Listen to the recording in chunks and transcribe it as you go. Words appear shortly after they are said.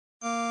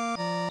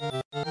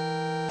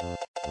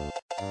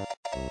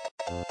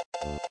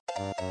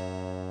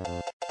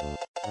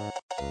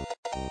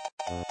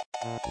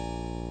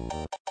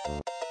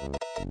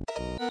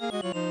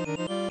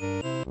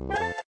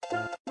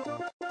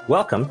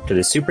Welcome to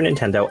the Super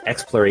Nintendo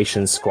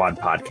Exploration Squad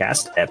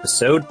Podcast,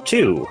 Episode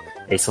 2,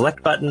 a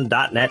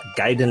SelectButton.net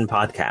Gaiden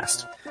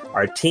podcast.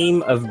 Our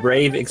team of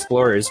brave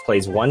explorers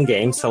plays one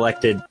game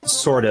selected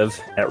sort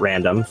of at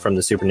random from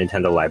the Super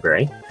Nintendo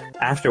library.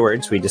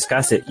 Afterwards, we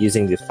discuss it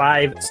using the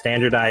 5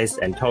 standardized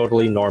and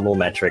totally normal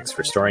metrics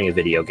for storing a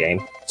video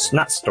game.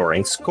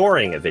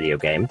 Scoring a video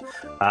game.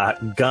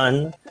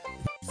 Gun,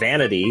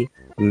 vanity,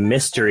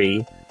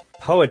 mystery,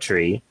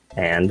 poetry,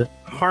 and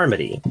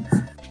harmony.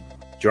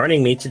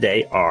 Joining me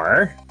today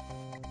are...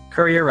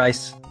 Courier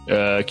Rice.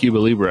 Cuba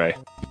Libre.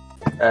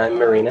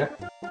 Marina.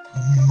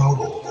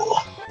 Modal.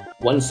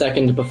 1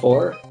 second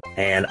before.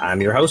 And I'm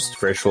your host,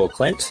 Virtual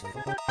Clint.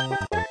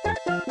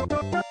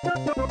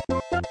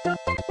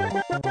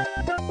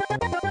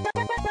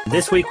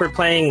 This week we're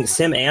playing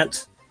Sim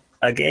Ant,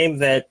 a game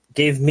that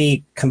gave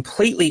me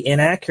completely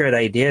inaccurate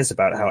ideas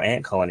about how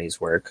ant colonies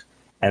work,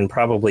 and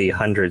probably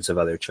hundreds of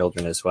other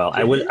children as well.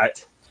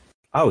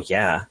 Oh,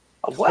 yeah.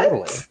 What?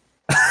 Totally.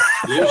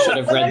 You should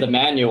have read the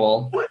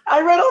manual. What?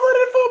 I read all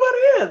that info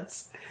about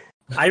ants.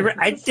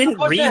 I didn't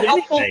read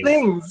anything.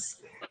 Things.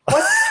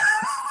 What?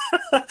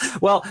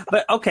 Well,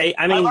 but okay,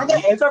 I mean...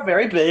 The ants are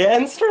very big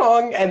and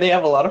strong, and they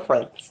have a lot of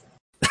friends.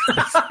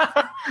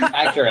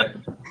 Accurate.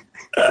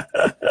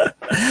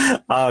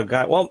 Oh,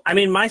 God. Well, I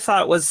mean, my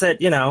thought was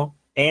that,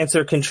 ants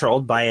are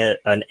controlled by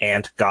an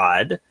ant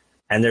god,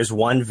 and there's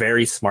one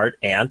very smart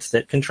ant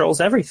that controls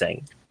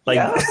everything.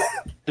 The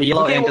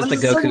yellow ant is the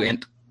Goku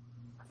ant.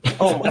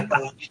 Oh my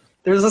gosh.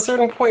 There's a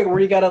certain point where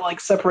you gotta,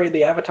 separate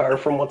the avatar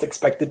from what's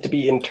expected to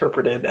be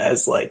interpreted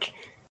as,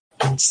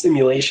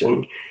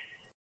 simulation.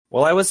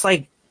 Well, I was,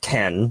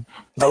 10.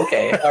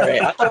 Okay,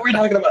 alright. I thought we were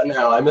talking about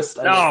now. I missed.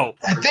 No!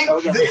 I think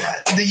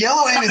the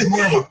yellow ant is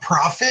more of a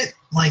prophet.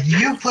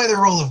 You play the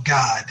role of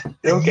God.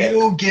 Okay.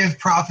 You give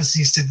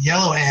prophecies to the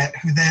yellow ant,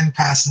 who then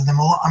passes them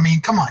along. I mean,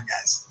 come on,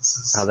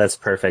 guys. Oh, that's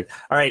perfect.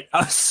 All right,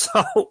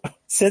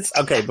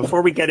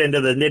 before we get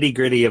into the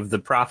nitty-gritty of the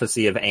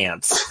prophecy of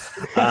ants,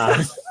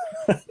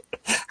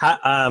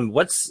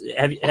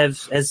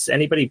 has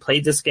anybody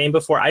played this game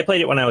before? I played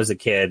it when I was a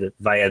kid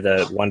via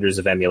the wonders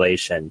of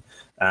emulation,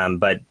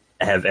 but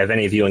have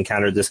any of you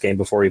encountered this game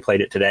before we played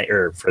it today,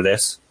 or for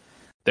this?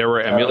 There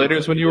were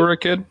emulators when you were a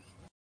kid?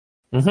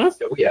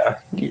 Mm-hmm. Oh, yeah.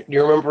 Do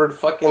you remember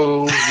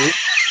fucking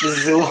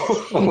Zoo,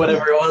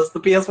 whatever it was, the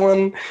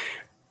PS1?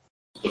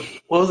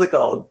 What was it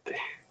called?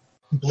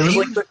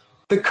 Bleem?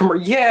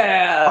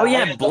 Yeah! Oh,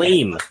 yeah,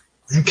 Bleem.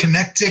 And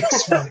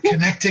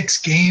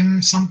Connectix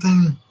game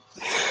something.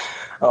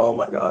 Oh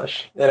my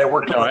gosh. And it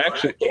worked No, on I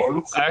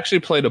actually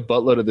played a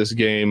buttload of this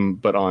game,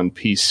 but on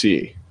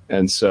PC.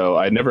 And so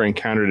I never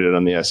encountered it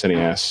on the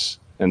SNES.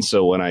 And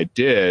so when I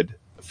did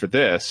for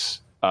this,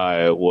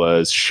 I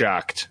was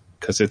shocked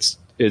because it's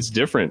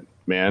different,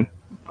 man,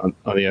 on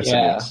the SNES.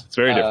 Yeah, it's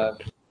very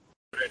different.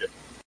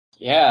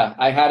 Yeah,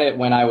 I had it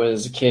when I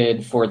was a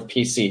kid for the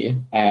PC,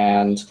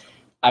 and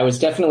I was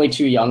definitely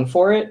too young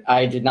for it.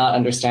 I did not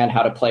understand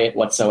how to play it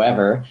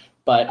whatsoever,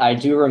 but I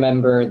do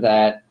remember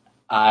that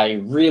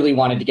I really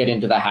wanted to get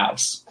into the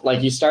house.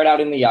 You start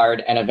out in the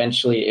yard, and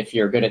eventually, if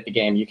you're good at the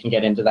game, you can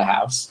get into the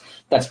house.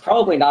 That's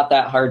probably not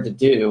that hard to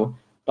do,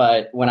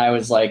 but when I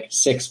was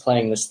 6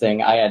 playing this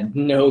thing, I had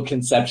no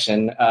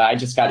conception. I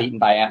just got eaten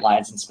by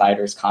antlions and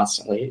spiders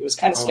constantly. It was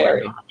kind of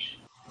scary.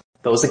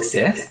 Those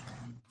exist?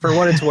 For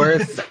what it's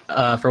worth,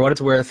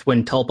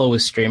 when Tulpa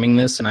was streaming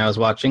this and I was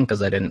watching,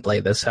 because I didn't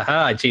play this,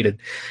 haha, I cheated.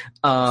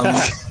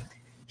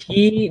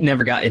 He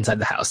never got inside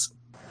the house.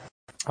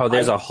 Oh,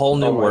 there's a whole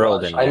new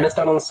world in there. I missed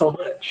out on so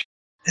much.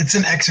 It's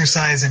an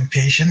exercise in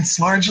patience,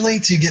 largely,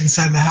 to get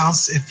inside the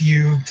house. If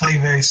you play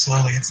very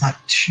slowly, it's not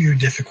too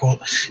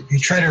difficult. You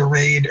try to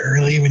raid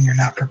early when you're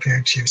not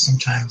prepared to.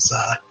 Sometimes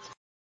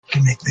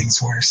can make things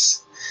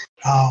worse.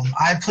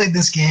 I played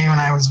this game when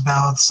I was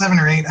about 7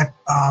 or 8.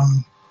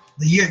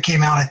 The year it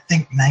came out, I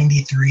think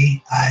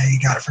 93. I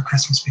got it for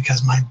Christmas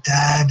because my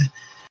dad,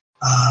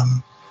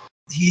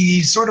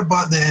 he sort of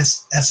bought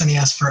this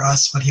SNES for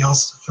us, but he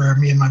also, for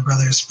me and my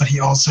brothers, but he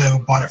also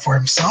bought it for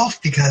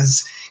himself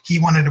because he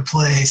wanted to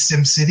play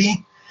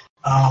SimCity.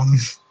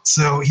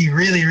 So he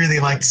really, really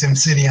liked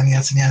SimCity on the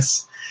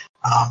SNES.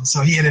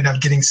 So he ended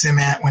up getting Sim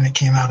Ant when it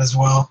came out as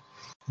well,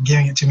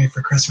 giving it to me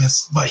for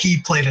Christmas. But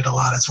he played it a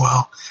lot as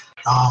well.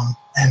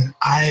 And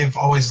I've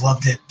always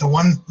loved it. The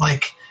one,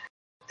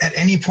 at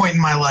any point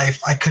in my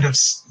life, I could have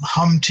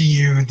hummed to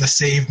you the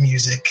save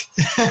music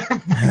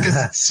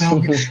because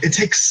it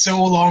takes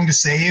so long to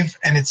save,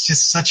 and it's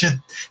just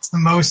it's the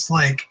most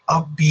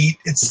upbeat.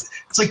 It's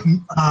like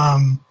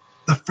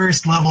the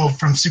first level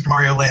from Super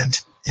Mario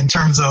Land in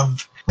terms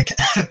of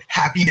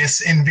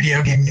happiness in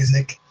video game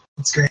music.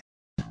 It's great.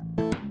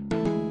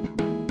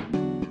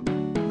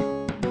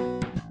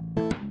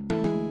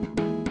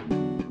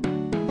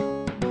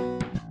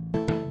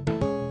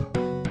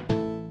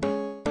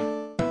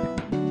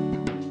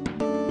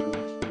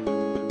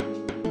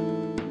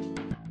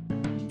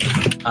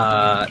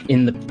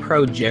 In the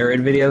Pro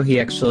Jared video, he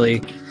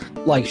actually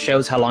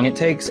shows how long it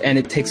takes, and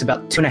it takes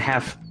about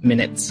 2.5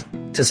 minutes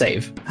to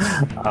save.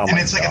 Oh And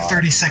my it's like God. a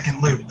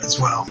 30-second loop as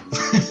well.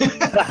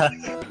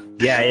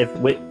 Yeah, if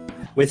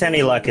with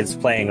any luck, it's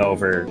playing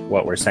over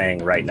what we're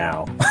saying right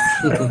now.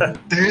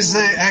 There's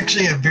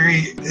actually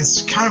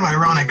it's kind of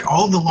ironic.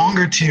 All the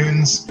longer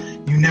tunes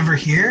you never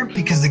hear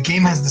because the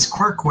game has this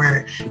quirk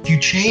where if you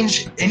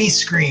change any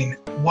screen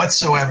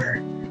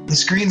whatsoever, the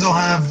screens all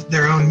have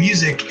their own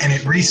music and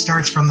it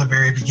restarts from the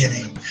very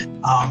beginning.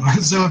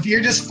 So if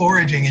you're just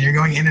foraging and you're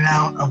going in and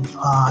out of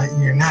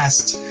your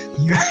nest,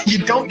 you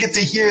don't get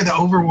to hear the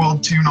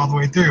overworld tune all the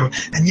way through.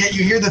 And yet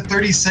you hear the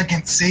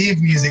 30-second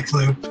save music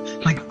loop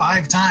like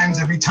 5 times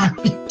every time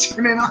you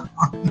turn it on.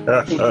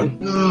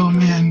 Oh,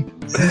 man.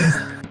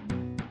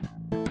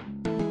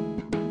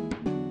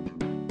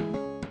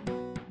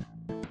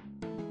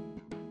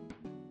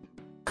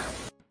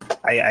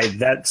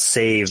 That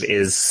save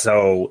is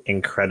so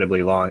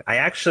incredibly long. I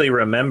actually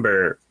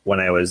remember when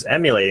I was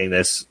emulating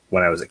this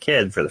when I was a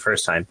kid for the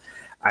first time,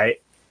 I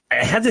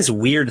had this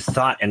weird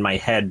thought in my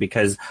head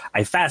because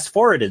I fast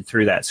forwarded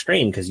through that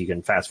screen because you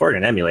can fast forward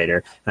an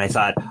emulator, and I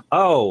thought,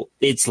 oh,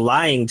 it's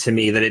lying to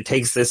me that it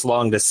takes this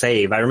long to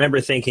save. I remember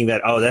thinking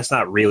that, oh, that's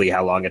not really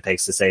how long it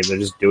takes to save. They're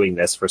just doing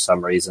this for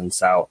some reason.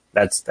 So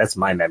that's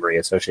my memory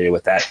associated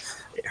with that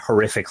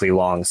horrifically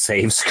long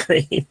save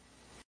screen.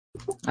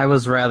 I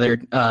was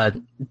rather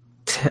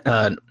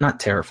not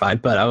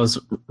terrified, but I was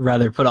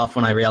rather put off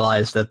when I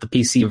realized that the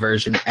PC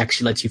version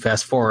actually lets you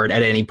fast forward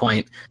at any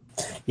point.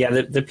 Yeah,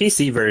 the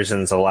PC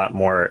version's a lot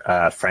more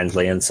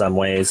friendly in some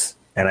ways,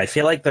 and I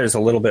feel like there's a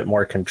little bit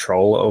more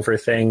control over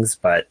things.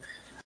 But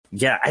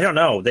yeah, I don't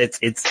know.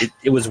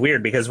 It was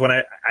weird because when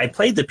I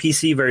played the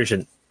PC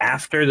version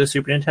after the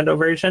Super Nintendo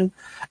version,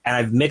 and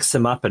I've mixed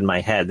them up in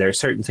my head. There are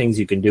certain things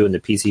you can do in the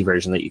PC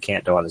version that you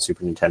can't do on the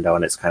Super Nintendo,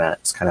 and it's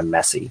kind of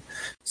messy.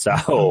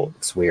 So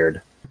it's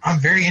weird. I'm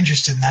very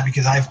interested in that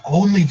because I've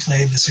only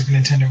played the Super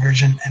Nintendo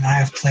version, and I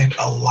have played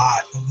a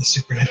lot of the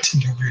Super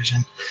Nintendo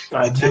version.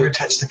 I've never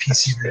touched the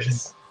PC version.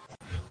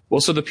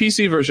 Well, so the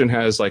PC version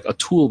has like a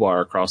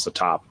toolbar across the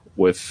top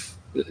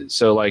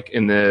so like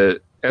in the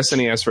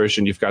SNES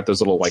version, you've got those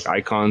little like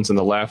icons on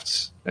the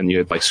left, and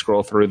you like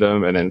scroll through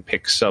them and then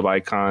pick sub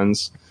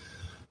icons.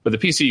 But the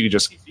PC, you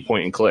just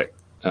point and click.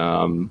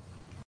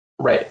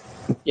 Right.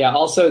 Yeah.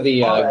 Also, the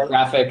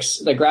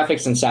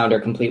graphics and sound are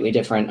completely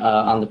different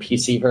on the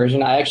PC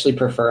version. I actually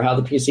prefer how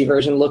the PC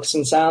version looks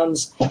and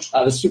sounds.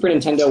 The Super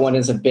Nintendo one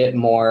is a bit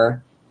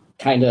more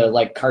kind of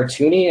like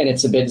cartoony, and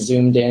it's a bit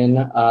zoomed in.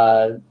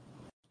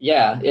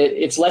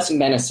 It's less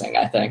menacing,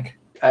 I think.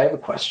 I have a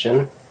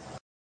question.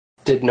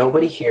 Did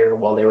nobody here,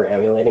 while they were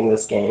emulating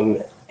this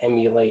game,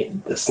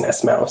 emulate the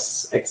SNES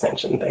Mouse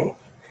extension thing?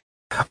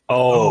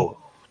 Oh,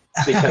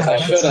 Because I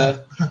should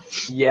have.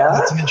 Yeah,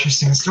 That's an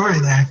interesting story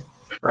there.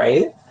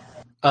 right?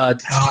 Oh,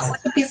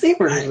 Like the PC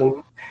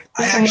version.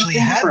 I actually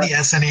had the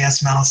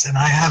SNES mouse, and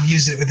I have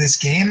used it with this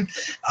game.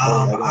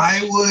 Oh my gosh.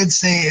 I would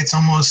say it's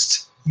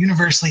almost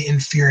universally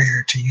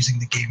inferior to using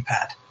the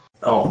gamepad.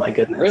 Oh my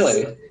goodness.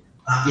 Really?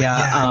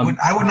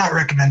 I would not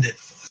recommend it.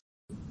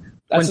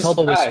 That's when a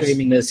Tulpa was surprise.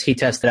 streaming this, he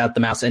tested out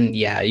the mouse, and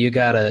you're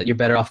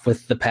better off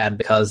with the pad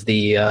because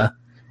the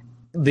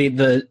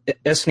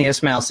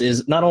SNES mouse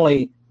is not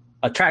only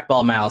a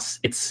trackball mouse,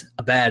 it's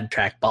a bad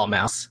trackball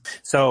mouse.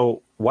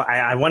 so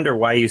I wonder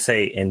why you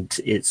say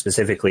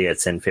specifically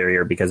it's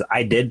inferior, because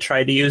I did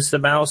try to use the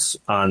mouse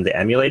on the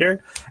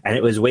emulator, and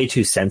it was way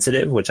too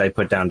sensitive, which I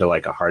put down to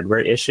like a hardware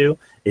issue.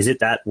 Is it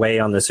that way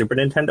on the Super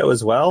Nintendo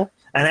as well?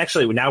 And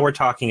actually, now we're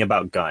talking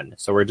about Gun,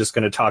 so we're just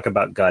going to talk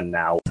about Gun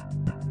now.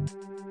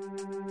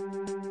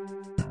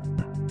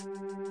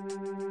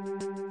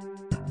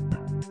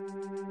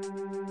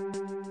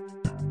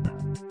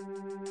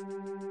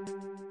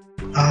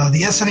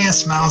 The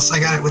SNES mouse,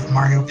 I got it with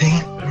Mario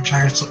Paint, which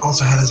I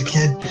also had as a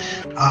kid.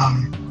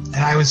 And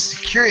I was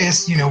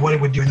curious, what it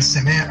would do in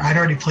Sim. I'd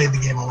already played the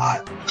game a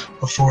lot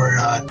before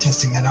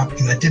testing that out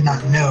because I did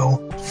not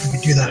know you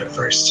could do that at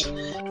first.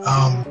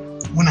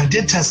 When I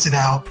did test it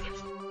out,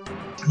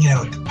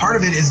 part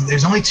of it is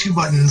there's only 2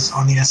 buttons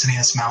on the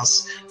SNES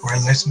mouse,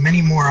 whereas there's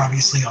many more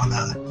obviously on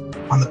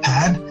the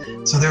pad.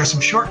 So there are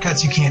some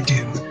shortcuts you can't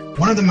do.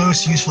 One of the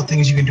most useful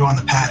things you can do on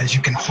the pad is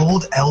you can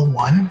hold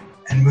L1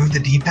 and move the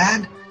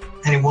D-pad,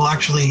 and it will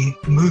actually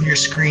move your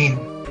screen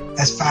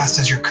as fast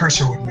as your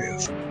cursor would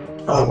move.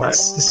 Oh, wow.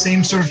 It's the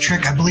same sort of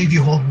trick. I believe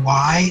you hold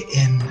Y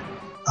in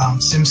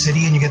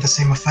SimCity and you get the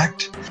same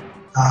effect.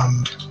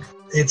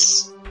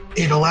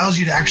 It allows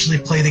you to actually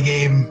play the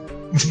game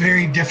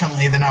very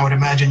differently than I would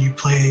imagine you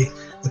play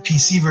the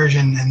PC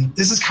version, and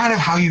this is kind of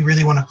how you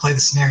really want to play the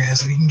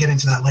scenarios. We can get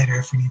into that later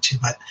if we need to,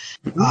 but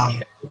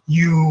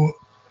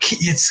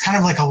it's kind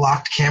of like a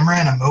locked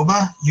camera in a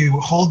MOBA. You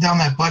hold down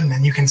that button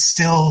and you can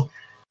still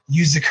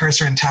use the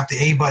cursor and tap the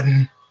A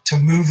button to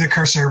move the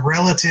cursor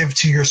relative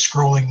to your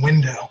scrolling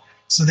window.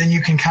 So then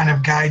you can kind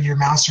of guide your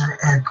mouse or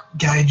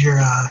guide your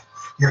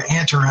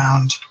ant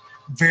around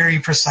very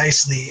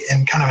precisely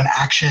in kind of an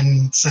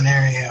action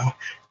scenario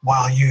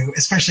while you,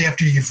 especially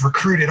after you've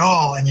recruited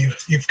all and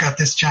you've got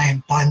this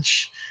giant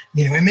bunch,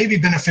 it may be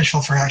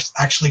beneficial for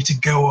actually to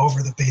go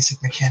over the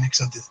basic mechanics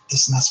of the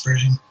SNES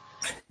version.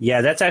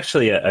 Yeah, that's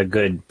actually a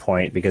good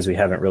point because we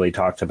haven't really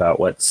talked about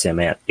what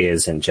SimAnt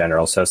is in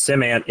general. So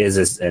SimAnt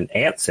is an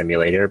ant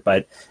simulator,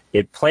 but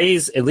it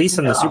plays, at least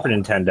on the Super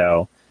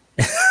Nintendo,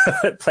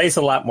 it plays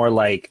a lot more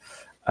like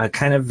a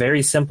kind of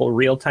very simple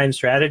real-time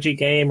strategy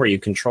game where you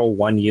control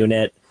one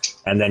unit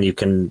and then you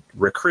can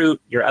recruit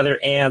your other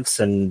ants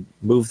and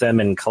move them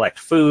and collect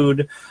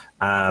food.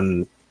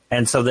 And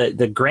so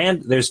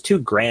there's two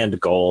grand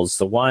goals.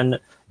 The one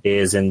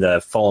is in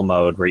the full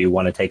mode where you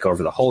want to take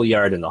over the whole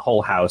yard and the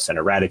whole house and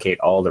eradicate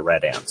all the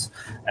red ants.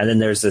 And then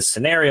there's this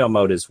scenario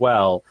mode as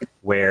well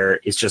where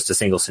it's just a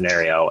single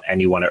scenario and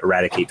you want to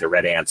eradicate the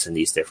red ants in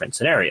these different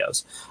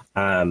scenarios.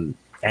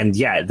 And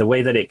yeah, the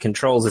way that it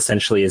controls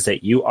essentially is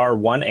that you are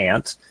one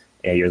ant,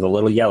 you're the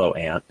little yellow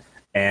ant,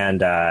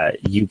 and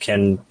you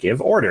can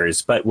give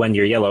orders. But when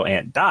your yellow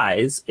ant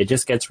dies, it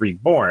just gets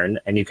reborn,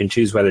 and you can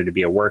choose whether to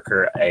be a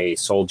worker, a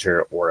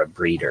soldier, or a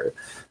breeder.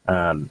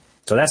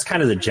 So that's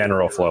kind of the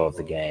general flow of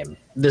the game.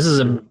 This is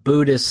a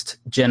Buddhist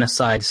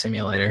genocide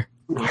simulator.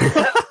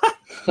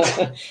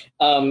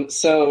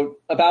 So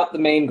about the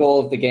main goal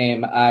of the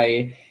game,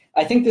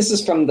 I think this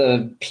is from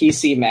the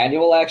PC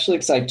manual, actually,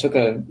 because I took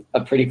a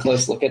pretty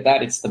close look at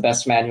that. It's the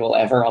best manual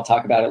ever. I'll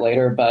talk about it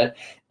later. But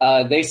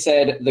they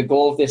said the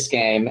goal of this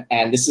game,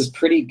 and this is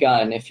pretty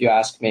gun if you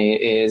ask me,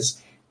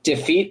 is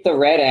defeat the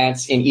red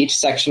ants in each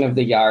section of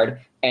the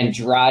yard and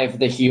drive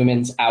the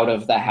humans out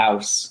of the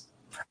house.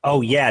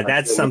 Oh, yeah,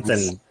 that's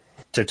something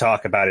to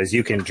talk about, is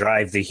you can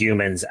drive the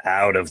humans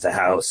out of the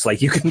house.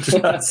 Like, you can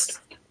just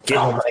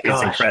get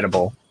it's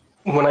incredible.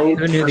 When I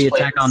Who knew the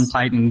Attack on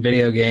Titan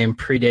video game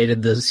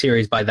predated the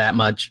series by that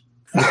much?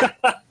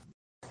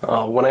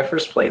 When I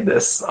first played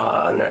this,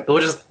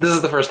 this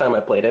is the first time I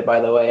played it, by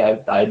the way.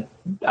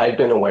 I'd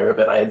been aware of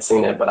it, I had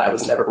seen it, but I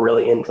was never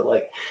really into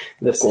like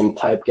the Sim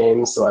type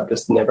games, so I've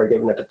just never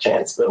given it a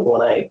chance. But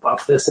when I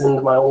popped this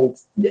into my old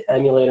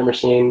emulator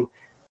machine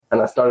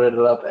and I started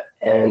it up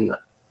and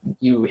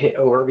you hit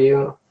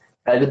overview,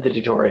 I did the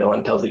tutorial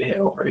and it tells you to hit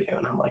overview,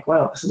 and I'm like,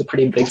 wow, this is a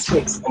pretty big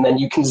space. And then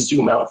you can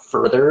zoom out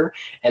further,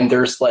 and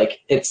there's like,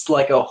 it's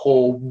like a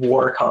whole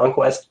war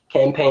conquest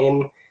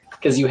campaign,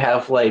 because you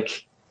have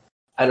like,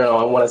 I don't know,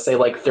 I want to say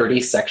like 30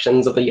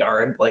 sections of the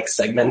yard like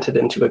segmented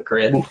into a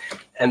grid,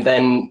 and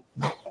then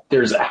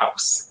there's a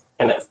house,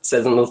 and it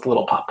says in this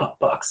little pop-up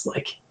box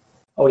like,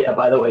 oh yeah,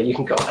 by the way, you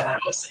can go to the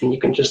house and you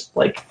can just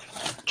like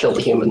kill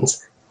the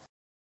humans.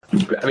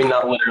 I mean,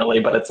 not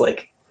literally, but it's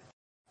like,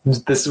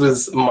 this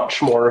was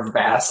much more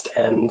vast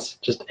and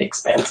just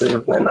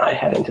expansive than I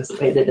had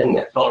anticipated, and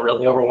it felt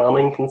really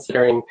overwhelming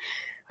considering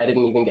I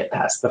didn't even get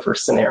past the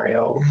first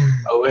scenario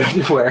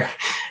where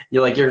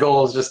you're like, your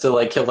goal is just to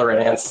like kill the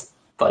red ants,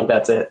 like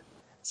that's it.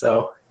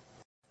 So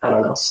I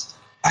don't know.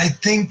 I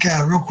think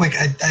real quick,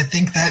 I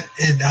think that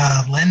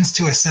it lends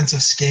to a sense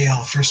of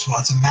scale. First of all,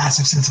 it's a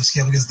massive sense of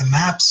scale because the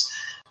maps,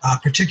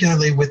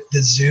 particularly with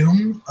the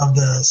zoom of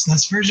the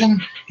SNES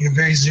version, you're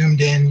very zoomed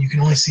in. You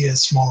can only see a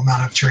small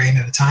amount of terrain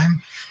at a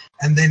time.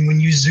 And then when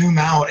you zoom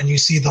out and you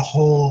see the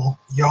whole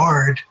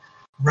yard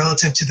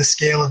relative to the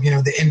scale of,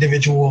 the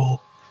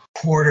individual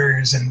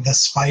quarters and the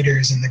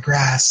spiders and the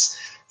grass.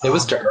 It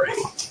was jarring.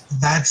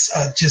 That's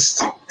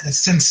just a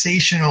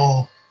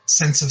sensational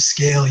sense of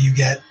scale you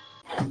get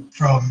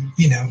from,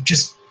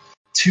 just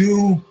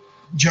two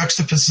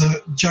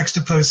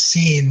juxtaposed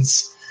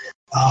scenes,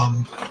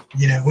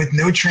 with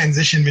no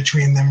transition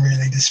between them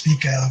really to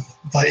speak of,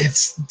 but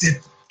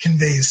it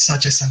conveys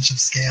such a sense of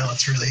scale.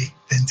 It's really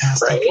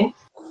fantastic. Right?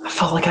 I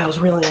felt like I was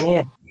really in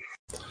it.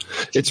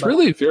 It's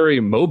really very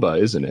MOBA,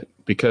 isn't it?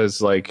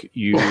 Because like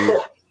you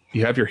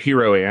have your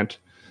hero ant,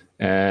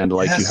 and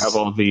like you have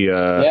all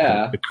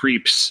the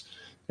creeps,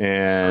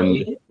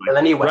 and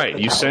then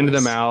you send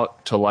them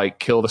out to like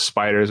kill the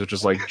spiders, which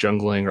is like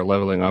jungling or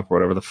leveling up or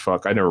whatever the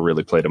fuck. I never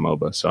really played a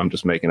MOBA, so I'm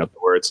just making up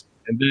the words.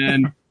 And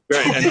then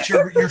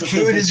your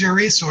food is your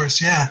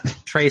resource, yeah.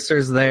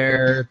 Tracer's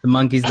there, the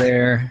monkey's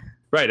there.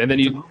 Right, and then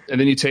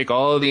you take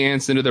all of the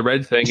ants into the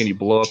red thing and you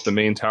blow up the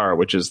main tower,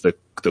 which is the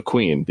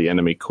queen, the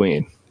enemy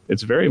queen.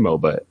 It's very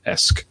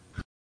MOBA-esque.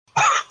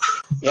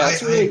 Yeah,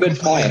 that's a really good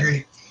point.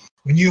 Agree.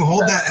 When you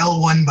hold that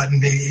L1 button,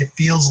 it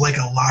feels like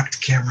a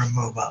locked camera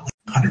MOBA, like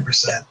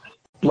 100%.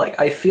 Like,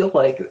 I feel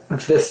like the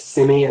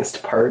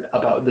simmiest part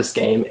about this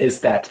game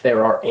is that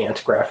there are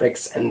ant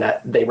graphics and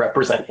that they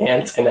represent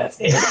ants, and that's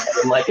it.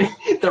 And like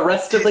the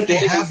rest of the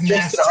game have is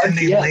just nests an and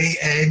they RTS. lay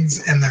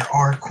eggs and there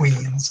are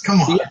queens.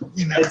 Come on,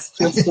 It's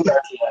just an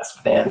RTS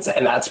with ants,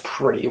 and that's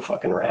pretty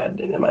fucking rad,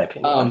 in my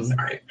opinion. I'm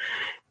sorry.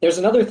 There's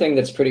another thing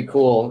that's pretty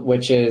cool,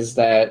 which is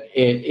that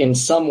it in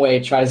some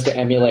way tries to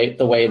emulate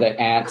the way that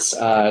ants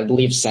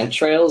leave scent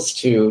trails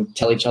to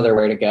tell each other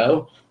where to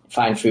go,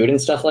 find food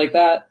and stuff like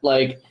that.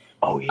 Like,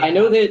 Oh, yeah. I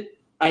know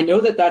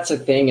that that's a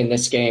thing in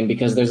this game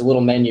because there's a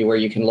little menu where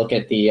you can look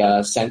at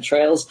the scent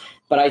trails,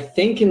 But I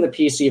think in the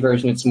PC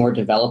version it's more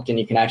developed and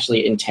you can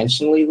actually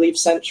intentionally leave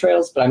scent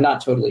trails, but I'm not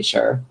totally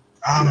sure.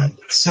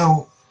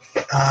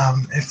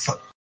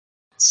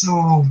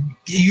 So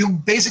you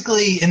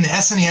basically, in the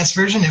SNES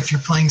version, if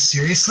you're playing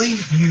seriously,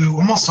 you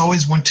almost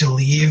always want to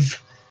leave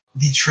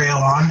the trail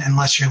on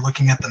unless you're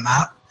looking at the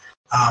map,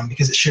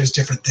 because it shows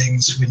different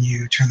things when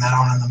you turn that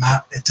on the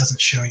map. It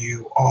doesn't show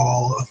you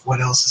all of what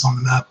else is on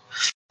the map.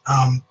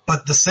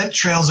 But the scent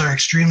trails are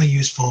extremely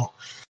useful.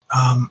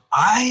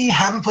 I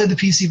haven't played the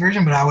PC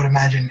version, but I would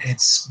imagine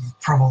it's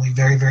probably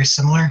very, very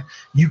similar.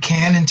 You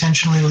can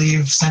intentionally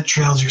leave scent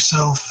trails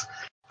yourself.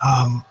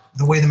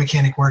 The way the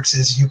mechanic works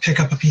is you pick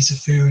up a piece of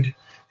food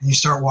and you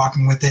start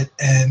walking with it,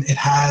 and it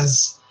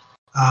has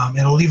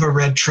it'll leave a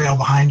red trail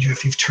behind you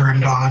if you've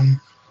turned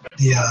on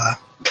the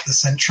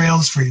scent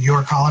trails for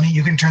your colony.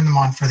 You can turn them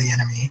on for the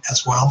enemy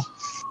as well.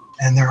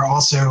 And there are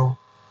also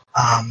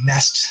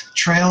nest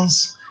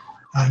trails,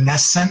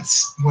 nest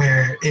scents,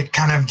 where it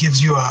kind of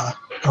gives you a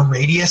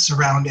radius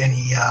around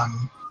any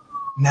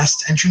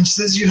nest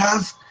entrances you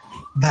have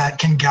that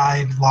can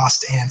guide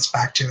lost ants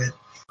back to it.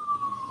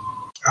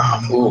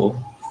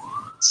 Cool.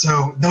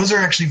 So those are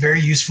actually very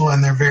useful,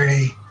 and they're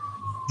very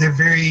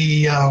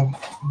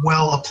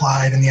well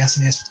applied in the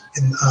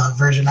SNES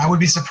version. I would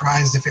be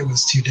surprised if it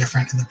was too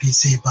different in the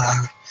PC, but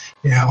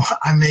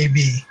I may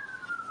be.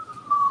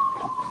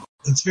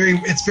 It's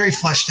very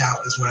fleshed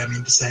out, is what I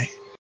mean to say.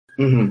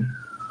 Mm-hmm.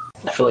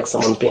 I feel like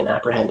someone's being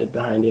apprehended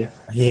behind you.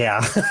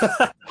 Yeah.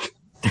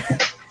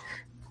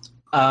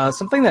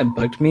 Something that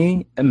bugged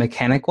me,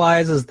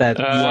 mechanic-wise, is that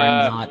you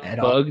are not at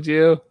all. Bugged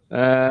you?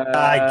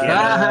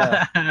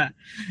 I get it.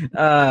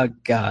 Oh,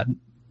 God.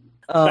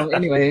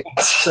 Anyway,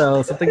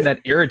 so something that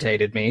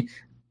irritated me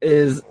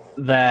is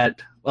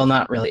that, well,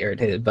 not really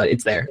irritated, but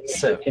it's there.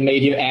 So It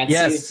made you antsy?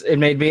 yes, it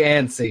made me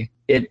antsy.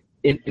 In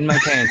my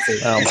pantsy.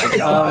 Oh my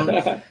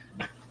god.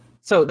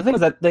 So the thing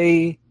is that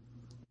they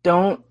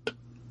don't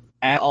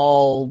at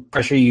all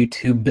pressure you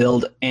to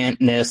build ant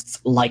nests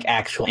like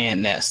actual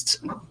ant nests.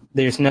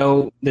 There's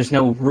no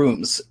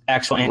rooms.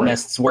 Actual ant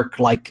nests work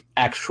like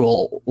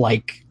actual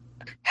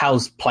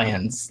house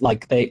plans.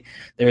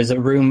 There's a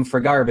room for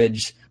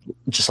garbage,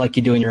 just like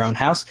you do in your own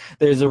house.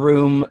 There's a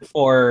room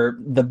for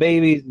the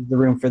babies, the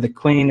room for the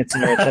queen,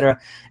 etc., etc.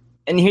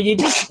 And here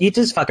you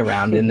just fuck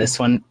around in this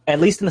one. At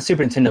least in the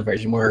Super Nintendo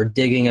version, where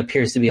digging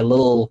appears to be a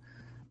little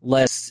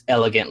less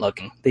elegant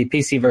looking. The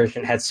PC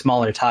version had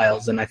smaller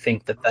tiles, and I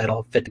think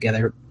that'll fit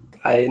together.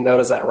 I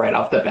noticed that right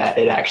off the bat.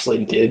 It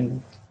actually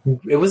did.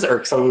 It was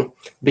irksome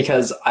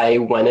because I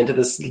went into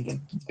this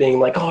being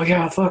like, oh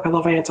yeah, fuck, I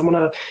love ants. I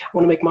want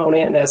to make my own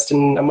ant nest,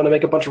 and I'm gonna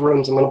make a bunch of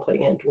rooms. I'm gonna play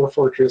Ant Dwarf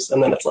Fortress,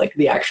 and then it's like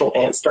the actual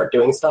ants start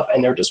doing stuff,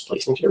 and they're just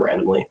placing shit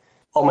randomly.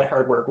 All my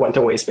hard work went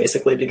to waste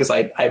basically because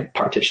I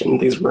partitioned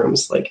these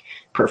rooms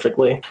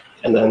perfectly,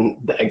 and then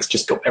the eggs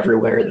just go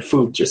everywhere. The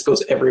food just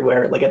goes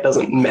everywhere. It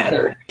doesn't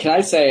matter. Can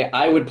I say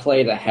I would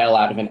play the hell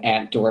out of an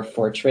Ant Dwarf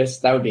Fortress?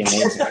 That would be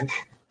amazing.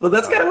 Well,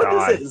 that's kind of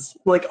what this is.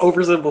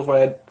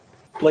 Oversimplified.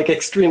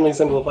 Extremely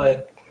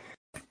simplified.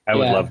 I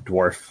would love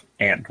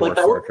Ant Dwarf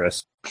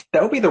Fortress.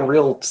 That would be the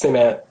real sim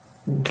ant.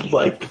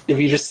 If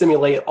you just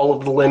simulate all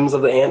of the limbs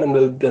of the ant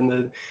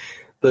and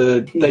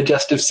the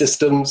digestive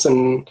systems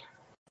and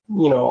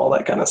all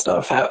that kind of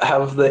stuff.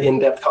 Have the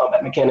in-depth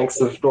combat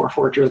mechanics of Dwarf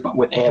Fortress, but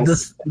with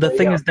ants. The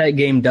thing is that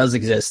game does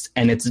exist,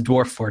 and it's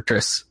Dwarf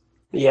Fortress.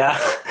 Yeah.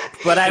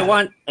 But I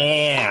want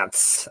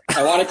ants.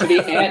 I want it to be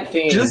ant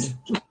themed. Just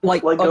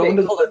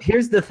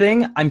Here's the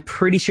thing. I'm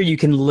pretty sure you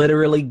can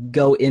literally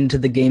go into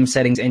the game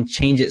settings and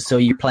change it so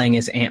you're playing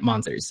as ant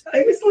monsters.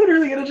 I was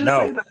literally going to just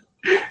say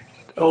that.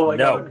 Oh my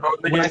god.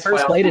 When I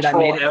first played it, I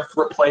made it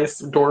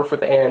replace dwarf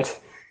with ant.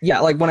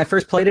 Yeah, when I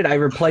first played it, I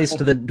replaced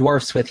the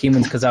dwarfs with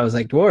humans because I was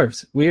like,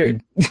 dwarves,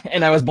 weird.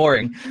 And I was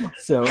boring.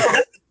 So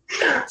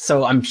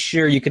I'm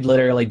sure you could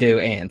literally do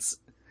ants.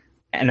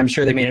 And I'm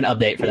sure they made an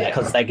update for that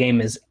because that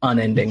game is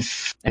unending.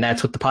 And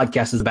that's what the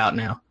podcast is about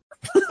now.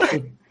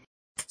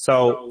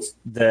 So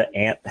the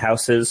ant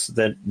houses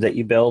that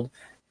you build,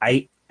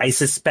 I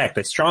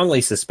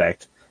strongly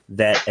suspect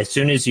that as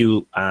soon as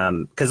you,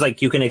 because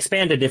you can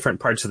expand to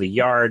different parts of the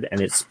yard and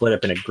it's split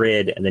up in a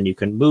grid, and then you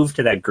can move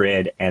to that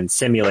grid and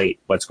simulate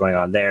what's going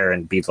on there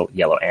and be the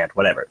yellow ant,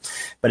 whatever.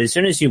 But as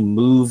soon as you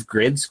move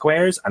grid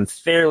squares, I'm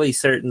fairly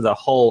certain the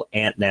whole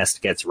ant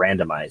nest gets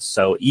randomized.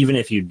 So even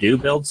if you do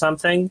build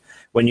something,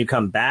 when you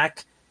come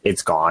back,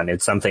 it's gone.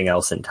 It's something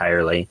else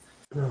entirely.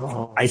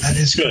 Oh, that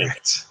is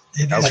correct.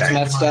 It is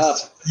messed up.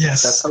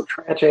 Yes. That's so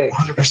tragic.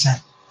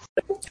 100%.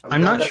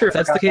 I'm not sure if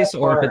that's the case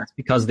or if it's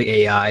because the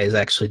AI is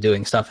actually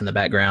doing stuff in the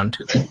background.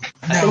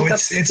 No,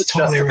 it's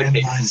totally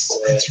randomized.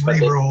 It's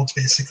re-rolled,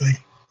 basically.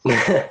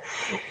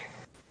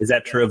 Is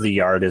that true of the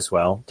yard as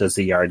well? Does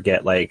the yard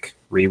get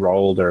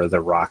re-rolled, or the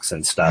rocks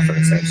and stuff in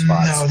the same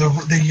spots? No,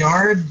 the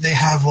yard, they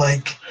have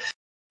I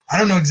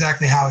don't know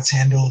exactly how it's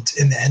handled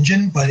in the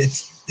engine, but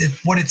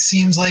what it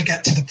seems like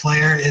to the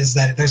player is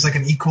that there's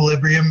an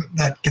equilibrium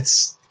that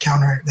gets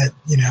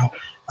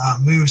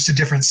moves to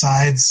different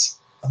sides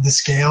of the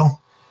scale.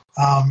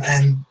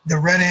 And the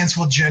red ants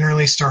will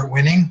generally start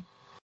winning.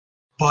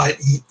 But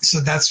so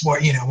that's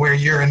what, where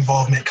your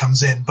involvement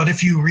comes in. But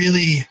if you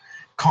really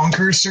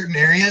conquer certain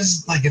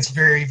areas, like it's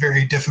very,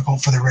 very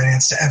difficult for the red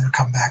ants to ever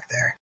come back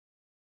there.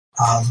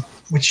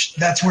 Which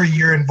that's where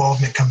your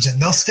involvement comes in.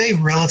 They'll stay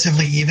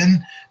relatively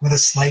even with a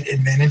slight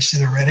advantage to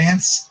the red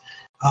ants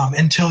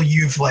until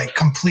you've like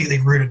completely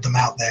rooted them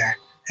out there,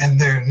 and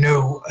there are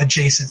no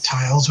adjacent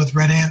tiles with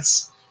red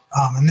ants,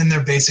 and then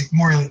they're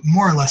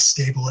more or less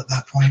stable at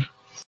that point.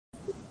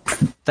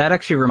 That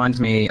actually reminds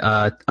me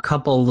a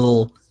couple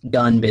little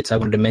gun bits I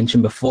wanted to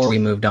mention before we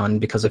moved on,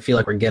 because I feel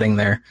like we're getting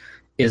there,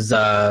 is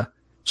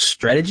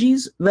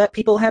strategies that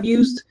people have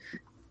used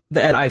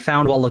that I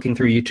found while looking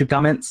through YouTube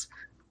comments.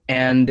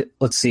 And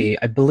let's see,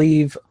 I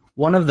believe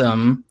one of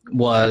them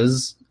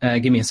was,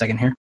 give me a second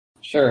here.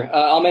 Sure.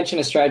 I'll mention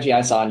a strategy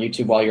I saw on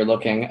YouTube while you're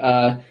looking.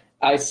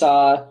 I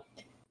saw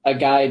a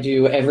guy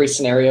do every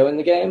scenario in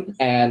the game,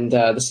 and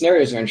the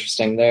scenarios are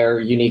interesting. They're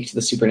unique to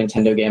the Super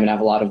Nintendo game and have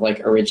a lot of like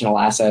original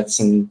assets,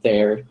 and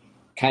they're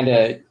kind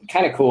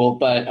of cool.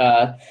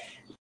 But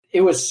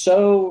it was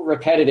so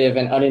repetitive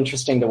and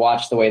uninteresting to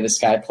watch the way this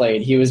guy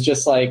played. He was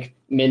just like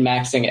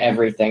min-maxing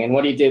everything, and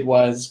what he did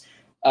was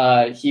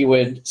he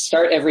would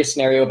start every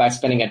scenario by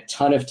spending a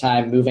ton of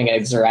time moving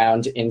eggs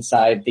around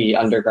inside the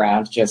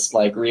underground, just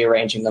like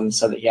rearranging them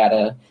so that he had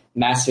a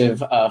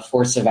massive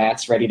force of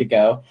ants ready to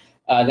go.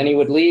 Then he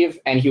would leave,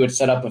 and he would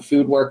set up a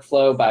food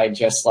workflow by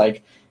just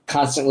like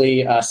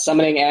constantly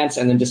summoning ants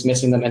and then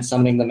dismissing them and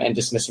summoning them and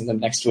dismissing them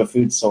next to a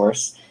food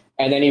source.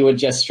 And then he would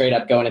just straight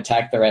up go and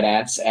attack the red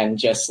ants and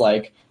just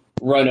like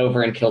run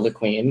over and kill the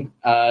queen.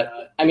 I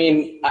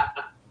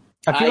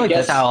feel like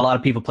that's how a lot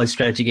of people play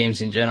strategy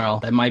games in general.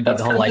 That might be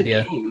the whole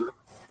idea.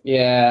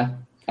 Yeah,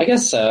 I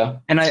guess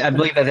so. And I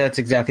believe that that's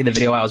exactly the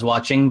video I was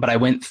watching, but I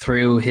went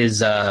through his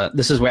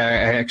this is where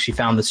I actually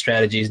found the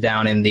strategies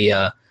down in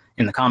the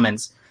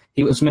comments.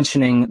 He was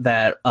mentioning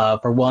that,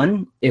 for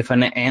one, if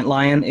an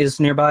antlion is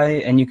nearby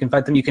and you can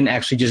fight them, you can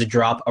actually just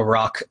drop a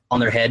rock on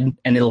their head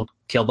and it'll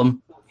kill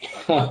them.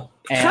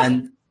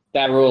 And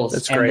that rules.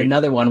 That's and great.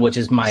 Another one, which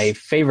is my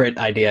favorite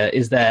idea,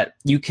 is that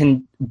you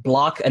can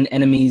block an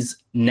enemy's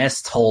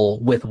nest hole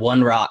with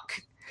one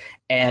rock.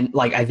 And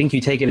like, I think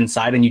you take it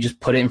inside and you just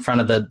put it in front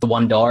of the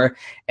one door,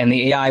 and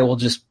the AI will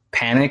just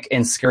panic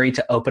and scurry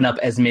to open up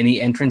as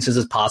many entrances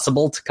as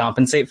possible to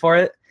compensate for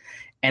it.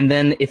 And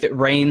then if it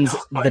rains,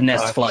 the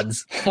nest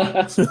floods.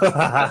 That's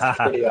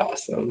pretty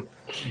awesome.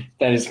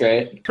 That is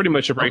great. Pretty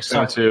much it breaks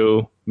down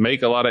to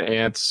make a lot of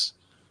ants,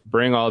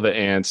 bring all the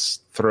ants,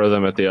 throw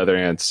them at the other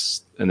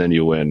ants, and then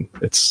you win.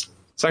 It's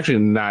actually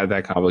not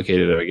that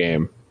complicated of a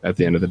game at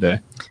the end of the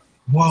day.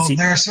 Well,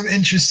 there are some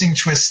interesting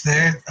twists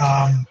there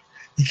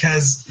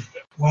because,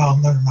 well,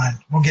 never mind.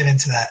 We'll get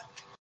into that.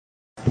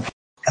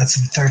 That's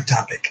the third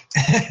topic.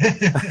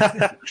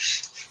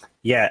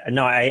 Yeah,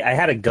 no, I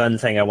had a gun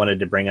thing I wanted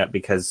to bring up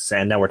because,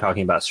 and now we're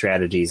talking about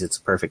strategies, it's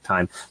a perfect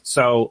time.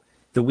 So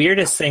the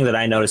weirdest thing that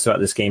I noticed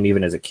about this game,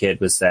 even as a kid,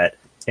 was that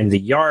in the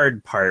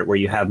yard part where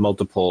you have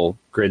multiple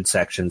grid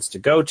sections to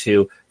go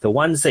to, the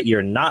ones that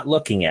you're not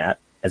looking at,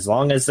 as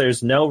long as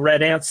there's no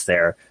red ants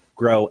there,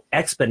 grow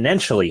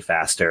exponentially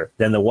faster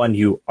than the one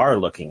you are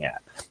looking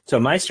at. So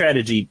my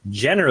strategy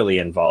generally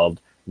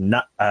involved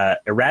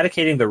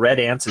eradicating the red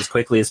ants as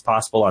quickly as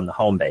possible on the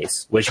home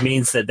base, which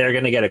means that they're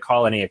going to get a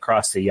colony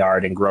across the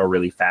yard and grow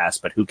really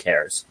fast, but who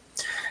cares?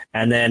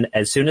 And then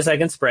as soon as I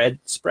can spread,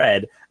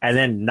 and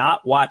then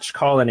not watch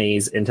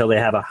colonies until they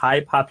have a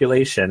high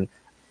population,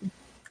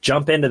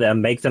 jump into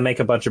them, make them make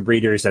a bunch of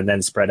breeders, and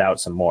then spread out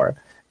some more.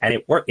 And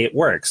it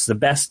works. The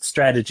best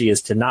strategy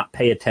is to not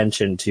pay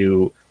attention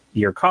to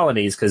your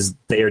colonies because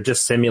they are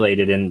just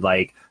simulated in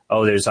like,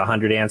 oh, there's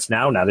 100 ants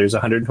now there's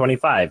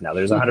 125, now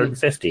there's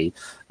 150.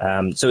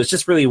 So it's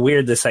just really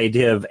weird, this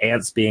idea of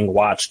ants being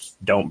watched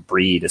don't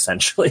breed,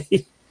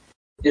 essentially.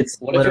 It's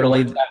What if it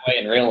literally worked that way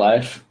in real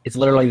life? It's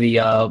literally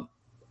the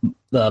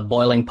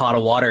boiling pot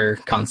of water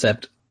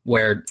concept,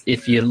 where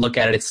if you look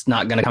at it, it's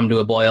not going to come to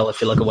a boil.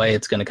 If you look away,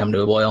 it's going to come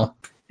to a boil.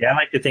 Yeah, I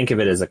like to think of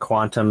it as a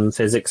quantum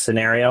physics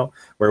scenario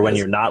where when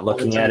you're not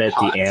looking at it,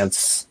 the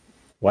ants...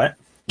 What?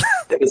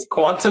 It's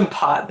quantum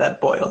pot that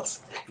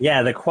boils.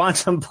 Yeah, the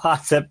quantum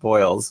pot that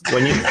boils.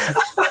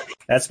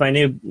 That's my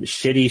new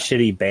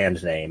shitty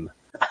band name.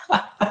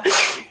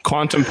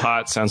 Quantum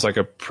Pot sounds like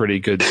a pretty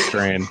good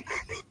strain.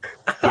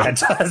 Yeah, it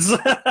does.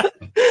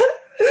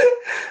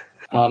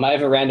 I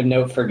have a random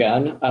note for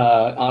Gun.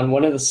 On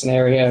one of the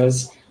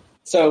scenarios...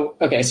 So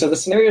the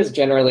scenarios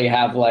generally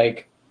have,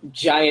 like,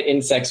 giant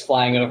insects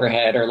flying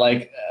overhead or,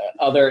 like,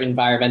 other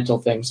environmental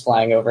things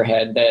flying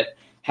overhead that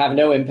have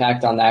no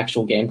impact on the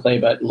actual gameplay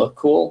but look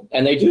cool.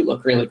 And they do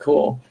look really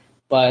cool.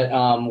 But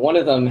one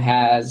of them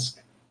has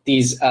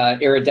these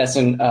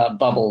iridescent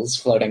bubbles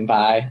floating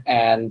by.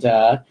 And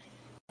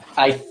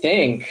I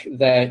think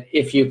that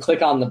if you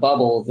click on the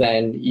bubble,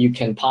 then you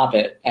can pop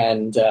it.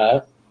 And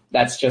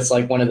that's just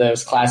like one of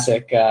those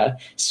classic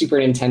Super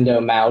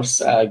Nintendo mouse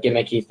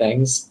gimmicky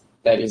things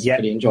that is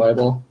pretty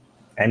enjoyable.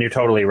 And you're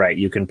totally right.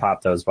 You can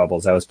pop those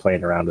bubbles. I was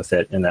playing around with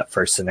it in that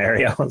first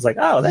scenario. I was like,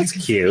 oh, that's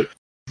cute.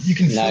 You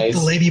can flip the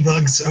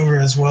ladybugs over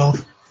as well.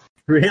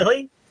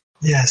 Really?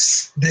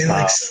 Yes,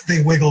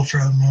 they wiggle for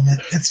a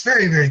moment. It's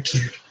very, very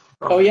cute.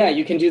 Oh yeah,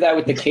 you can do that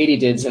with the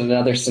katydids in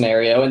another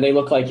scenario, and they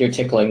look like you're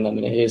tickling them,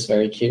 and it is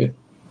very cute.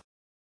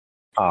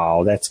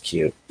 Oh, that's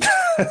cute.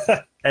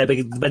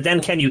 But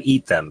then can you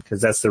eat them? Because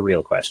that's the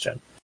real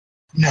question.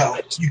 No,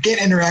 you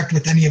can't interact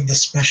with any of the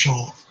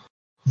special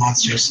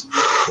monsters,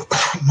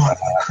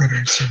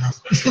 critters.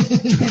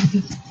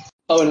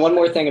 Oh, and one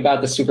more thing about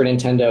the Super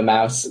Nintendo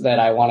mouse that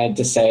I wanted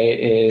to say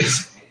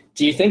is,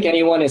 do you think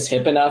anyone is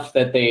hip enough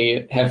that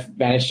they have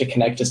managed to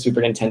connect a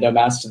Super Nintendo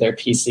mouse to their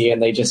PC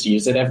and they just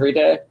use it every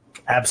day?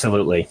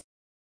 Absolutely.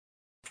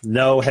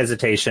 No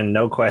hesitation,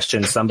 no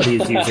question.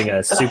 Somebody is using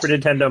a Super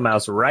Nintendo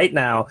mouse right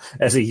now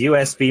as a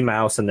USB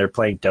mouse, and they're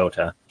playing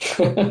Dota.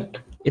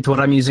 It's what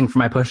I'm using for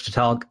my push to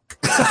talk.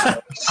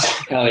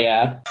 Hell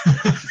yeah.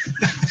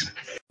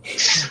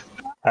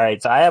 All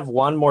right, so I have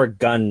one more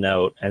gun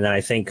note, and then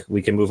I think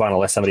we can move on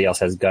unless somebody else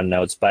has gun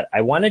notes. But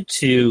I wanted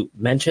to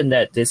mention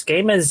that this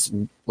game is,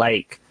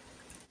 like,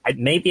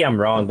 maybe I'm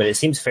wrong, but it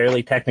seems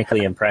fairly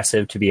technically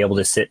impressive to be able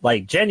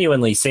to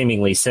genuinely,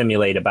 seemingly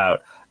simulate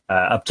about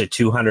up to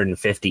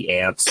 250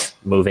 ants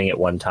moving at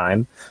one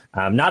time.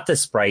 Not the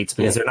sprites,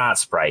 because they're not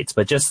sprites,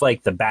 but just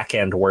like the back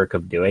end work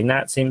of doing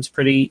that seems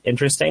pretty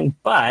interesting.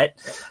 But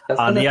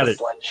on the other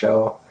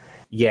slideshow,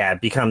 yeah,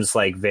 it becomes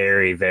like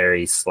very,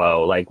 very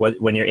slow. Like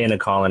when you're in a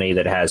colony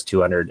that has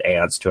 200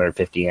 ants,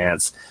 250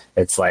 ants,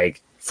 it's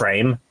like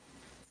frame.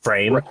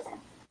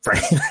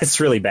 It's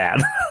really bad.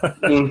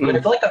 Mm-hmm. I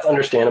feel like that's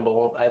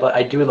understandable.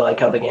 I do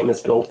like how the game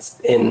is built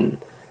in.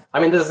 I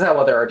mean, this is how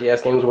other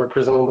RTS games work,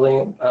 presumably.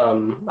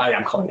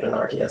 I'm calling it an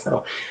RTS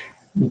now.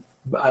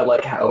 I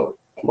like how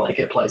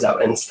it plays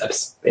out in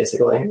steps,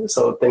 basically.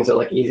 So things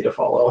are easy to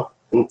follow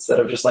instead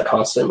of just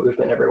constant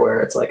movement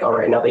everywhere. It's like, all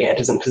right, now the ant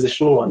is in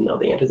position 1, now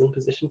the ant is in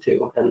position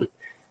 2, and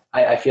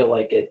I feel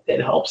like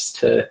it helps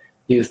to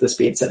use the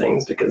speed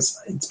settings because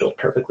it's built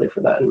perfectly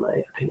for that, in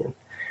my opinion.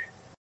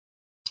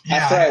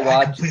 Yeah,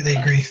 I completely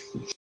agree.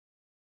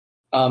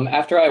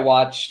 After I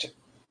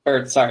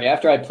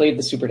played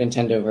the Super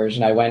Nintendo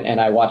version, I went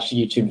and I watched a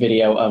YouTube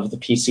video of the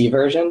PC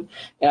version,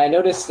 and I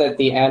noticed that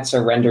the ants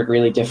are rendered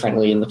really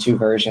differently in the two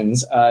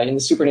versions. In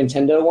the Super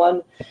Nintendo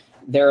one,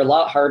 they're a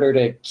lot harder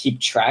to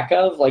keep track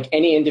of. Like,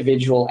 any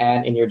individual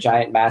ant in your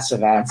giant mass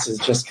of ants is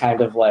just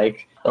kind of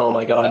like... Oh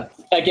my god.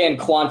 Again,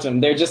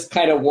 quantum. They're just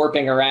kind of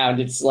warping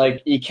around. It's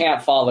like you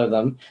can't follow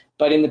them.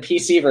 But in the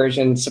PC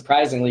version,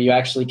 surprisingly, you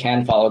actually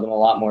can follow them a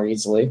lot more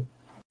easily.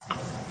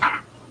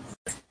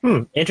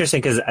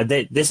 Interesting, because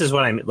this is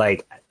what I'm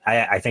like.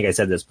 I think I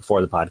said this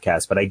before the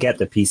podcast, but I get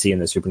the PC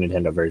and the Super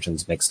Nintendo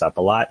versions mixed up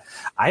a lot.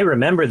 I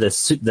remember the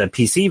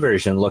PC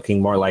version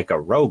looking more like a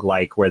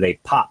roguelike where they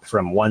pop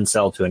from one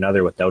cell to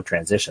another with no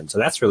transition. So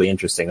that's really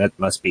interesting.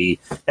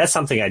 That's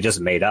something I just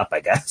made up,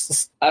 I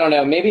guess. I don't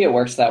know. Maybe it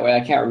works that way.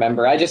 I can't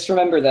remember. I just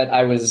remember that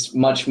I was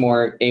much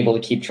more able to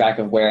keep track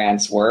of where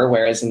ants were,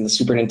 whereas in the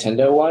Super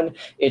Nintendo one,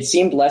 it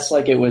seemed less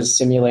like it was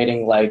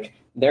simulating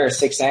there are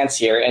 6 ants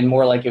here, and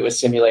more like it was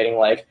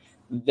simulating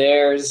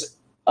there's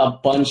a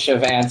bunch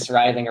of ants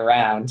writhing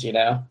around,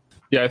 Yeah,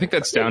 I think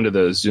that's down to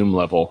the zoom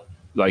level.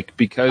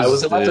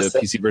 Because the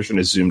PC version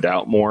is zoomed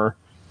out more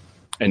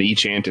and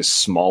each ant is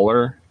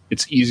smaller,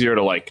 it's easier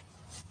to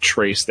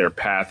trace their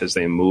path as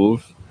they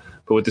move.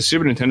 But with the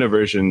Super Nintendo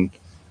version,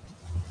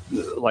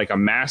 a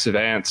mass of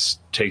ants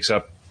takes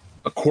up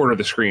a quarter of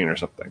the screen or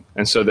something.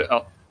 And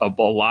so a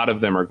lot of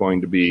them are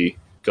going to be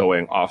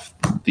going off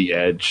the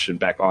edge and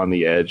back on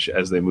the edge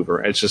as they move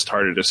around. It's just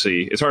harder to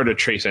see. It's harder to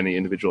trace any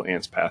individual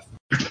ant's path.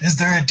 Is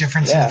there a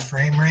difference in the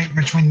frame rate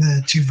between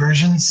the two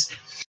versions?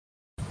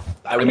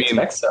 I would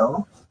expect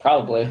so.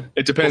 Probably.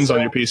 It depends on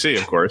your PC,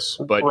 of course.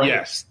 But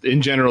yes,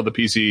 in general, the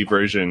PC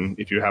version,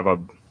 if you have a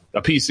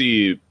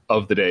PC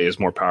of the day, is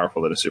more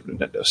powerful than a Super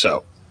Nintendo.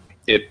 So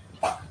it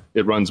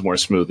runs more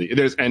smoothly.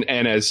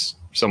 And as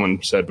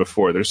someone said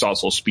before, there's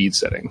also speed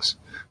settings.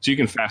 So you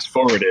can fast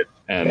forward it,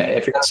 and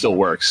it still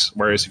works.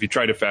 Whereas if you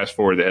try to fast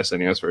forward the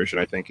SNES version,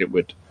 I think it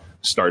would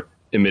start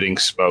emitting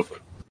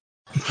smoke.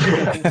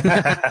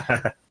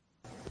 Yeah,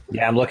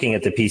 I'm looking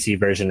at the PC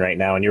version right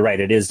now, and you're right.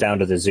 It is down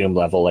to the zoom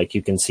level.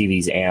 You can see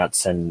these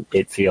ants, and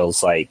it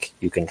feels like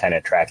you can kind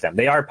of track them.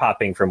 They are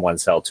popping from one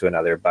cell to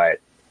another, but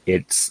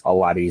it's a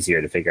lot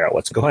easier to figure out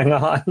what's going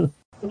on.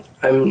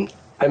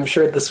 I'm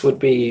sure this would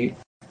be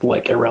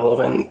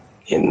irrelevant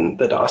in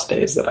the DOS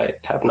days that I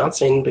have not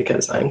seen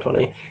because I'm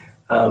 20.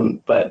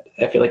 But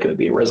I feel like it would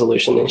be a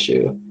resolution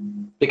issue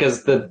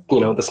because the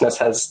SNES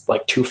has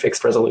 2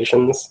 fixed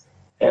resolutions,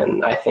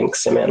 and I think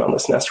Simman on the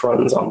SNES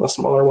runs on the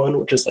smaller one,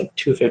 which is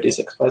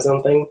 256 by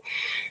something,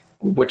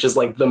 which is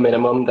the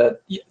minimum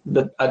that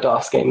a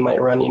DOS game might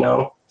run,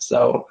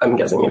 So I'm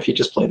guessing if you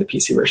just play the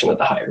PC version at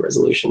the higher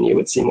resolution, you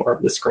would see more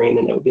of the screen,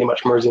 and it would be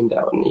much more zoomed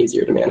out and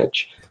easier to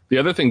manage. The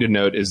other thing to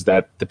note is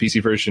that the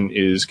PC version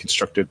is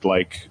constructed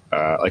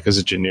as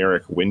a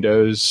generic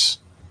Windows.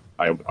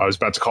 I was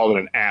about to call it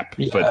an app,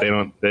 but they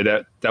don't.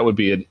 That would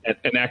be an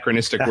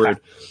anachronistic word.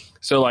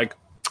 So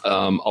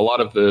A lot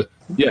of the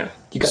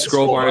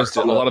scroll bars,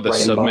 a lot of the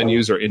sub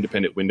menus are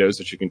independent windows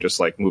that you can just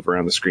like move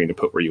around the screen to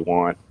put where you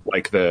want.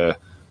 Like the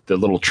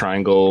little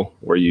triangle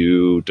where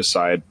you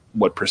decide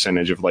what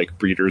percentage of like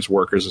breeders,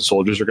 workers, and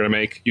soldiers are going to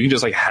make. You can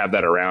just like have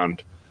that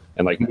around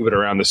and like move it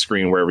around the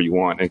screen wherever you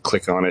want and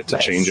click on it to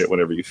change it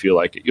whenever you feel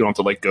like it. You don't have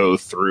to like go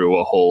through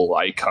a whole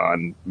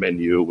icon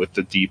menu with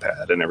the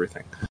D-pad and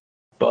everything.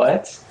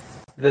 But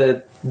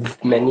the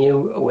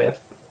menu with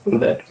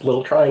the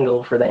little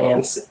triangle for the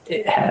ants,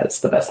 it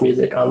has the best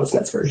music on the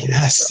SNES version.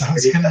 Yes, I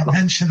was going to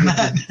mention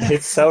that.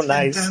 It's so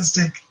nice.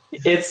 Fantastic.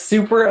 It's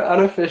super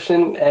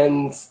inefficient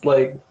and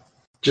like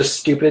just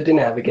stupid to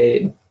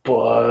navigate,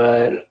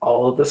 but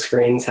all of the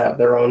screens have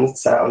their own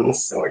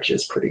sounds, which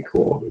is pretty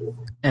cool.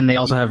 And they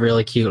also have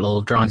really cute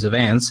little drawings of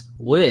ants,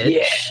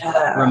 which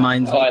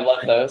reminds me, I love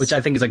those. which I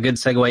think is a good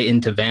segue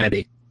into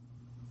Vanity.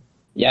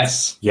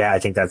 Yes. Yeah, I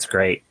think that's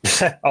great.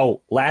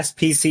 Last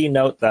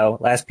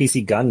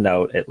PC gun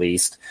note, at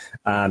least.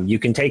 You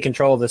can take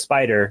control of the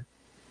spider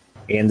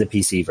in the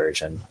PC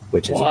version,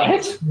 which is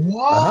What?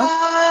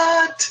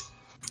 What?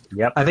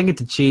 Yep. I think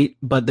it's a cheat,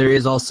 but there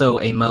is also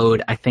a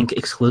mode, I think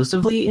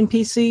exclusively in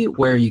PC,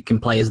 where you can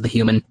play as the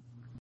human.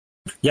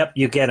 Yep,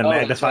 you get a that's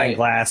magnifying right.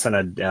 glass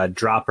and a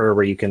dropper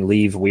where you can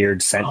leave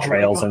weird scent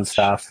trails and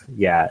stuff.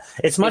 Yeah,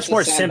 it's much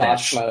more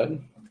sandbox Simish.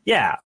 mode.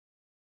 Yeah.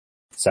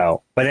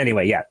 So, but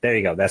anyway, yeah, there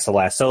you go. That's the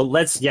last. So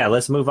let's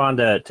move on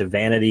to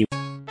Vanity.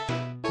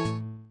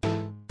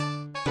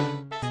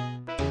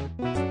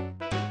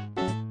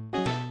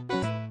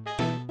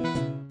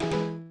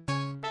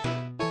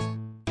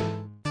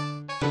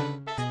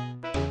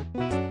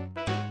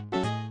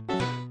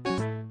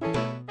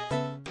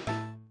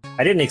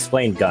 I didn't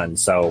explain Gun,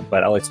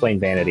 but I'll explain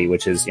Vanity,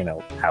 which is,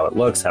 how it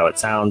looks, how it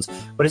sounds.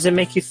 What does it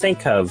make you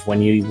think of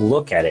when you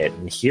look at it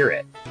and hear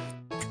it?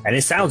 And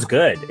it sounds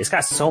good. It's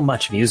got so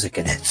much music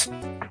in it.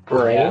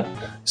 Right?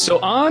 Yeah. So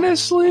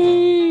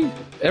honestly,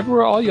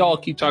 all y'all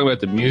keep talking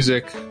about the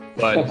music,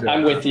 but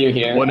I'm with you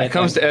here. when it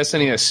comes to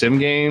SNES sim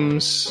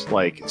games,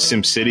 like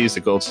SimCity is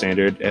the gold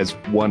standard as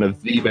one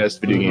of the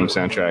best video game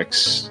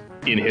soundtracks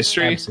in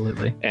history.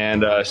 Absolutely.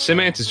 And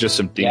SimAnt is just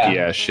some dinky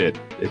ass shit.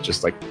 It's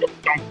just like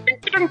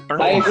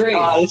I agree.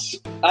 Gosh.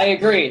 I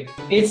agree.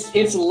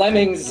 It's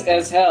Lemmings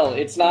as hell.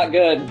 It's not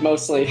good,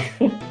 mostly.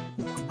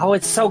 Oh,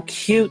 it's so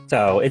cute,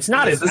 though. It's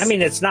not. Is this-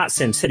 It's not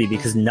SimCity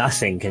because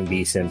nothing can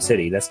be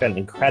SimCity. That's got an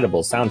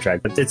incredible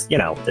soundtrack, but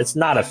it's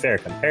not a fair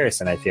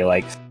comparison. I feel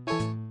like.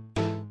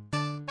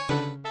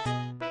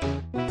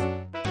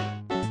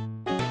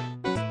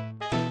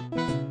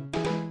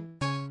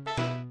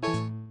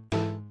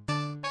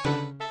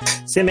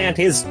 SimAnt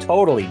is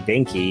totally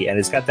dinky, and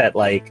it's got that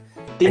like.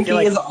 Dinky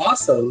like- is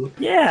awesome.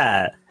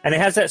 Yeah, and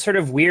it has that sort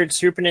of weird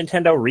Super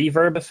Nintendo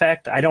reverb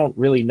effect. I don't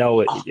really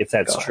know if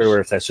that's gosh. true or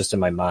if that's just in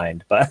my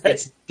mind, but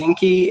It's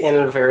dinky in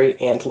a very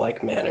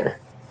ant-like manner.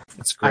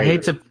 it's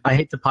great. I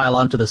hate to pile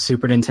onto the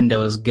Super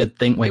Nintendo's good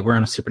thing. Wait, we're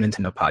on a Super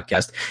Nintendo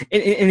podcast.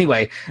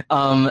 Anyway,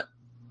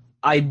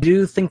 I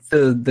do think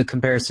the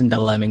comparison to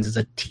Lemmings is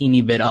a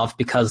teeny bit off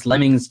because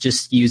Lemmings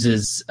just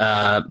uses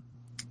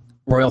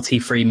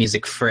royalty-free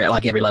music for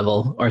like every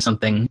level or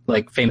something,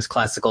 like famous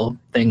classical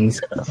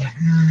things.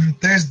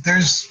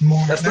 There's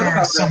more. That's There not are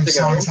how some Gothic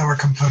songs goes. that were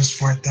composed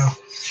for it, though.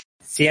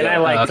 See, and I Yeah,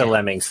 like the okay.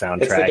 Lemmings It's the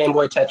soundtrack. Game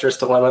Boy Tetris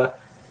dilemma.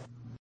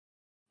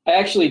 I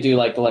actually do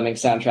like the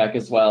Lemmings soundtrack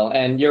as well.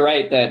 And you're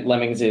right that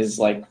Lemmings is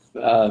like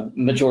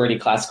majority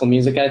classical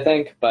music, I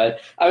think. But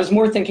I was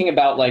more thinking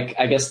about like,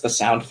 I guess the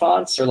sound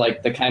fonts or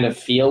like the kind of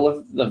feel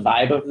of the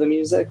vibe of the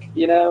music,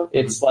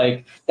 It's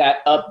like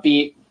that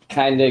upbeat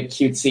kind of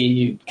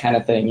cutesy kind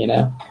of thing,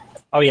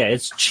 Oh yeah,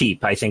 it's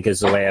cheap, I think is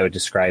the way I would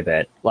describe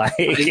it. Like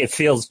it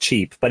feels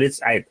cheap, but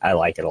I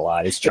like it a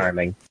lot. It's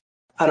charming.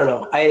 I don't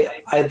know.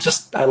 I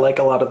like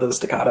a lot of the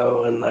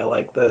staccato, and I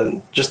like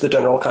the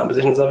general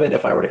compositions of it.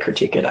 If I were to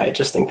critique it, I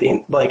just think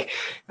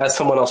as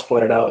someone else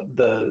pointed out,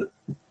 the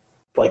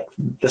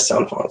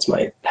sound fonts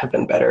might have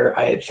been better.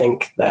 I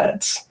think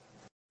that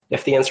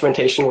if the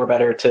instrumentation were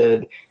better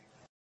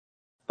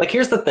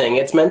here's the thing,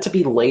 it's meant to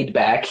be laid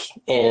back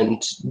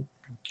and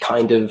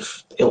kind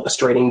of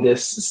illustrating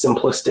this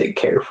simplistic,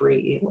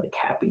 carefree, like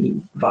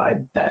happy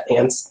vibe that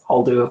ants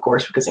all do, of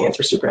course, because ants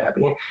are super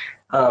happy.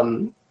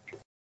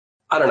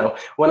 I don't know.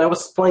 When I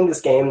was playing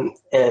this game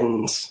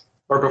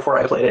or before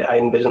I played it, I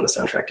envisioned the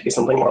soundtrack to be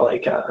something more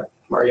like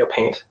Mario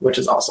Paint, which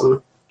is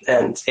awesome.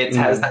 And it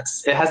has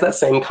that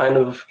same kind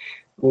of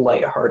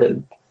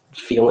lighthearted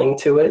feeling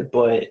to it,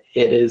 but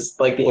it is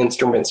like the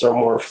instruments are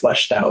more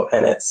fleshed out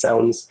and it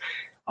sounds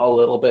a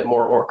little bit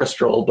more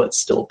orchestral, but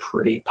still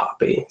pretty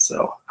poppy.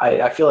 So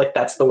I feel like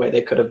that's the way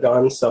they could have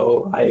gone.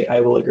 So I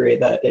will agree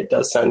that it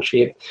does sound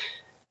cheap.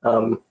 I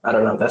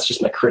don't know. That's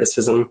just my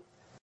criticism.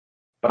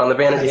 But on the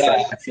Vanity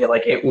side, I feel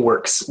like it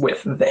works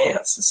with the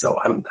ants. So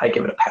I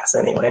give it a pass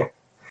anyway.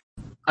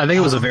 I think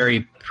it was a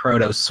very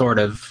proto sort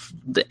of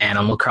the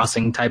Animal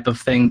Crossing type of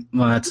thing.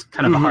 Well, that's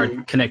kind of a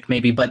hard connect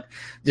maybe, but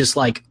just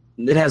like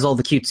it has all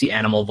the cutesy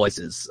animal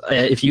voices.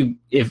 If you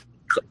can,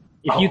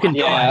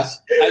 Yeah,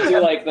 I do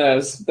like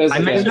those. Those I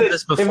are mentioned good.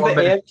 this before, If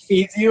the but ant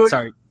feeds you,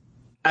 sorry.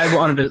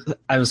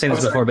 I was saying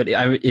this before, but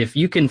if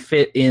you can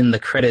fit in the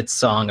credits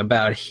song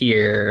about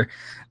here,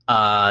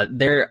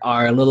 there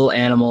are little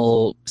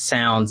animal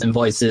sounds and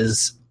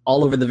voices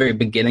all over the very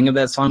beginning of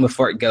that song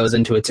before it goes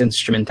into its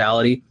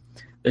instrumentality.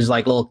 There's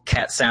like little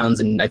cat sounds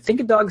and I think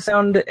a dog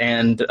sound,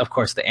 and of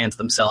course the ants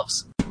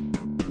themselves.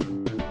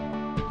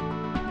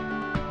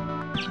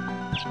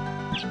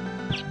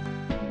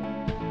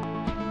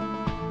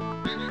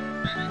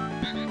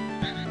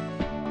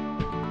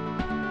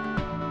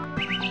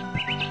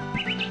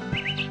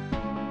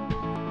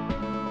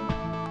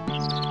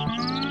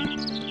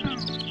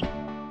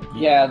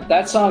 Yeah,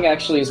 that song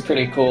actually is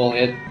pretty cool.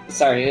 It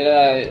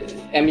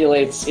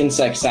emulates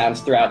insect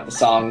sounds throughout the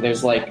song.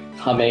 There's like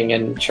humming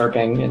and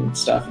chirping and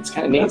stuff. It's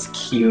kind of neat. That's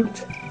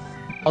cute.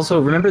 Also,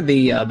 remember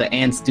the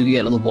ants do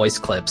get little voice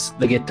clips.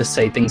 They get to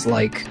say things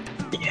like,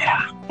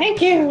 Yeah.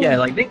 Thank you. yeah,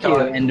 like thank you,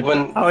 and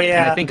when Oh and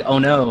yeah. I think oh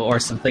no or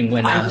something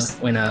when I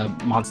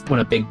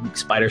a big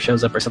spider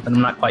shows up or something.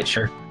 I'm not quite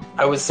sure.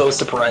 I was so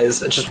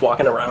surprised at just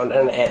walking around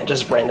and an ant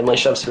just randomly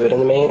shoves food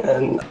into me,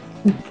 and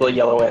the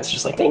yellow ant's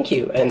just like, thank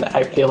you. And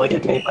I feel like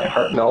it made my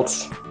heart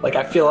melt. Like,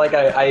 I feel like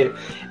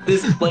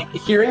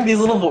hearing these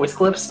little voice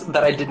clips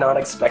that I did not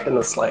expect in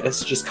the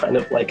slightest just kind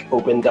of like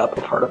opened up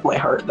a part of my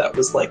heart that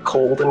was like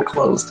cold and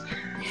closed.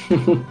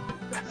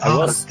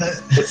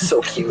 It's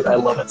so cute. I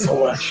love it so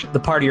much. The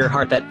part of your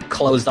heart that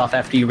closed off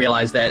after you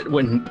realized that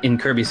when in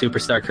Kirby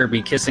Superstar,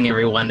 Kirby kissing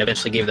everyone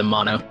eventually gave them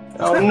mono.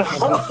 Oh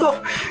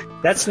no.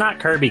 That's not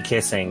Kirby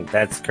kissing.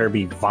 That's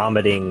Kirby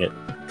vomiting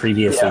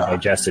previously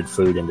digested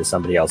food into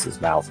somebody else's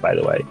mouth, by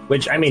the way.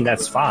 Which, I mean,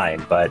 that's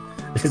fine, but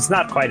it's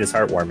not quite as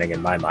heartwarming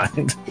in my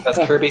mind. That's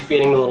Kirby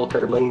feeding the little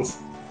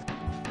Kirblings.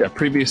 Yeah,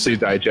 previously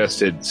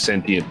digested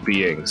sentient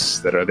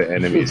beings that are the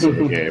enemies of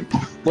the game.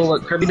 Well,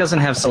 look, Kirby doesn't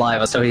have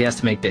saliva, so he has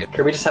to make do.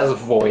 Kirby just has a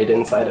void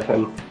inside of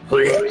him.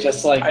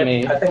 Just like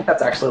me. I think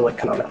that's actually like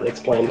canonically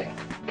explained.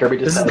 Kirby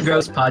just This is has the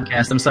Gross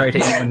Podcast. I'm sorry to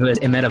anyone who has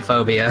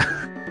emetophobia.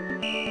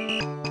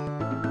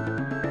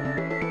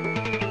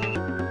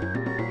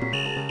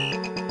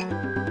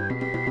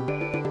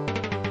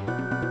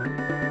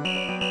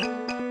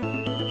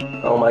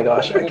 Oh my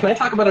gosh. Can I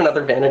talk about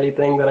another vanity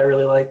thing that I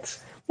really liked?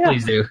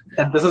 Please do.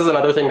 And this is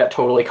another thing that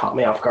totally caught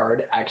me off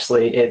guard.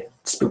 Actually, it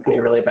spooked me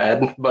really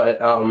bad. But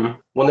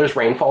when there's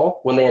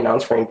rainfall, when they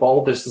announce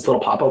rainfall, there's this little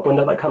pop-up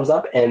window that comes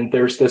up, and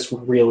there's this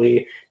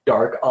really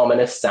dark,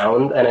 ominous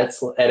sound, and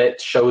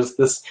it shows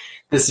this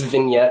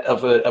vignette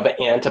of an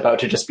ant about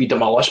to just be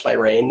demolished by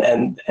rain,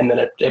 and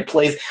then it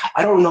plays.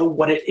 I don't know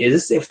what it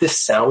is, if this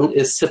sound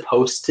is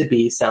supposed to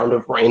be sound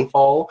of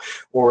rainfall,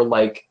 or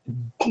like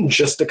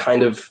just a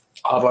kind of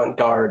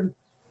avant-garde,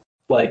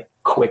 like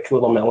quick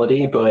little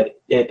melody, but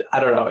I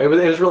don't know. It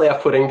was really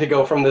off-putting to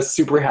go from this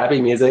super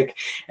happy music,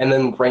 and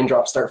then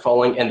raindrops start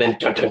falling, and then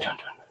dun dun dun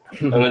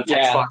dun, and then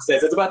text box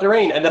says it's about to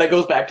rain, and then it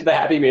goes back to the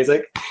happy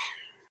music.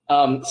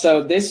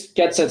 So this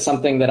gets at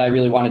something that I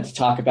really wanted to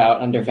talk about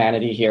under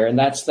vanity here, and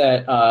that's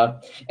that,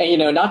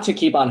 and not to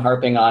keep on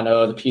harping on,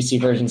 the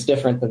PC version's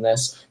different than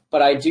this,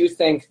 but I do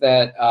think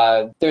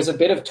that there's a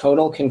bit of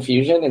tonal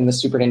confusion in the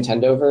Super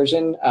Nintendo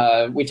version.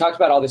 We talked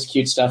about all this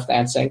cute stuff, the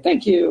ants saying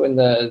thank you, and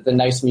the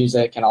nice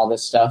music and all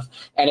this stuff,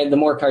 and the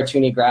more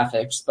cartoony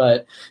graphics.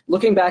 But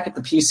looking back at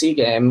the PC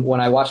game,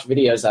 when I watched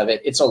videos of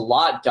it, it's a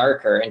lot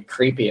darker and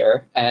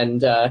creepier,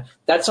 and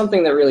that's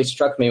something that really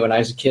struck me when I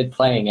was a kid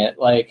playing it.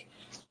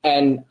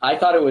 And I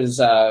thought it was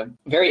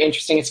very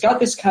interesting. It's got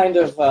this kind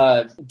of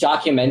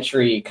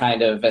documentary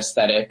kind of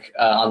aesthetic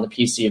on the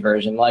PC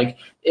version. Like,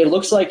 it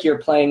looks like you're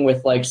playing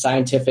with like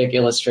scientific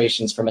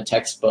illustrations from a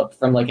textbook,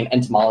 from like an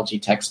entomology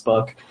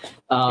textbook.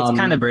 It's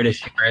kind of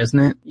British humor, isn't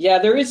it? Yeah,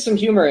 there is some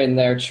humor in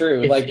there,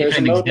 true. If There's a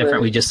anything's mode different,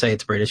 where... we just say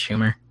it's British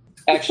humor.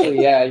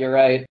 Actually, yeah, you're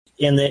right.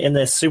 In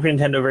the Super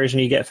Nintendo version,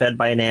 you get fed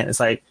by an ant. It's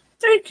like,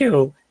 thank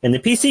you. In the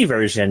PC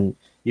version,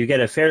 you get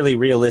a fairly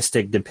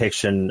realistic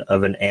depiction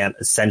of an ant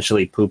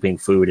essentially pooping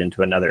food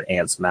into another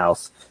ant's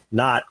mouth.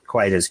 Not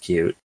quite as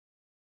cute.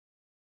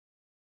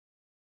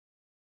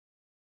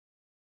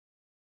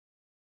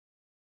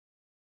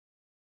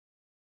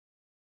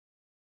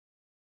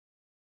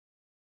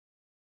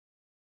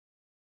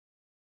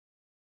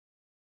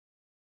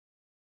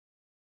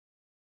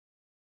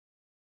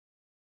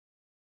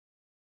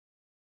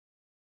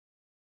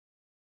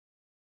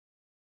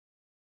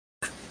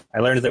 I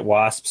learned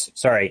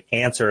that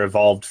ants are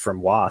evolved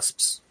from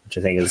wasps, which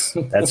I think is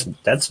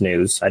that's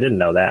news. I didn't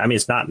know that. I mean,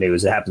 it's not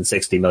news. It happened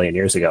 60 million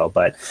years ago,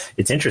 but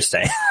it's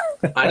interesting.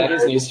 That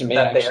is news to me,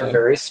 that they actually. are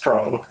very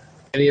strong.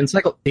 The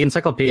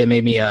encyclopedia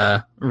made me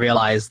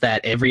realize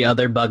that every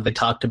other bug they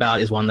talked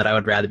about is one that I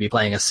would rather be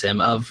playing a sim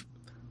of.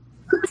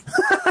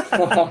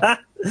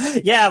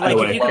 Yeah, like By the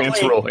way,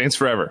 ants rule. Ants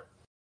forever.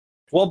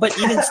 Well, but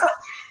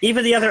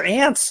even the other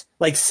ants,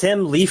 like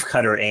Sim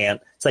Leafcutter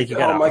Ant, it's like you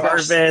got to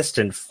harvest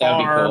and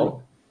farm. That'd be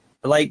cool.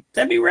 Like,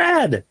 that'd be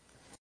rad.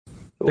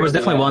 There was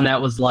definitely one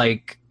that was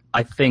like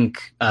I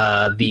think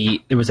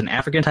there was an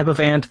African type of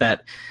ant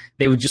that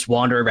they would just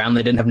wander around.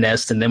 They didn't have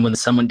nests, and then when the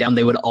sun went down,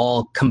 they would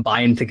all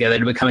combine together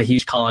to become a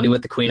huge colony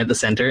with the queen at the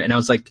center. And I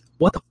was like,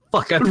 what the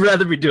fuck? I'd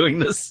rather be doing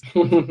this.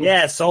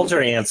 Yeah,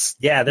 soldier ants.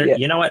 Yeah, Yeah.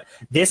 You know what?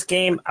 This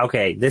game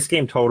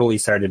totally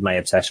started my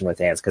obsession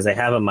with ants because I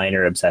have a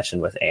minor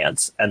obsession with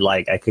ants. And,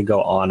 like, I could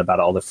go on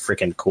about all the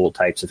freaking cool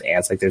types of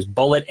ants. Like, there's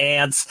bullet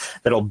ants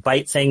that'll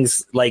bite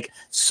things, like,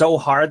 so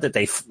hard that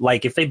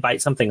if they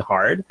bite something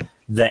hard,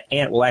 the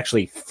ant will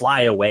actually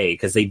fly away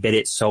because they bit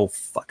it so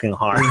fucking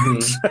hard.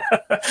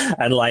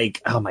 And,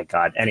 like, oh my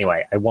god.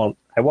 Anyway, I won't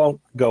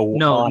go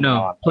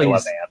on. Please. I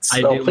love ants.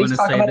 I No, do please want to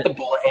talk say about that. the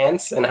bullet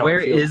ants and how Where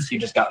it feels is- if you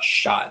just got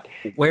shot.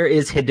 Where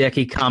is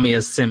Hideki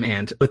Kamiya's sim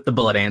ant with the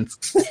bullet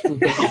ants?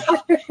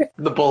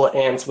 The bullet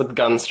ants with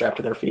guns strapped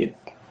to their feet.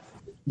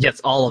 Yes,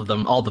 all of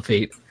them, all the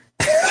feet.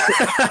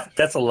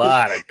 That's a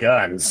lot of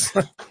guns.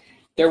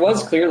 There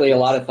was clearly a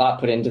lot of thought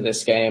put into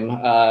this game.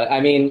 I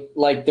mean,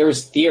 like,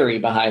 there's theory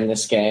behind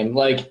this game.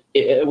 Like,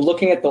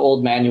 looking at the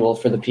old manual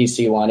for the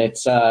PC one,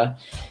 it's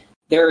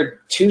there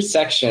are 2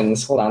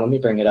 sections. Hold on, let me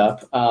bring it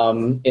up.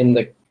 In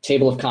the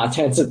table of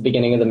contents at the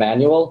beginning of the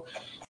manual,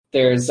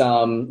 there's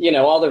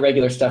all the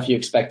regular stuff you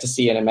expect to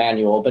see in a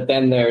manual, but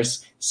then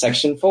there's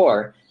section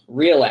 4.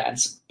 Real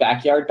ants.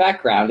 Backyard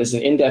background is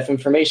an in-depth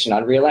information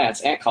on real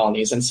ants, ant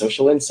colonies, and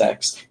social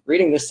insects.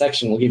 Reading this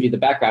section will give you the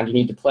background you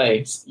need to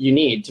play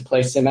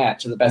SimAnt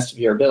to the best of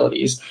your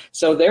abilities.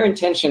 So their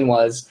intention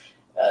was,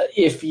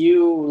 if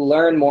you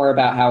learn more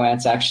about how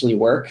ants actually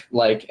work,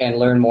 and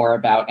learn more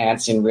about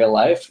ants in real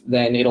life,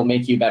 then it'll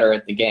make you better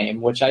at the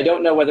game. Which I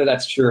don't know whether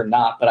that's true or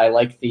not, but I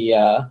like the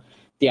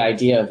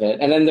idea of it.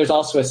 And then there's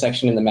also a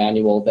section in the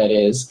manual that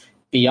is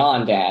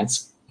beyond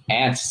ants.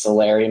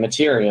 Ancillary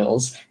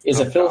materials is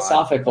a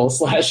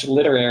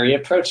philosophical/literary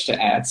approach to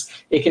ants.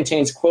 It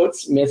contains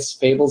quotes, myths,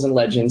 fables, and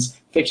legends,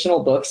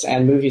 fictional books,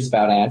 and movies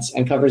about ants,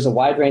 and covers a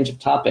wide range of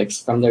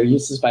topics from their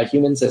uses by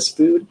humans as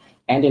food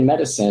and in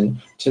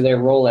medicine to their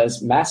role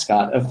as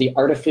mascot of the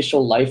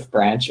artificial life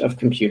branch of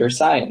computer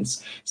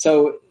science.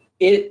 So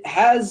it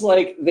has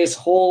this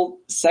whole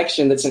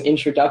section that's an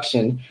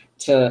introduction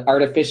to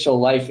artificial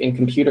life in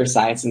computer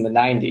science in the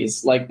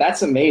 90s.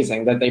 That's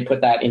amazing that they put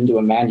that into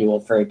a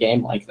manual for a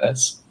game like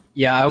this.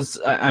 Yeah,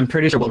 I'm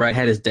pretty sure Will Wright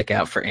had his dick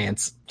out for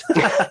ants.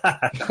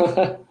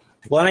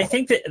 Well, and I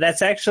think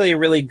that's actually a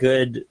really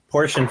good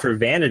portion for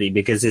Vanity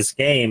because this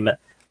game,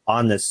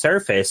 on the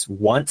surface,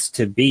 wants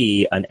to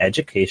be an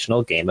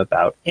educational game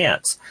about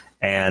ants.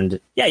 And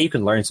yeah, you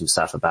can learn some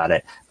stuff about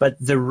it. But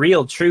the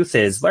real truth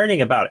is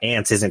learning about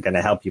ants isn't going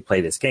to help you play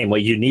this game.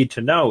 What you need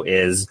to know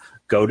is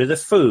go to the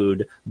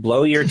food,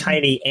 blow your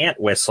tiny ant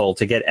whistle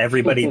to get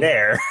everybody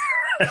there,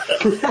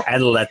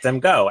 and let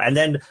them go. And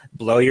then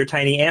blow your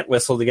tiny ant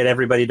whistle to get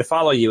everybody to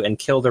follow you and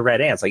kill the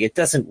red ants. It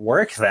doesn't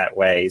work that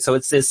way. So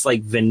it's this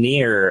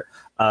veneer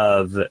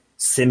of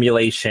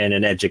simulation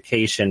and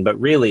education, but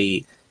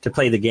really to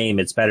play the game,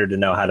 it's better to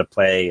know how to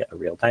play a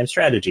real-time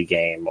strategy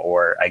game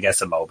or I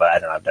guess a MOBA. I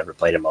don't know. I've never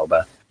played a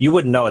MOBA. You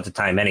wouldn't know at the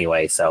time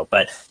anyway.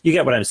 But you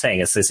get what I'm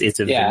saying. It's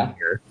a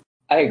veneer.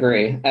 I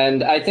agree.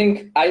 And I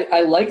think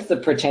I like the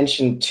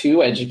pretension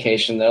to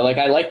education, though.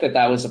 I like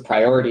that was a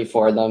priority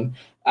for them.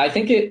 I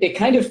think it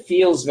kind of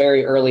feels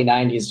very early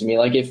 90s to me.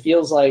 It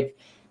feels like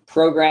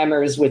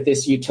programmers with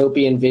this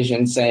utopian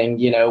vision saying,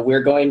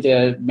 we're going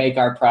to make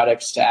our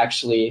products to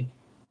actually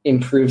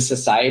improve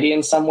society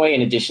in some way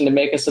in addition to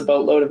make us a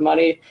boatload of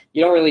money.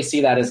 You don't really see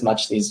that as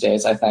much these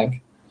days, I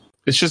think.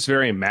 It's just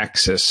very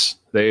Maxis.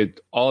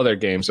 All of their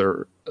games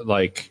are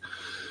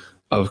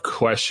of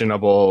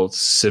questionable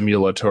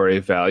simulatory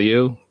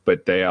value,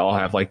 but they all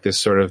have this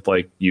sort of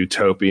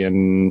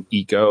utopian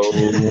eco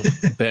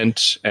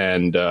bent,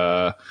 and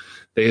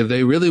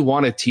they really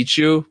want to teach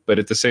you, but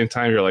at the same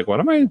time you're like, what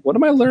am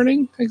I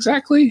learning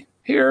exactly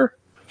here?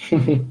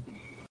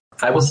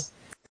 I was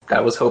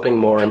hoping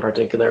more in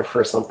particular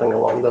for something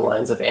along the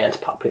lines of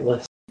Ant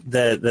Populace.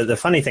 The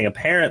funny thing,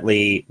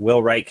 apparently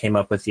Will Wright came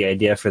up with the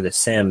idea for The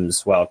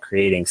Sims while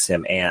creating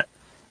SimAnt.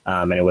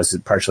 And it was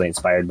partially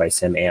inspired by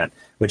SimAnt,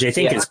 which I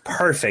think is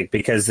perfect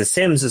because The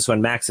Sims is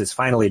when Maxis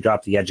finally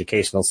dropped the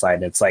educational side.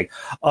 And it's like,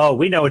 oh,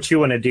 we know what you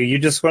want to do. You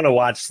just want to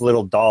watch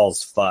little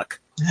dolls fuck.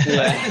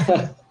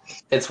 Yeah.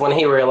 It's when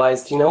he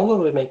realized, what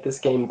would make this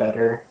game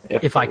better?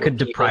 If I could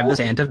deprive this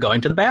ant of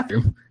going to the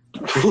bathroom.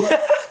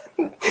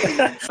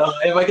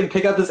 If I could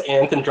pick up this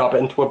ant and drop it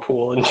into a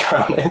pool and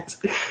drown it.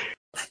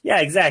 Yeah,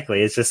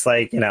 exactly. It's just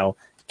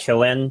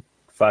killing,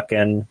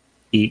 fucking,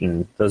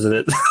 eating. Those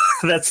are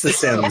that's The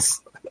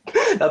Sims.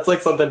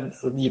 That's something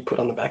you put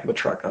on the back of a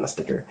truck on a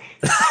sticker.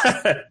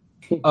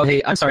 Oh,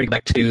 hey, I'm sorry to go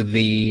back to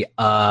the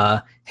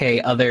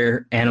hey,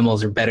 other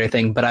animals are better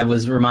thing, but I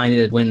was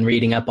reminded when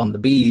reading up on the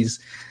bees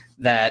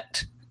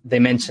that they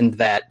mentioned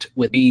that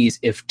with bees,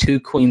 if 2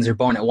 queens are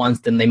born at once,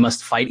 then they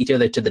must fight each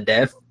other to the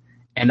death.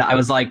 And I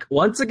was like,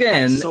 once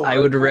again, I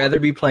would rather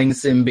be playing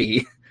Sim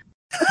Bee.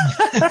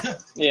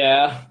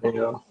 Yeah.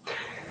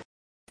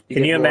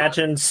 Can you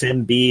imagine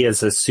Sim B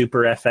as a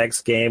Super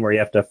FX game where you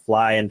have to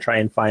fly and try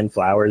and find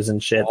flowers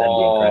and shit? That'd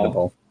be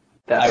incredible.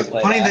 I would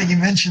play Funny that you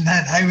mentioned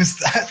that. I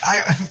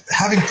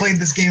having played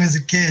this game as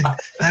a kid,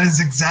 that is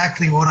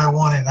exactly what I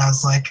wanted. I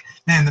was like,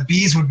 man, the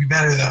bees would be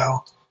better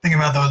though. Think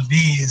about those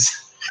bees.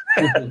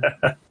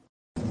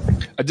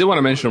 I did want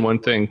to mention one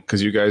thing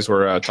because you guys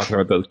were talking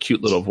about those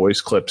cute little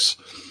voice clips.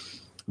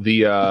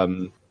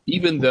 The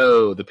even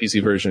though the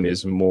PC version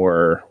is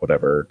more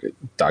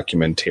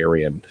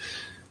documentarian,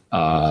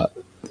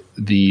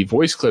 the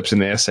voice clips in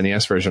the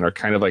SNES version are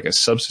kind of like a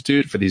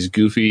substitute for these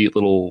goofy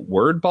little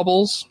word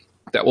bubbles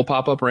that will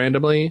pop up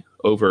randomly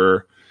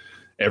over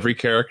every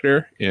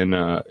character in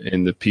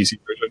the PC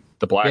version.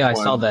 The black one, I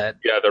saw that.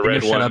 Yeah, the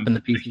red one, up in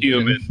the PC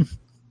human.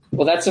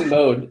 Well, that's a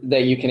mode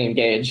that you can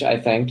engage, I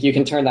think. You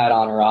can turn that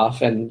on or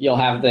off, and you'll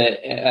have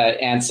the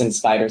ants and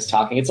spiders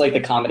talking. It's like the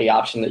comedy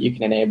option that you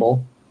can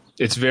enable.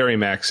 It's very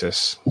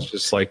Maxis. It's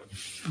just like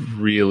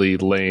really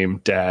lame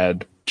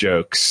dad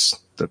jokes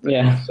that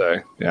they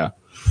say. Yeah.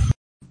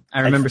 I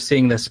remember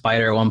seeing the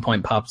spider at one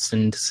point pops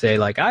in to say,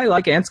 like, I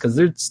like ants because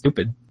they're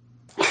stupid.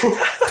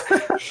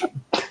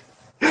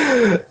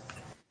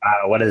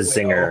 What a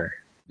zinger.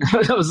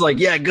 I was like,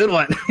 yeah, good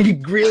one.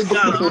 You really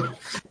got him.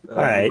 All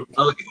right.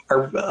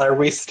 Are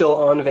we still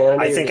on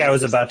Vanity? I think I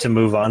was about to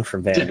move on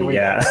from Vanity.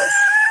 Yeah.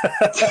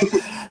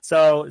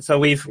 So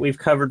we've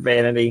covered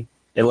Vanity.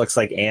 It looks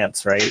like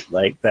ants, right?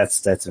 Like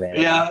that's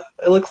Vanity. Yeah,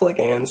 it looks like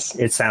ants.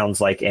 It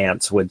sounds like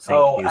ants would think.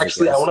 Oh,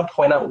 actually, I want to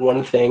point out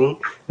one thing.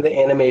 The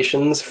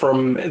animations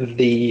from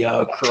the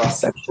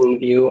cross-section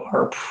view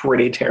are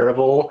pretty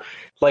terrible.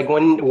 Like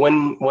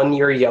when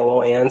your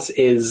yellow ants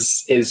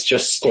is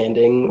just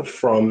standing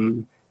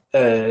from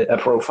a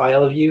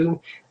profile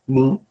view,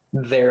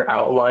 their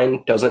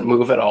outline doesn't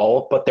move at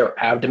all, but their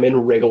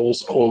abdomen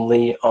wriggles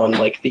only on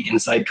like the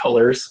inside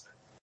colors.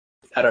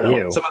 I don't know.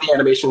 Ew. Some of the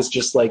animations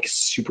just like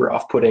super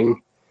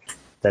off-putting.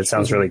 That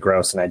sounds really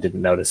gross, and I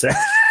didn't notice it.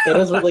 It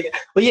is really,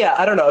 but yeah,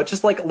 I don't know.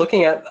 Just like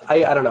looking at,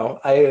 I don't know.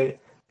 I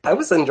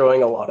was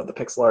enjoying a lot of the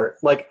pixel art.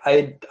 Like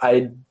I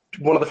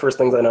one of the first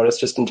things I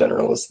noticed just in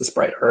general was the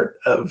sprite art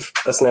of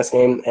a SNES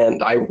game,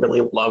 and I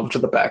really loved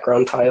the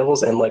background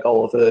tiles and like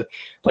all of the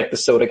like the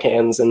soda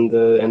cans and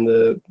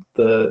the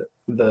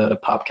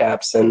pop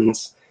caps and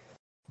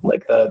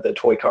like the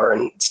toy car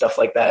and stuff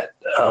like that.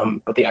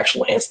 But the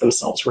actual ants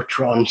themselves were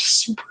drawn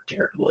super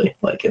terribly.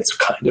 Like it's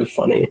kind of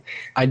funny.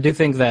 I do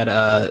think that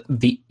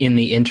in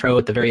the intro,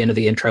 at the very end of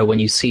the intro, when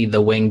you see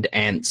the winged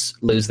ants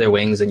lose their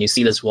wings and you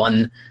see this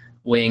one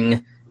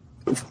wing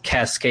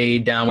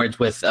cascade downwards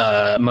with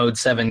mode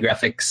 7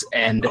 graphics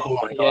and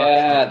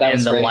yeah, that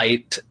was and the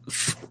great.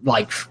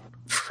 light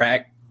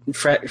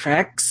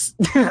refracts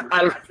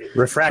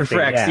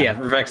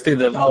through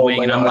the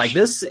wing, and I'm like,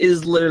 this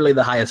is literally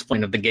the highest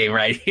point of the game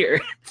right here.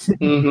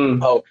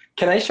 Mm-hmm. Oh,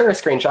 can I share a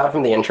screenshot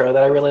from the intro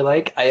that I really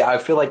like? I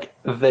feel like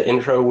the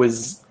intro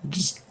was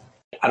just,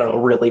 I don't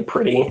know, really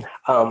pretty.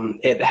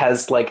 It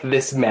has like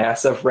this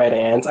mass of red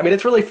ants. I mean,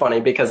 it's really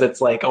funny because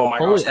it's like, oh my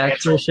Holy gosh.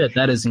 actual shit,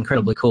 that is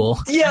incredibly cool.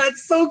 Yeah,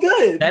 it's so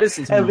good. That is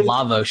some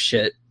lava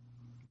shit.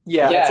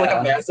 Yeah, Yeah. it's like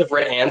a mass of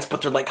red ants,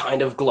 but they're like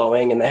kind of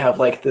glowing, and they have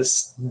like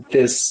this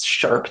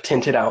sharp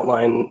tinted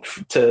outline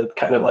to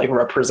kind of like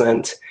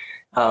represent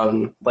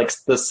like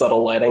the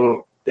subtle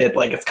lighting.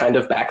 It's kind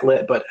of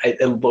backlit, but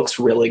it looks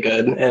really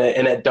good,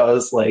 and it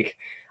does like,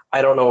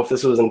 I don't know if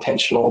this was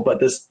intentional,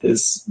 but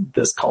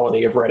this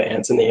colony of red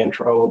ants in the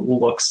intro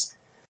looks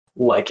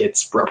like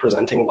it's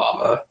representing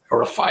lava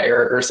or a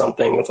fire or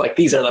something. It's like,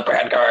 these are the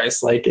bad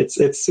guys. Like it's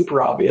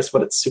super obvious,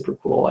 but it's super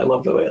cool. I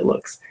love the way it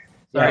looks.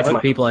 Sorry for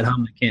people at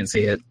home that can't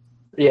see it.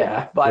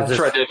 Yeah, but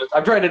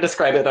I'm trying to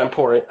describe it.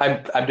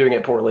 I'm doing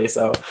it poorly.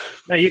 So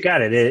No, you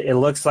got it. It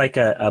looks like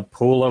a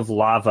pool of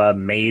lava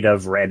made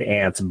of red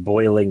ants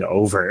boiling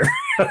over.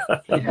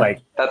 Like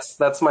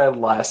that's my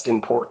last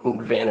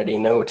important vanity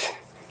note.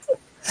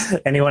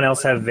 Anyone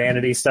else have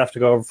vanity stuff to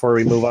go over before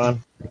we move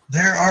on?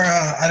 There are,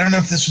 I don't know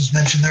if this was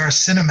mentioned, there are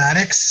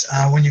cinematics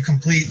when you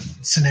complete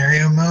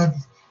scenario mode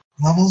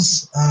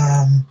levels.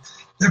 I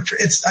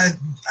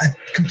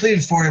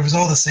completed 4. It was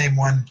all the same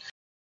one.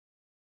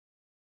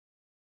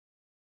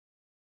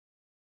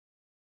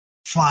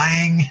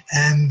 Flying,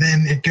 and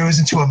then it goes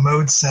into a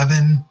mode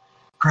 7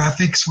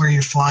 graphics where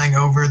you're flying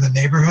over the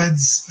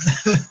neighborhoods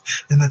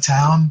in the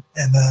town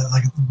and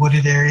the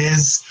wooded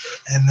areas,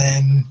 and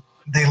then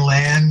they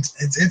land.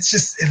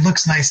 It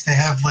looks nice. They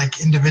have like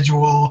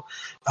individual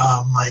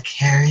like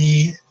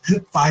hairy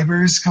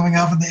fibers coming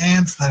off of the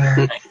ants that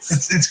are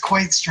nice. It's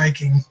quite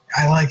striking.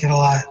 I like it a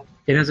lot.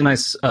 It has a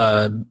nice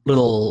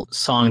little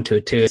song to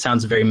it too. It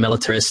sounds very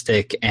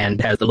militaristic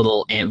and has the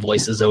little ant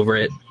voices over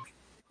it.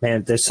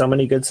 Man, there's so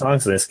many good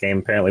songs in this game,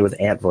 apparently, with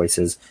ant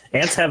voices.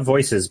 Ants have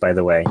voices, by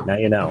the way. Now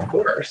you know. Of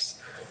course.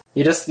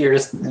 You're just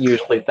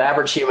usually, the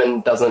average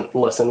human doesn't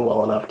listen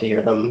well enough to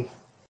hear them.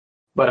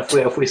 But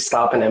if we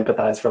stop and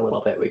empathize for a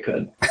little bit, we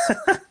could.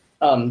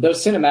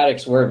 Those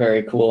cinematics were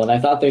very cool, and I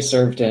thought they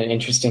served an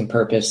interesting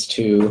purpose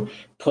to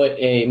put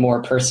a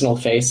more personal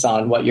face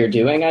on what you're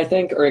doing, I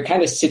think, or it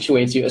kind of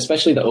situates you,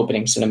 especially the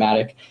opening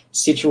cinematic,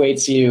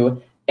 situates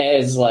you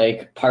as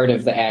like part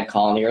of the ant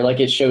colony, or like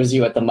it shows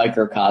you at the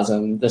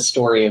microcosm the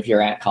story of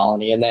your ant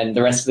colony, and then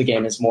the rest of the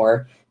game is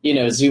more,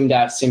 zoomed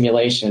out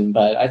simulation.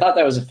 But I thought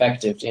that was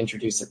effective to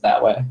introduce it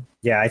that way.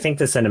 Yeah, I think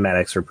the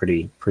cinematics were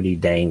pretty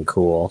dang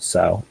cool,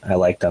 so I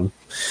liked them.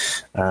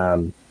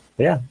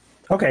 Yeah.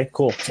 Okay,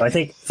 cool. So I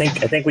think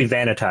we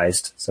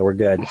vanitized, so we're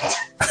good.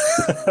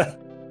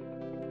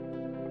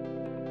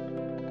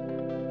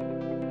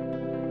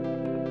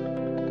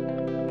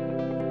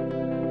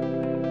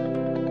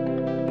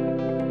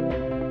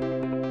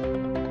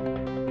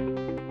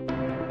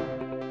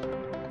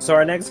 So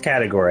our next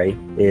category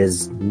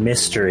is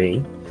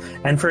mystery.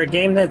 And for a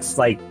game that's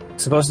like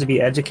supposed to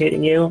be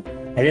educating you,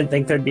 I didn't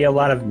think there'd be a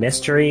lot of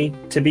mystery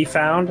to be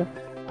found.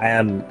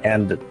 And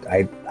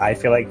I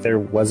feel like there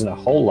wasn't a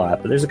whole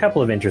lot, but there's a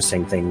couple of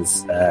interesting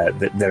things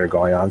that are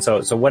going on.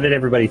 So what did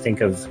everybody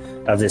think of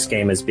this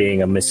game as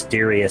being a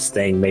mysterious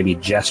thing, maybe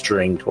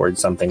gesturing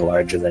towards something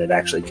larger than it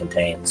actually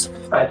contains?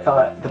 I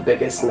thought the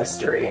biggest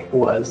mystery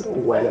was,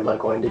 when am I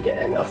going to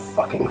get enough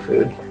fucking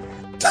food?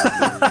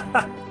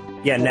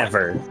 Yeah,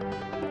 never.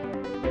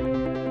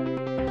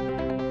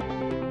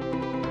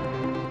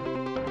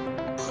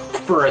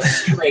 For a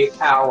straight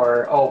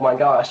hour, oh my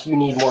gosh, you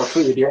need more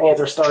food. Your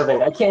ants are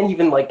starving. I can't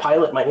even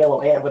pilot my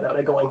yellow ant without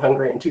it going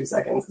hungry in 2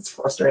 seconds. It's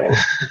frustrating.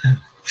 I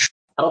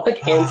don't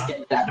think ants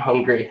get that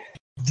hungry.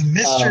 The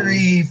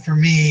mystery for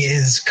me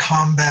is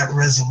combat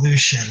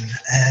resolution,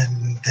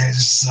 and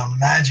there's some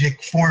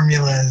magic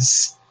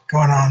formulas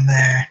going on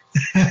there.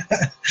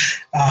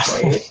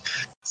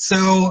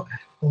 So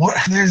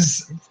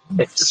there's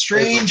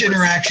strange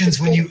interactions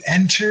when you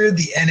enter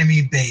the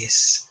enemy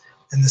base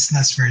in the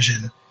SNES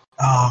version.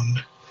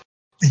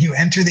 You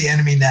enter the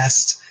enemy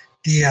nest.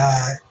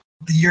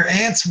 Your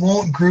ants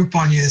won't group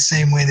on you the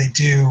same way they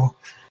do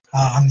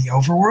on the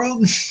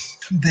overworld.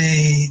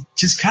 They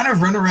just kind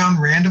of run around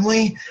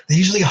randomly. They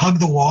usually hug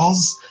the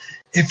walls.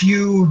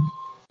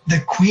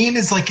 The queen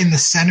is like in the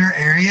center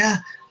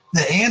area,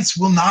 the ants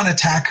will not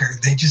attack her.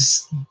 They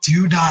just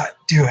do not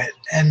do it.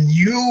 And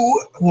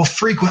you will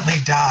frequently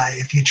die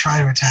if you try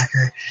to attack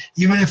her,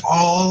 even if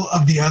all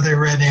of the other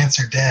red ants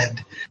are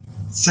dead.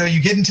 So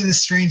you get into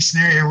this strange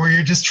scenario where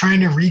you're just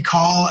trying to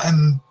recall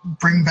and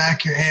bring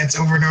back your ants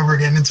over and over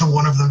again until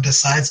one of them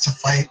decides to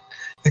fight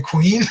the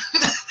queen.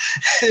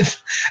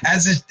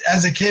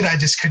 As a kid, I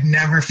just could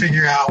never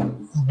figure out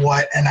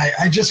what, and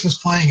I just was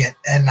playing it,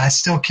 and I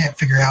still can't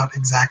figure out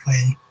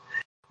exactly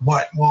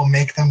what will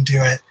make them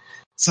do it.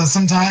 So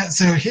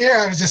here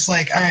I was just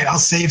like, all right, I'll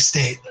save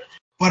state.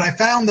 But I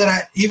found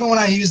that even when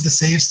I used the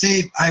save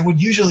state, I would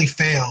usually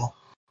fail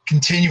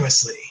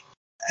continuously.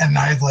 And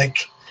I'd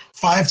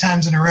 5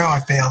 times in a row I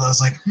failed. I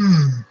was like,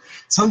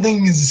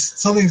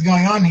 something's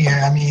going on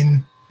here. I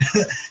mean,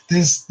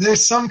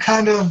 there's some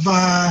kind of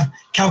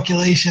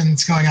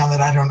calculations going on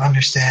that I don't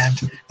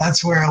understand.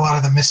 That's where a lot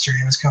of the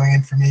mystery was going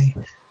in for me.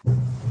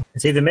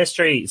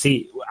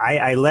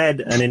 I led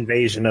an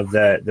invasion of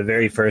the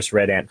very first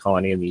red ant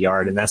colony in the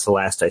yard, and that's the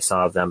last I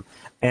saw of them.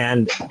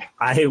 And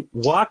I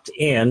walked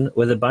in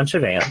with a bunch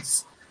of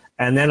ants,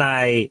 and then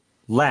I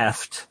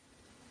left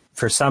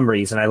for some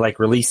reason. I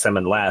released them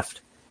and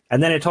left.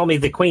 And then it told me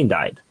the queen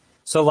died.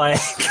 So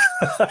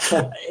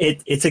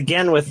it's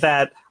again with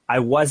that, I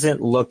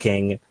wasn't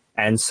looking,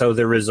 and so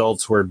the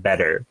results were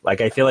better.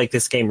 I feel like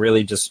this game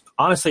really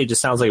honestly, it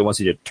just sounds like it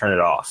wants you to turn it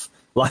off.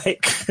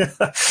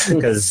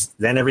 Because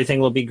then everything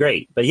will be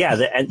great. But yeah,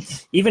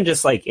 and even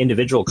just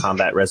individual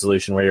combat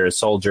resolution where you're a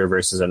soldier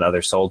versus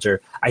another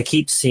soldier. I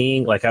keep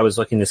seeing, I was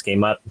looking this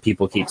game up,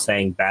 people keep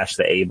saying bash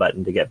the A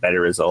button to get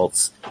better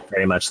results.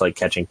 Very much like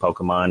catching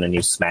Pokemon and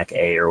you smack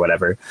A or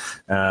whatever.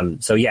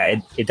 So yeah,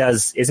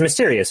 it's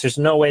mysterious. There's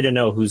no way to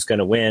know who's going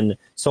to win.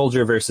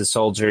 Soldier versus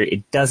soldier.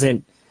 It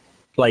doesn't,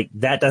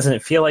 that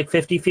doesn't feel like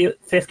 50-50.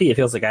 It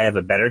feels like I have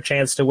a better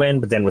chance to win.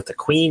 But then with the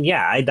queen,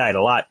 yeah, I died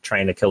a lot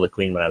trying to kill the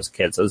queen when I was a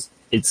kid. So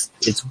it's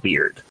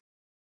weird.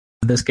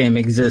 This game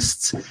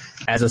exists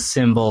as a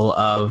symbol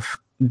of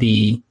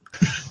the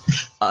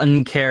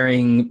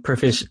uncaring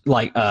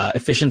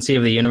efficiency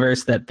of the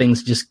universe, that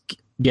things just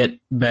get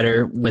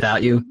better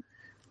without you.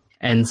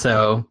 And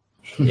so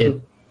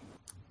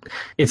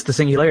it's the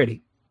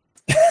singularity.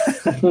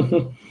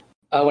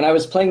 When I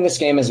was playing this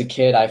game as a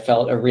kid, I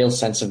felt a real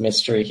sense of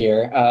mystery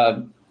here.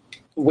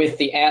 With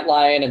the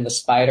antlion and the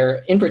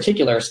spider, in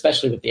particular,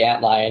 especially with the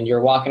antlion,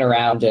 you're walking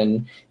around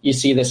and you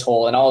see this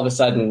hole, and all of a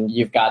sudden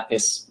you've got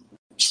this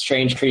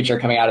strange creature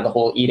coming out of the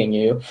hole eating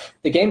you.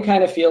 The game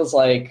kind of feels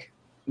like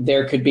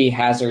there could be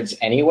hazards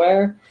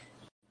anywhere.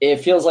 It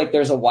feels like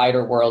there's a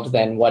wider world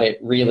than what it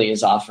really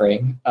is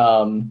offering.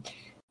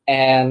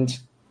 And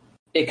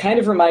it kind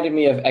of reminded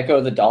me of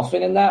Echo the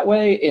Dolphin in that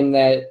way, in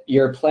that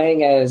you're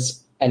playing as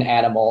an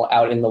animal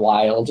out in the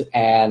wild,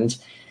 and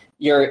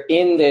you're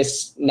in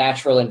this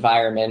natural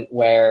environment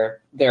where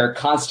there are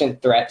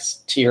constant threats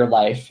to your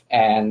life,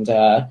 and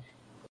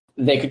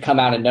they could come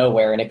out of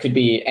nowhere, and it could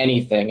be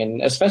anything.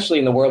 And especially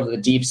in the world of the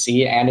deep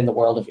sea and in the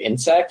world of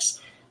insects,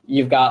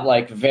 you've got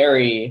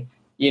very,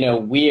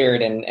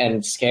 weird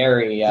and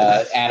scary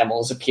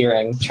animals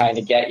appearing, trying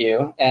to get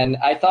you. And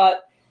I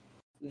thought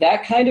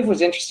that kind of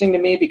was interesting to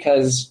me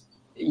because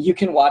you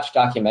can watch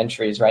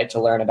documentaries, right,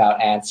 to learn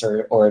about ants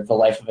or the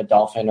life of a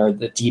dolphin or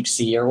the deep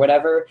sea or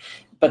whatever,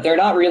 but they're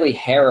not really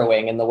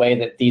harrowing in the way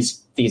that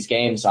these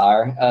games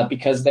are,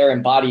 because they're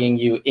embodying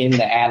you in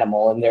the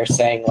animal, and they're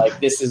saying, like,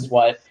 this is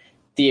what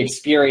the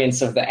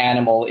experience of the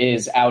animal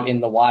is out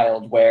in the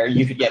wild, where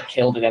you could get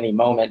killed at any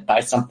moment by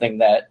something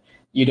that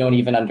you don't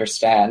even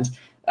understand.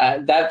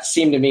 That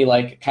seemed to me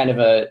like kind of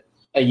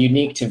a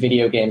unique to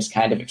video games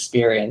kind of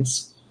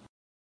experience.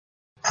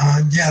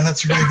 Yeah,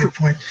 that's a really good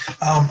point.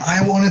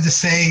 I wanted to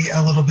say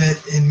a little bit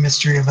in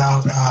mystery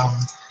about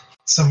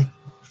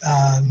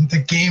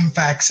the game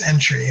facts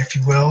entry, if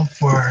you will,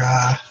 for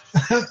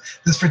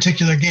this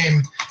particular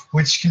game,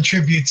 which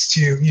contributes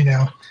to,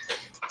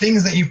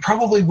 things that you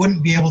probably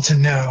wouldn't be able to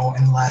know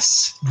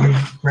unless you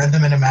read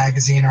them in a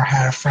magazine or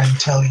had a friend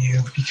tell you,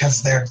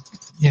 because they're,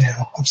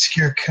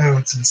 obscure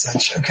codes and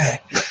such. Okay,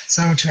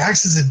 so to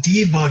access a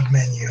debug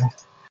menu,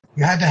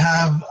 you had to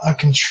have a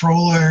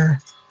controller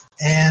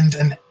and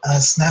a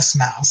SNES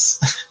mouse.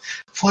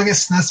 Plug a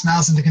SNES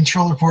mouse into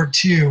controller port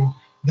 2,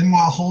 then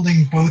while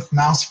holding both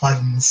mouse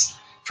buttons,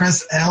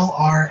 press L,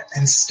 R,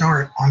 and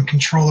start on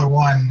controller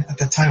 1 at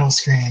the title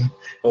screen.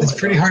 It's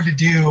pretty hard to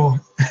do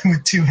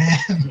with two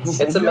hands.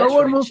 No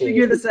one will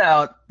figure this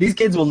out. These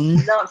kids will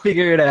not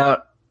figure it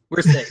out.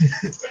 We're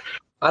safe.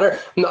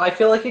 I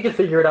feel like you could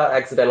figure it out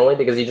accidentally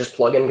because you just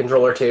plug in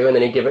controller 2 and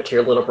then you give it to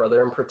your little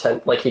brother and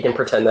pretend like he can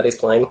pretend that he's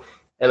playing,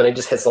 and then he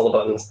just hits all the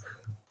buttons.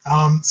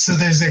 So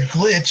there's a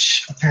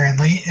glitch,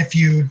 apparently. If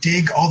you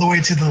dig all the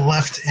way to the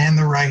left and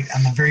the right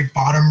on the very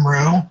bottom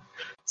row,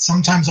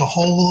 sometimes a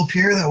hole will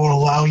appear that will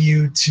allow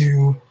you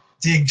to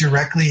dig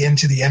directly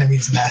into the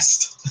enemy's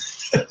nest.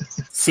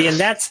 See, and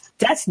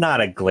that's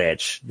not a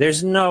glitch.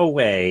 There's no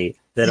way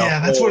that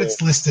that's what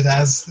it's listed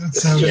as.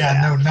 So,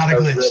 no, not a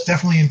glitch.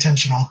 Definitely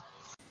intentional.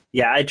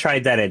 Yeah, I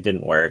tried that. It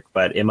didn't work,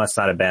 but it must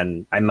not have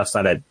been... I must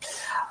not have...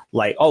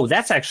 Like,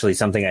 that's actually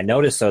something I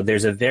noticed. So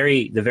there's the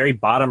very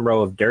bottom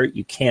row of dirt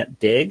you can't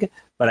dig,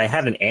 but I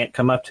had an ant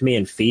come up to me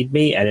and feed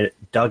me, and it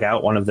dug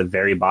out one of the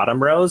very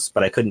bottom rows,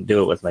 but I couldn't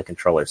do it with my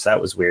controller, so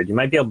that was weird. You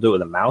might be able to do it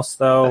with a mouse,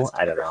 though.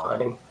 I don't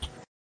know.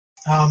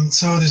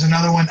 So there's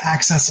another one,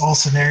 access all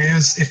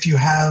scenarios. If you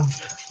have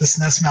the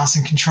SNES mouse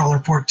and controller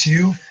port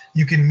 2,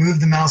 you can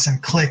move the mouse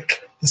and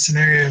click the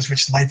scenarios,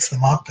 which lights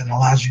them up and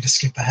allows you to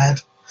skip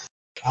ahead.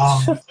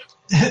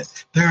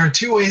 There are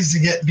two ways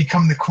to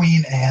become the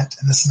queen ant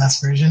in the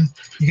SNES version.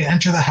 You can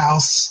enter the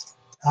house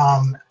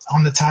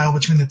on the tile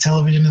between the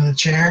television and the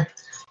chair.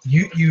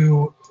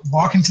 You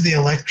walk into the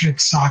electric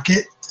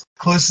socket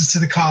closest to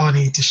the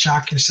colony to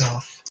shock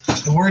yourself.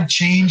 The word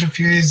change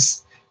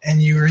appears,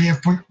 and you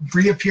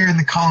reappear in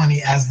the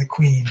colony as the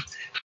queen.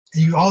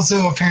 You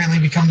also apparently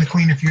become the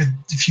queen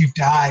if you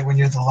die when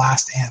you're the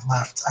last ant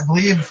left. I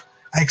believe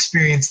I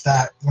experienced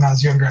that when I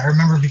was younger. I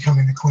remember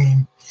becoming the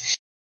queen.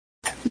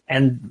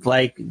 And,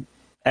 like,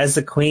 as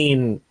the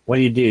queen, what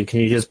do?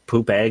 Can you just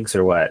poop eggs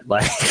or what?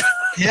 Like,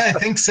 yeah, I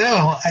think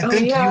so. I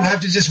think you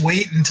have to just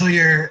wait until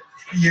your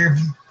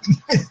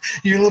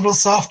little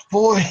soft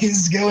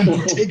boys go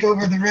and take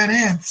over the red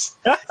ants.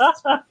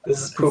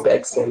 This is poop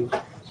egg sim.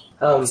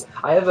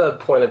 I have a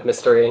point of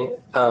mystery.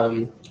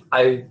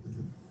 I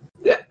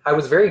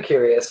was very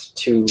curious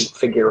to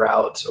figure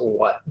out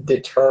what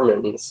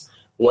determines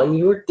when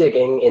you are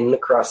digging in the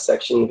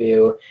cross-section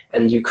view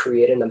and you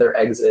create another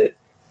exit,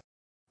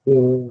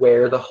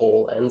 where the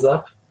hole ends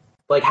up.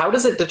 Like, how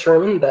does it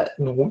determine that?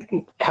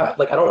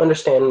 I don't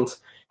understand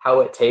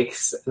how it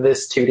takes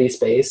this 2D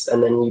space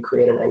and then you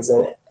create an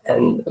exit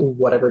and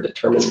whatever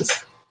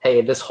determines, hey,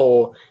 this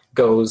hole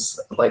goes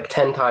like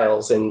 10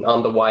 tiles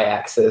on the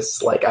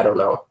y-axis. Like, I don't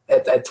know.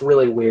 It's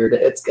really weird.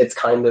 It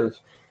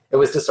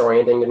was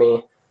disorienting to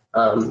me.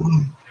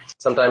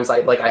 Sometimes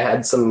I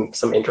had some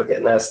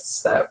intricate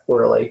nests that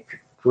were like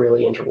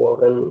really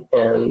interwoven,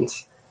 and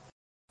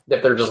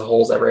if there are just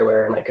holes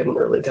everywhere, and I couldn't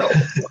really tell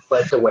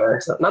what to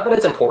where. So, not that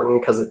it's important,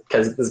 because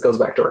this goes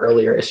back to our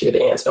earlier issue.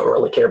 The ants don't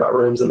really care about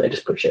rooms, and they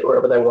just put shit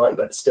wherever they want.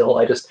 But still,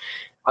 I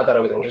thought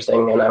it was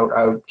interesting, and I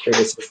was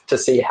curious to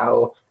see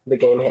how the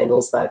game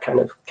handles that kind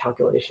of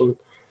calculation.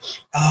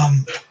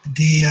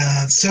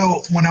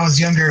 So when I was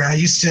younger, I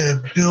used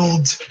to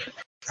build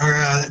or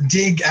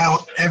dig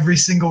out every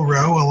single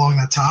row along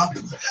the top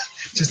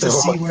just to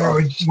see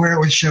where it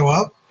would show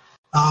up.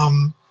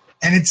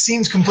 And it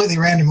seems completely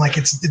random. Like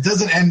it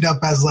doesn't end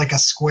up as like a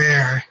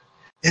square.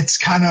 It's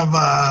kind of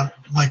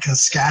like a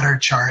scatter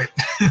chart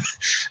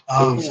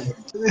of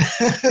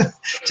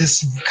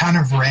just kind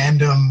of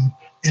random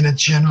in a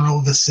general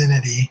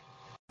vicinity.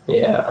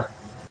 Yeah.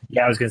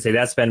 Yeah, I was going to say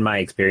that's been my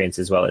experience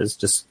as well. It's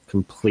just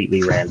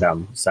completely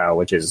random. So,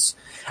 which is,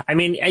 I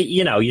mean,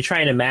 you try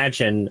and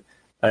imagine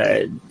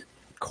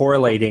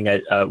correlating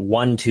a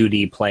one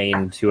 2D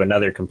plane to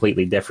another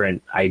completely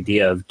different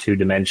idea of two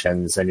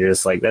dimensions, and you're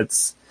just like,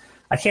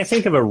 I can't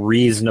think of a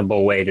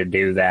reasonable way to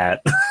do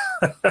that.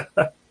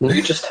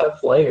 You just have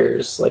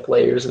layers, like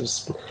layers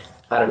of,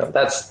 I don't know,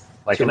 that's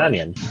like an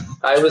onion.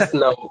 Like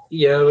an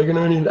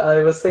onion.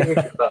 I was thinking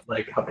about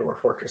like how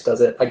Dwarf Fortress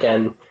does it.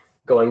 Again,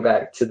 going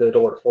back to the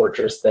Dwarf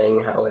Fortress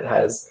thing, how it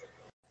has,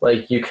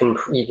 like,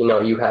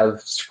 you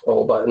have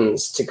scroll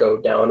buttons to go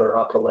down or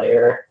up a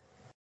layer.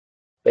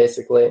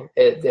 Basically,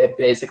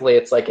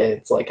 it's like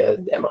a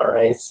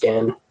MRI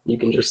scan. You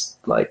can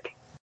just like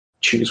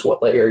choose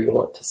what layer you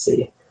want to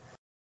see,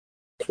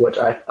 which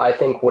I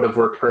think would have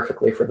worked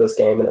perfectly for this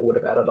game, and it would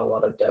have added a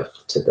lot of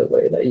depth to the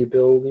way that you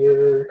build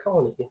your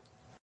colony.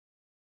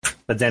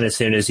 But then as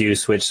soon as you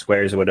switch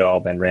squares, it would have all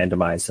been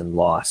randomized and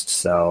lost.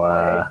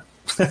 So,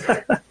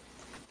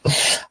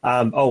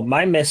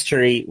 my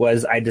mystery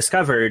was I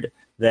discovered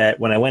that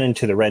when I went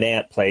into the red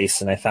ant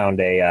place and I found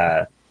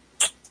a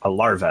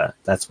larva,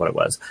 that's what it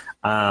was.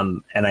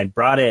 And I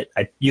brought it,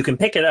 you can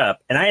pick it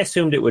up, and I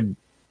assumed it would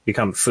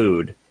become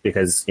food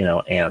because,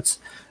 ants.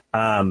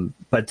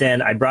 But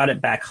then I brought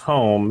it back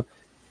home,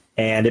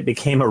 and it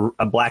became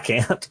a black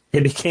ant.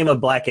 It became a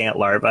black ant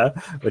larva,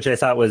 which I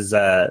thought was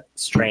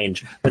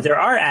strange. But there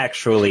are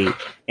actually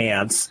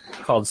ants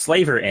called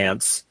slaver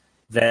ants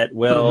that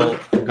will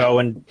go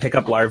and pick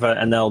up larvae,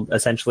 and they'll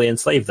essentially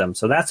enslave them.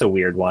 So that's a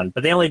weird one.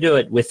 But they only do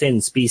it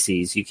within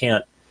species. You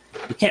can't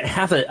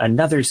have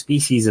another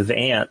species of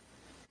ant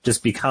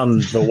just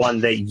become the one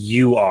that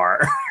you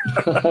are.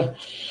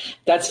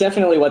 That's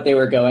definitely what they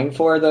were going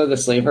for, though, the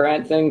slaver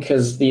ant thing,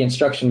 because the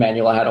instruction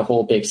manual had a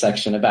whole big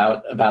section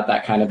about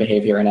that kind of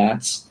behavior in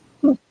ants.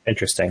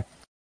 Interesting.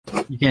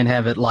 You can't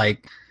have it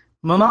like,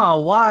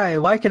 Mama, why?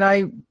 Why can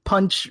I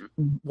punch?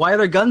 Why are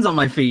there guns on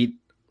my feet?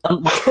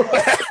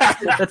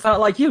 That's not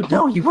like you.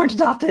 No, you weren't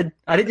adopted.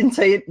 I didn't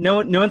say it.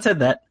 No one said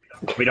that.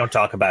 We don't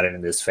talk about it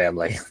in this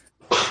family.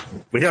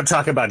 We don't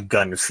talk about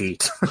gun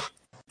feet.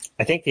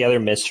 I think the other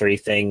mystery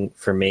thing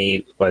for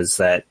me was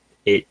that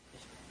maybe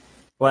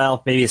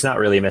it's not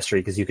really a mystery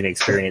because you can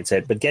experience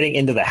it, but getting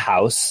into the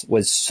house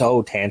was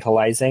so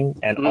tantalizing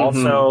and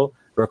also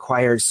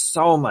requires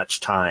so much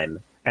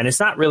time. And it's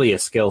not really a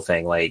skill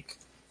thing. Like,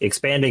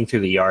 expanding through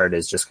the yard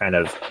is just kind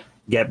of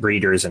get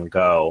breeders and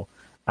go.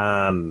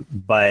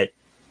 But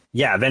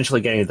yeah,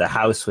 eventually getting to the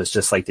house was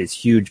just like this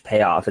huge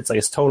payoff.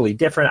 It's totally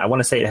different. I want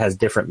to say it has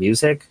different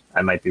music.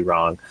 I might be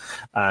wrong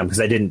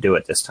because I didn't do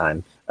it this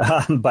time.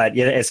 But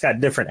it's got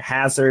different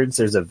hazards.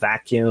 There's a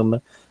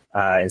vacuum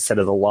instead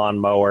of the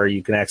lawnmower.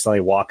 You can accidentally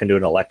walk into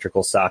an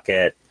electrical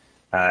socket,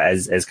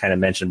 as kind of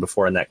mentioned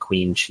before in that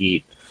Queen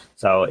cheat.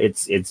 So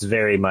it's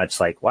very much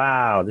like,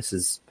 wow, this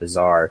is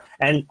bizarre.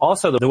 And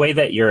also the way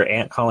that your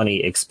ant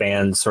colony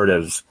expands sort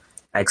of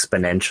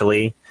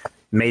exponentially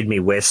made me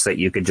wish that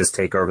you could just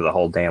take over the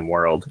whole damn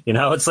world.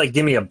 It's like,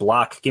 give me a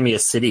block, give me a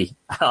city.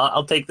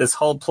 I'll take this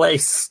whole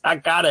place. I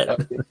got it.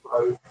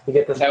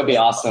 That would be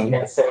awesome.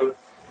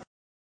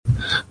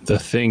 The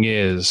thing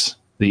is,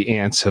 the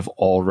ants have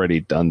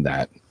already done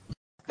that.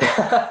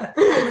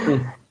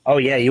 Oh,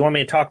 yeah. You want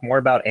me to talk more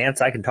about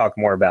ants? I can talk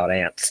more about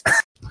ants.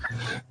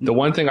 The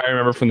one thing I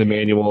remember from the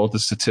manual, the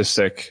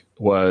statistic,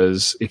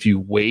 was if you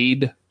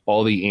weighed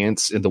all the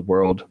ants in the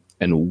world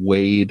and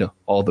weighed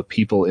all the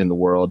people in the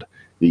world,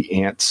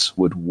 the ants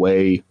would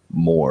weigh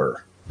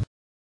more.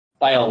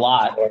 By a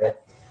lot.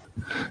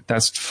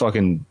 That's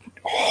fucking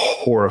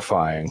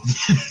horrifying.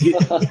 You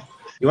want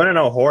to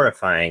know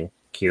horrifying,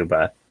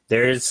 Cuba?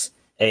 There's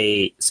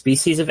a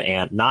species of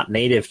ant, not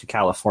native to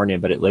California,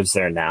 but it lives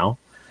there now.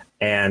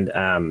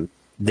 And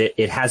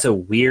it has a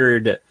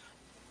weird...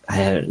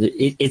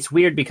 it's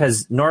weird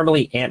because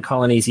normally ant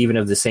colonies, even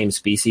of the same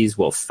species,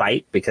 will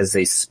fight because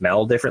they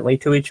smell differently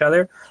to each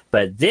other.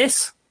 But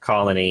this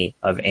colony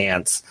of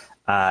ants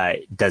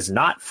does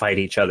not fight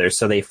each other,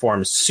 so they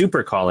form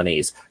super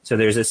colonies. So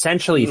there's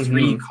essentially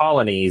 3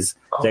 colonies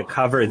that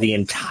cover the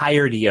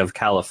entirety of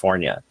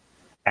California.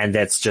 And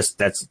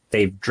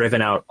they've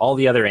driven out all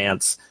the other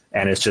ants,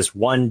 and it's just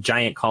one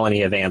giant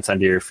colony of ants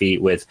under your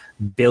feet with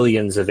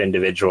billions of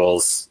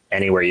individuals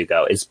anywhere you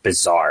go. It's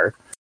bizarre.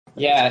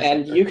 Yeah,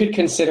 and you could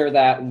consider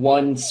that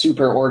one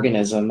super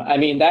organism. I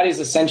mean, that is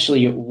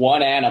essentially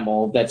one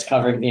animal that's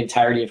covering the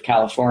entirety of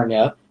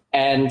California.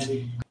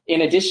 And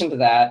in addition to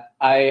that,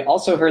 I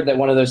also heard that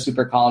one of those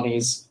super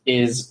colonies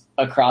is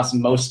across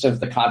most of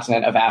the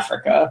continent of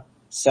Africa.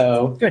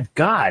 So, good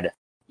God.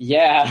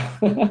 Yeah.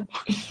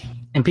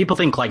 And people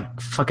think like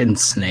fucking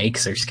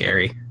snakes are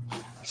scary.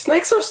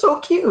 Snakes are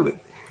so cute.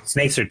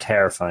 Snakes are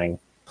terrifying.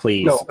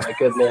 Please. Oh my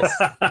goodness.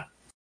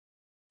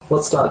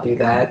 Let's not do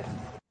that.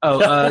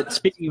 Oh,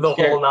 speaking of the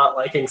whole not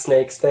liking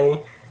snakes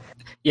thing.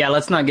 Yeah,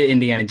 let's not get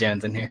Indiana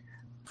Jones in here.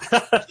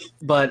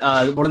 But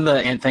one of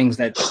the ant things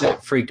that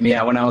freaked me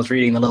out when I was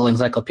reading the little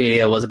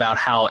encyclopedia was about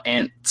how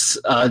ants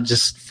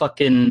just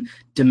fucking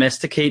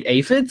domesticate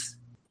aphids.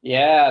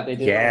 Yeah, they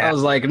do. Yeah. I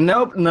was like,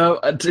 nope, no,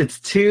 it's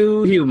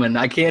too human.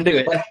 I can't do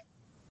it.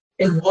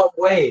 In what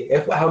way?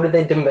 How do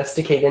they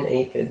domesticate an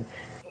aphid?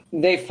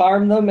 They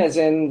farm them, as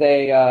in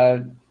they,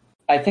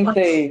 I think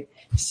they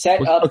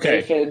set up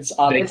aphids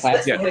on the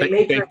plants. Yeah,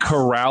 they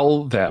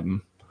corral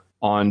them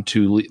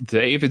onto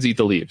the aphids eat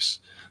the leaves.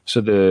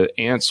 So the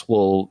ants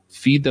will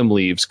feed them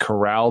leaves,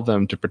 corral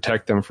them to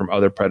protect them from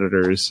other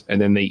predators, and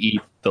then they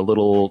eat the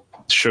little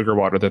sugar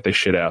water that they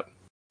shit out.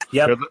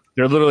 Yep.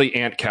 They're literally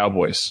ant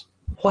cowboys.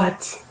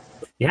 What?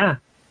 Yeah.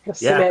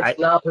 Cement I- did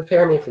not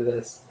prepare me for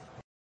this.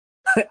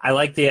 I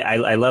like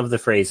I love the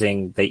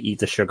phrasing. They eat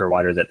the sugar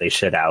water that they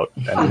shit out.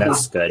 I mean,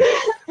 that's good.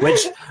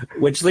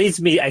 Which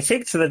leads me, I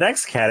think, to the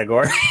next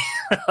category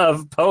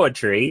of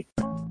poetry.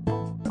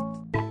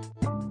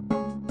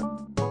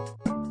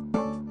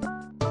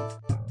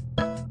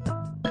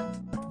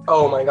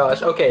 Oh my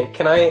gosh. Okay,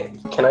 can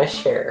I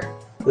share?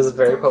 This is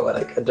very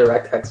poetic. A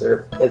direct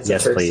excerpt. It's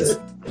Yes, a please.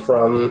 excerpt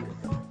from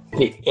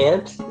the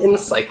Ant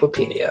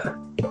Encyclopedia,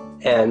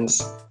 and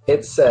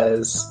it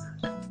says,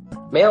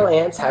 "Male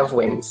ants have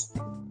wings.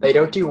 They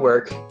don't do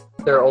work.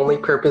 Their only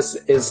purpose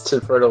is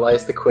to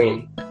fertilize the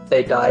queen.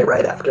 They die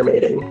right after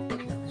mating."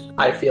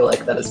 I feel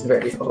like that is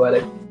very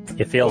poetic.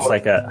 It feels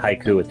like a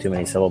haiku with too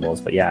many syllables,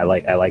 but yeah, I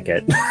like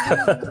it.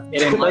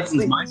 It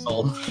enlightens my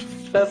soul.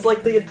 That's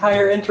like the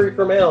entire entry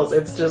for males.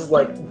 It's just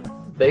like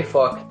they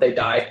fuck, they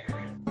die.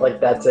 Like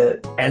that's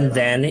it. And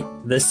then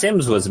The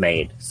Sims was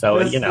made,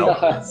 so you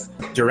know,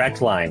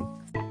 direct line.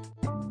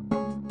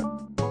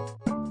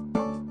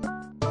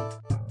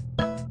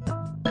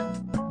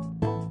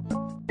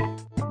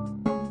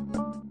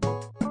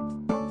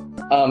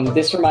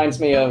 This reminds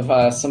me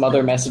of some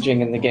other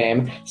messaging in the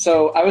game.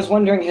 So I was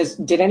wondering,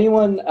 did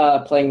anyone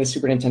playing the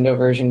Super Nintendo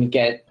version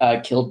get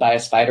killed by a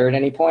spider at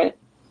any point?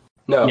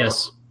 No.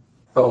 Yes.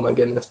 Oh my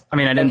goodness. I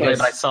mean, I didn't Okay. play,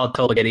 but I saw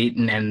Tola get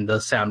eaten, and the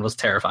sound was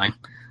terrifying.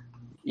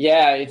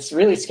 Yeah, it's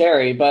really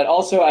scary. But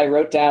also, I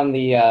wrote down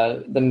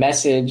the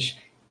message.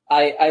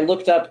 I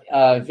looked up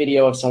a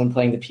video of someone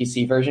playing the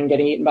PC version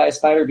getting eaten by a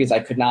spider because I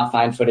could not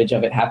find footage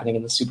of it happening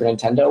in the Super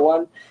Nintendo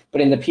one.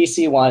 But in the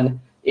PC one,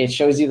 it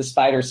shows you the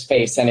spider's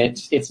face, and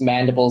its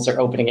mandibles are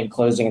opening and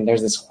closing, and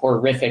there's this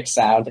horrific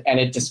sound, and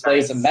it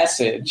displays a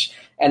message.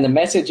 And the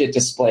message it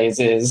displays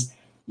is,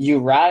 "You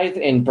writhe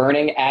in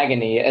burning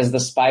agony as the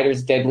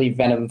spider's deadly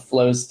venom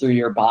flows through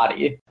your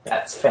body."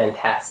 That's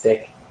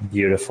fantastic.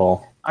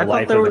 Beautiful. The I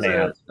life thought of an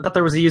ant.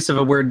 there was a use of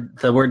the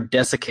word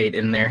desiccate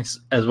in there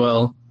as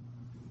well.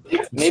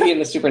 Maybe in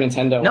the Super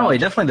Nintendo No, one.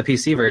 definitely the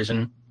PC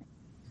version.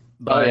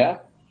 Oh, yeah?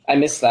 I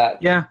missed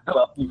that. Yeah.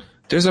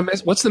 There's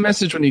what's the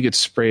message when you get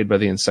sprayed by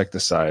the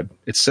insecticide?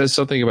 It says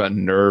something about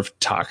nerve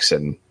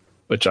toxin,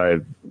 which I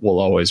will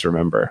always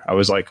remember. I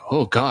was like,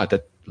 oh god,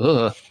 that.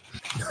 Ugh.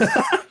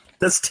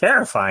 That's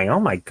terrifying. Oh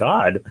my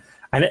god.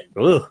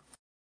 Ugh.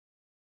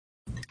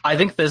 I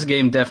think this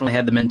game definitely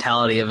had the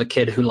mentality of a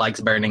kid who likes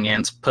burning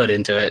ants put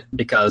into it,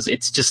 because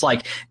it's just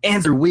like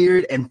ants are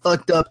weird and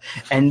fucked up,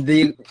 and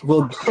they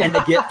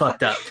get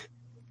fucked up.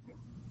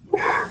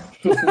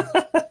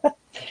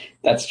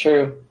 That's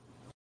true.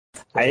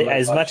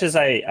 As much as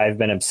I've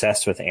been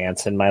obsessed with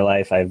ants in my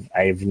life,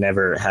 I've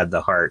never had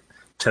the heart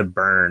to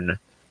burn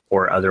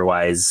or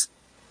otherwise.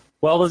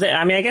 Well,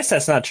 I mean, I guess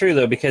that's not true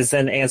though, because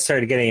then ants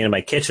started getting into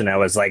my kitchen. I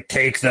was like,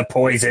 "Take the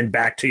poison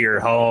back to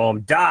your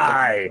home,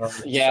 die!"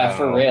 Yeah, So-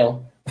 for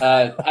real.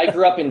 I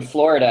grew up in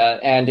Florida,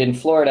 and in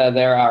Florida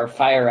there are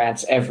fire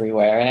ants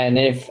everywhere. And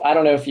I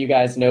don't know if you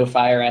guys know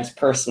fire ants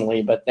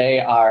personally, but they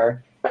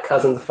are My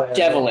cousin's fire.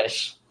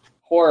 devilish,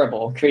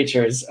 horrible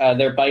creatures.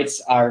 Their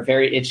bites are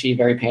very itchy,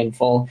 very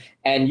painful,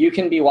 and you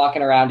can be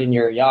walking around in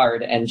your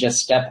yard and just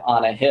step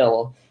on a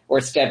hill or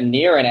step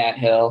near an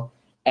anthill,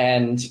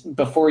 and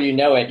before you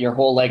know it, your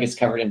whole leg is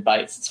covered in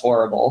bites. It's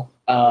horrible.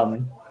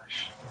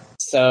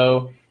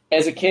 So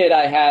as a kid,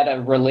 I had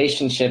a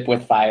relationship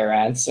with fire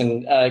ants,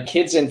 and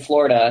kids in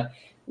Florida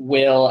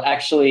will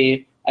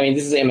actually, I mean,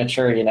 this is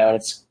immature, and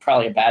it's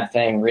probably a bad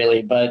thing,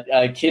 really, but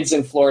kids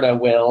in Florida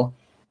will,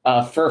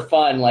 for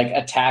fun, like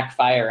attack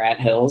fire ant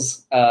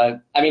hills. I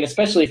mean,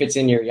 especially if it's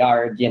in your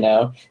yard,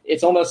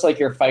 it's almost like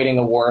you're fighting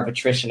a war of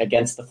attrition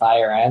against the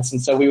fire ants.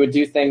 And so we would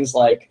do things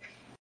like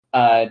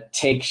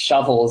take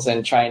shovels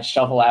and try and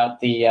shovel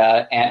out the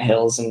ant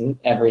hills and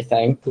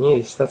everything.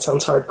 Jeez, that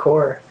sounds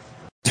hardcore.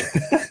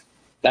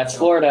 That's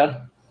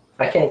Florida.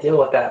 I can't deal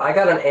with that. I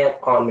got an ant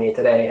on me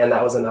today, and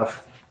that was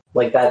enough.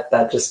 Like that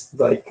just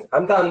like,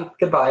 I'm done.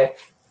 Goodbye.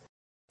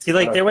 See,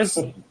 like there was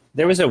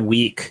a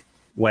week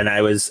when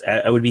I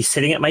would be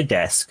sitting at my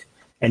desk,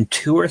 and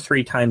 2 or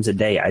 3 times a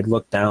day I'd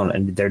look down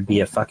and there'd be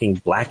a fucking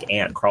black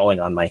ant crawling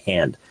on my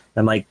hand.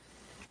 And I'm like,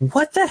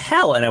 what the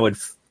hell? And I would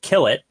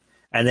kill it,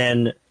 and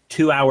then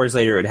 2 hours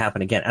later it would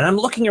happen again. And I'm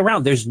looking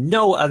around, there's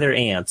no other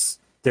ants.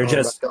 They're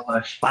just my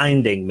gosh.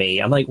 finding me.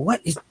 I'm like,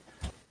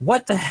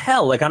 what the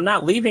hell? Like, I'm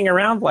not leaving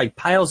around like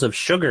piles of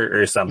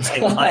sugar or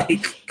something.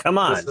 Like, come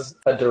on. This is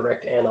a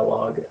direct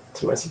analog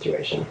to my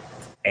situation.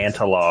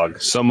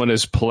 Antilog. Someone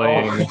is Oh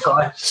playing my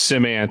gosh.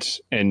 Simant,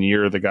 and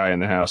you're the guy in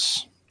the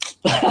house.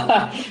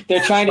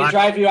 They're trying to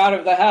drive you out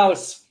of the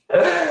house.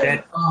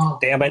 Oh,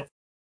 Damn it.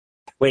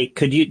 Wait,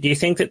 do you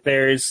think that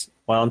there's,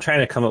 well, I'm trying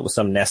to come up with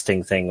some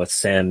nesting thing with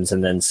Sims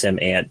and then Sim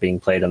Ant being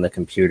played on the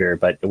computer,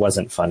 but it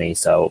wasn't funny,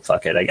 so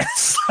fuck it, I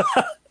guess.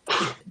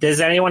 Does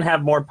anyone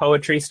have more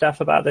poetry stuff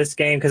about this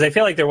game? Because I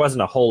feel like there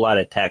wasn't a whole lot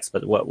of text,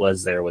 but what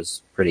was there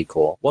was pretty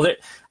cool. Well, I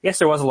guess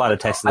there was a lot of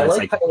text in I this.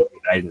 like Like, how-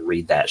 I didn't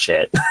read that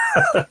shit.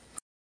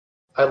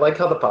 I like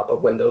how the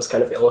pop-up windows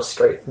kind of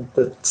illustrate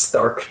the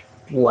stark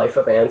life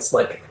of ants.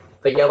 Like,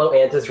 the yellow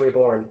ant is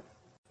reborn.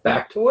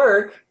 Back to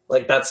work.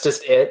 Like, that's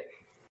just it.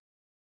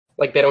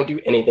 Like they don't do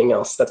anything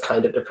else. That's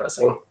kind of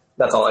depressing.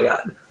 That's all I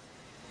got.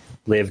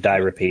 Live, die,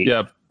 repeat.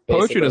 Yeah, poetry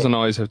Basically. doesn't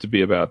always have to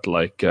be about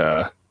like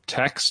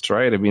text,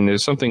 right? I mean,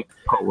 there's something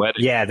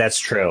poetic. Yeah, that's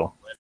true.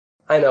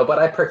 I know, but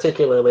I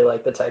particularly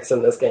like the text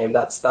in this game.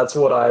 That's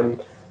what I'm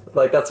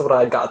like. That's what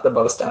I got the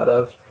most out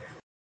of.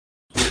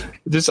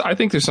 I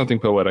think there's something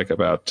poetic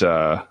about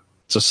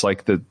just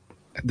like the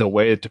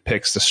way it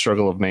depicts the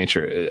struggle of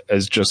nature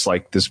as just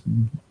like this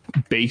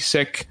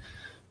basic,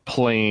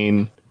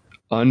 plain,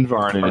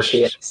 unvarnished.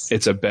 Yes.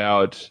 It's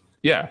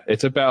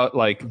about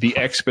like the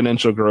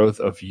exponential growth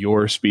of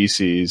your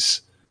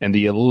species and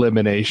the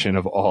elimination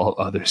of all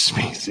other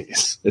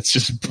species. It's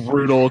just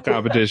brutal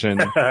competition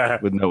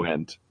with no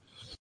end.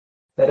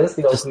 That is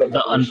the Just ultimate.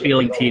 the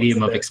unfeeling definition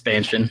tedium of it.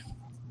 expansion.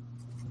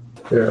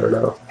 I don't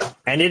know.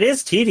 And it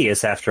is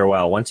tedious after a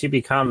while. Once you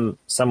become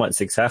somewhat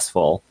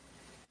successful,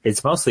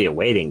 it's mostly a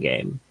waiting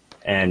game.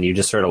 And you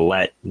just sort of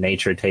let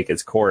nature take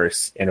its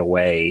course in a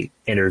way,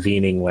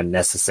 intervening when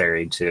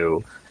necessary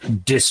to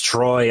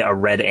destroy a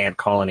red ant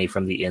colony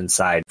from the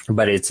inside.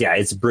 But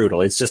it's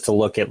brutal. It's just to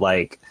look at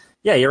like,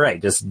 yeah, you're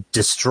right. Just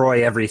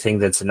destroy everything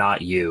that's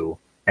not you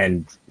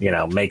and,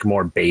 make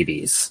more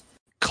babies.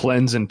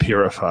 Cleanse and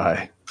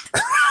purify.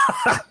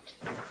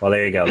 Well,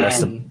 there you go.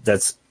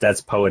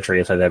 That's poetry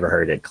if I've ever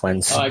heard it.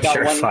 Cleanse, I got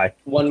purify.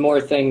 one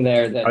more thing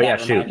there that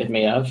reminded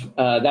me of.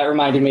 That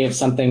reminded me of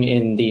something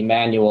in the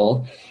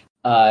manual.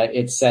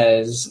 It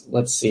says,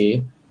 let's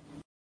see,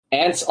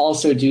 ants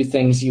also do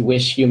things you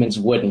wish humans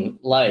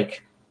wouldn't,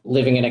 like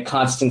living in a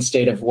constant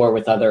state of war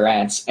with other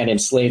ants and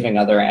enslaving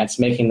other ants,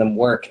 making them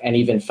work and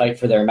even fight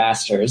for their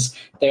masters.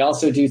 They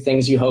also do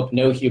things you hope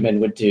no human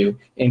would do,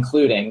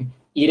 including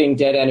eating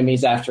dead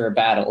enemies after a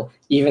battle,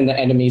 even the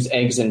enemy's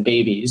eggs and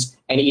babies,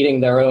 and eating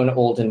their own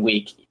old and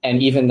weak,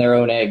 and even their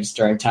own eggs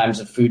during times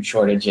of food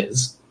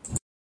shortages.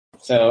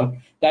 So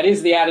that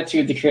is the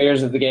attitude the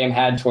creators of the game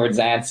had towards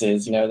ants.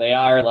 They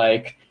are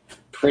like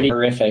pretty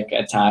horrific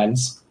at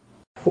times.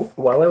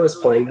 While I was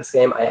playing this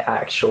game, I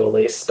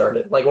actually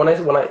started like when I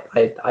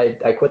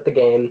quit the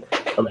game.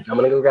 I'm like, I'm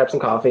gonna go grab some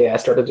coffee. I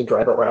started to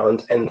drive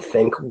around and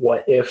think,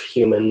 what if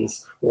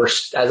humans were,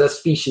 as a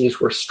species,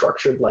 were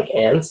structured like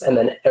ants, and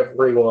then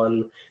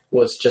everyone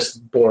was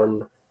just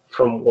born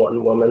from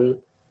one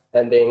woman,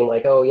 and being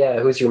like, oh yeah,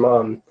 who's your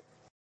mom?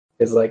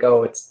 Is like,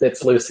 oh,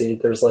 it's Lucy.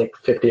 There's like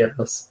 50 of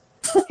us.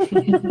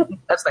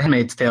 That's the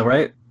Handmaid's Tale,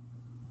 right?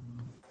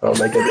 Oh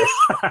my goodness.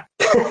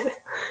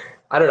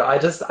 I don't know.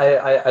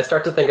 I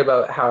start to think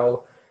about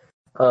how,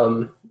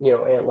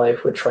 ant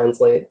life would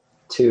translate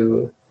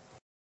to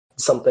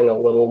something a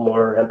little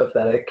more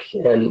empathetic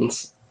and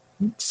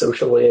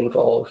socially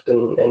involved,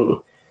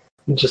 and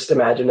just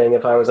imagining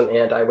if I was an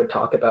ant, I would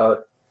talk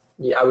about,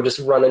 I would just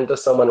run into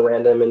someone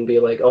random and be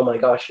like, oh my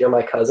gosh, you're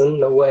my cousin?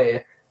 No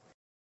way.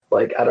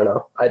 Like, I don't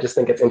know. I just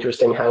think it's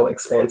interesting how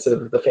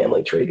expansive the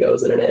family tree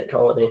goes in an ant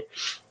colony.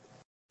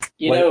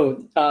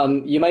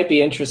 You might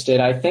be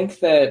interested. I think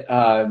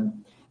that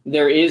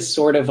there is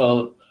sort of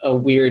a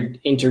weird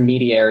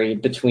intermediary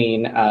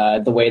between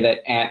the way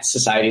that ant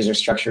societies are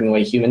structured and the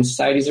way human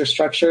societies are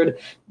structured.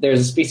 There's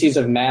a species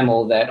of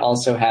mammal that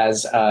also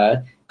has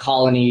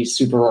colony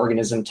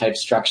superorganism type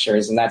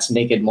structures, and that's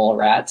naked mole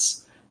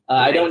rats.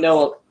 I don't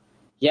know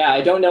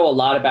a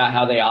lot about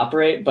how they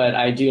operate, but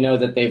I do know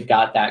that they've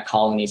got that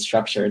colony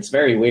structure. It's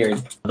very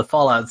weird. The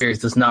Fallout series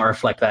does not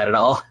reflect that at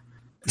all.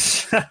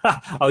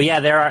 Oh yeah,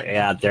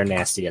 they're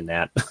nasty in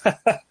that.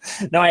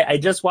 No, I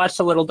just watched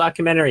a little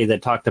documentary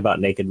that talked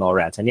about naked mole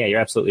rats, and yeah, you're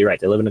absolutely right.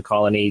 They live in a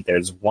colony.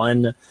 There's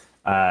one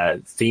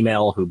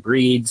female who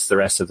breeds, the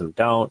rest of them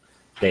don't.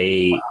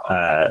 They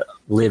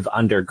live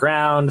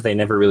underground. They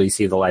never really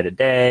see the light of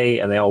day,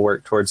 and they all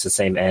work towards the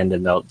same end.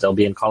 And they'll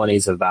be in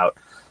colonies of about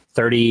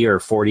 30 or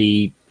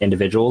 40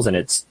 individuals, and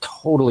it's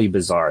totally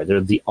bizarre.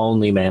 They're the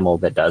only mammal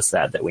that does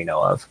that we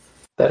know of.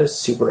 That is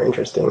super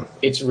interesting.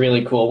 It's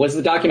really cool. Was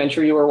the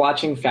documentary you were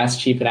watching Fast,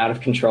 Cheap, and Out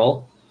of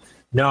Control?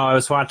 No, I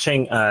was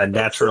watching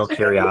Natural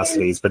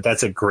Curiosities, but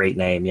that's a great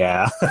name,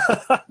 yeah.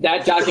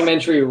 That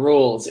documentary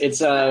rules. It's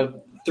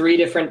 3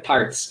 different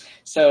parts.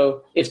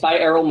 So it's by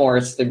Errol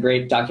Morris, the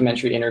great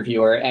documentary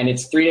interviewer, and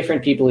it's 3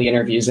 different people he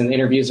interviews, and the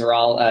interviews are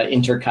all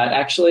intercut,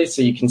 actually,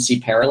 so you can see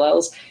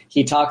parallels.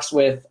 He talks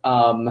with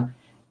a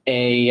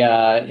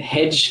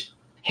hedge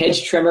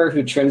trimmer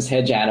who trims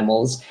hedge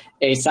animals,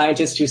 a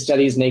scientist who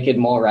studies naked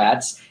mole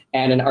rats,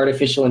 and an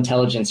artificial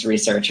intelligence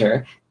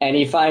researcher. And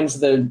he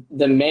finds the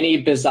many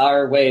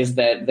bizarre ways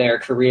that their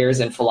careers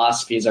and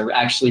philosophies are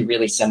actually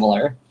really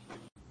similar.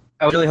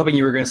 I was really hoping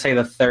you were going to say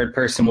the third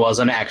person was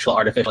an actual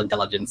artificial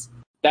intelligence.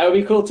 That would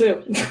be cool,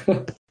 too.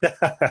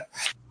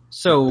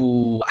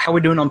 So, how are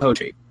we doing on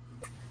poetry?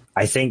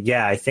 I think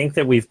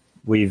that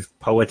we've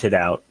poeted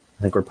out.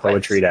 I think we're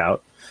poetried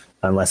out,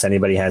 unless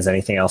anybody has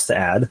anything else to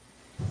add.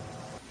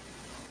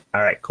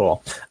 All right,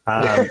 cool.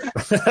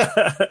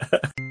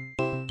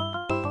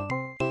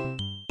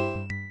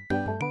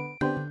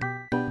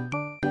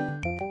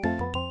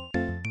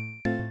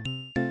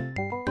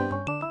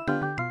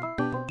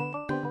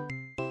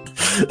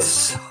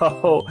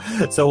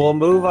 So we'll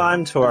move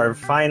on to our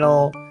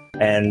final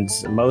and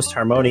most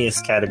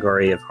harmonious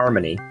category of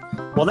harmony.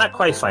 Well, not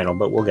quite final,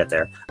 but we'll get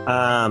there.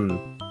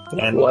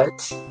 And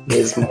what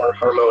is more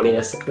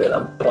harmonious than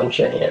a bunch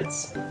of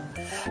ants?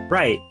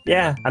 right,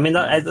 yeah. I mean,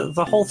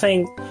 the whole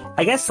thing,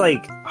 I guess,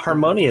 like,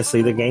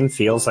 harmoniously, the game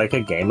feels like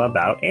a game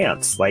about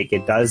ants. Like,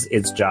 it does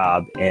its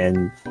job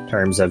in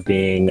terms of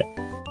being,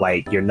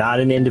 like, you're not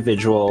an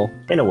individual,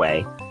 in a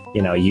way.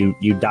 You know,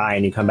 you die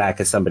and you come back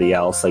as somebody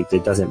else. Like,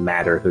 it doesn't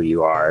matter who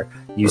you are.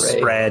 You Right.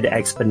 spread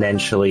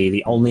exponentially.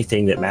 The only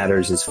thing that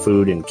matters is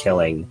food and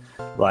killing.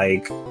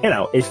 Like, you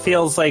know, it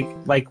feels like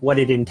what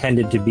it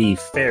intended to be,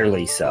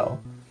 fairly so.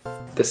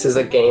 This is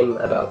a game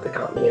about the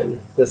commune.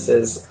 This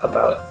is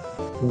about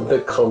the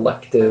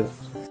collective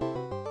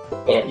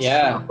ant.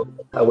 Yeah.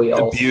 How we The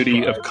all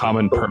beauty strive of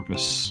common for-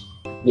 purpose.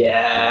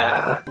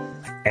 Yeah.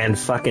 And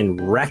fucking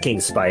wrecking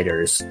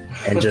spiders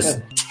and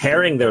just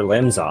tearing their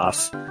limbs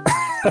off.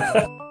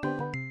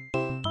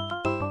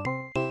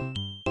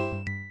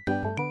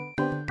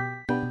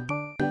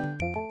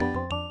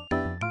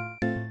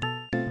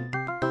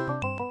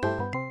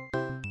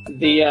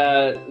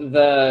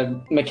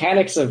 The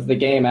mechanics of the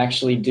game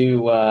actually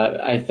do,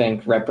 I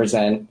think,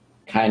 represent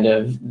kind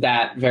of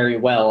that very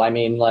well. I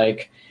mean,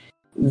 like,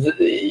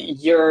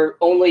 you're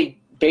only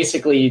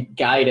basically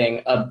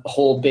guiding a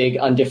whole big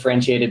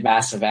undifferentiated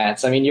mass of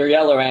ants. I mean, your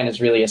yellow ant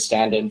is really a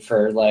stand-in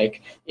for,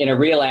 like, in a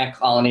real ant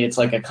colony, it's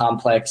like a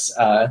complex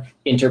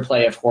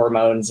interplay of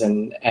hormones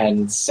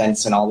and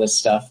scents and all this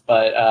stuff.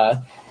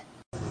 But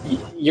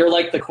you're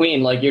like the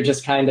queen, like, you're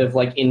just kind of,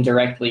 like,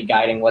 indirectly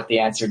guiding what the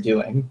ants are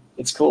doing.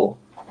 It's cool.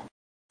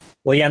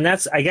 Well, yeah, and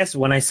that's, I guess,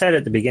 when I said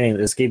at the beginning that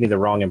this gave me the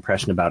wrong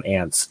impression about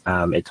ants,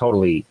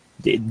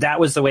 that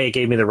was the way it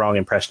gave me the wrong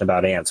impression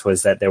about ants,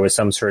 was that there was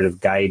some sort of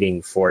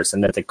guiding force,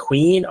 and that the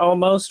queen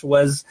almost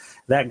was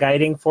that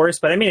guiding force.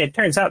 But I mean, it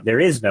turns out there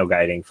is no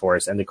guiding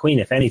force, and the queen,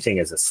 if anything,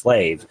 is a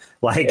slave.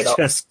 Like,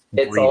 It's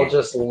breeding. all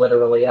just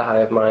literally a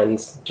hive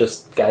mind,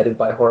 just guided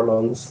by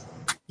hormones.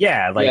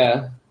 Yeah, like,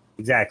 Yeah.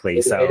 exactly.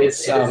 It So,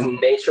 is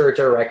nature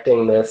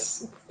directing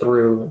this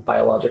through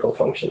biological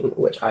function,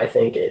 which I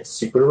think is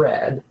super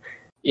rad.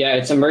 Yeah,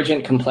 it's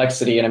emergent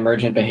complexity and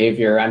emergent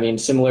behavior. I mean,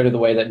 similar to the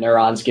way that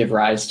neurons give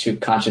rise to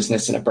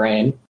consciousness in a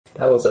brain.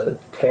 That was a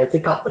fancy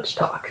college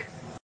talk.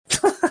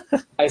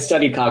 I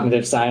studied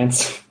cognitive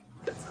science.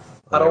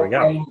 I there we don't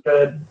go. feel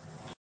good.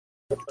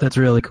 That's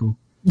really cool.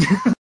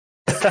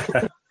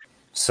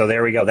 So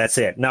there we go. That's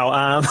it.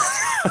 No,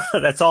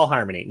 that's all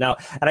harmony. No,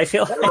 and I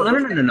feel. No.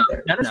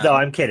 No,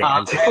 I'm kidding.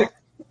 I'm kidding.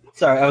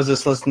 Sorry, I was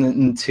just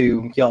listening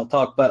to y'all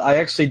talk, but I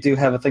actually do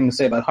have a thing to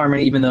say about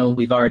harmony, even though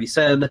we've already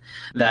said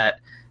that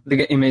the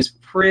game is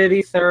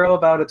pretty thorough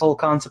about its whole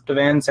concept of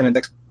ants and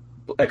its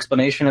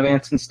explanation of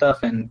ants and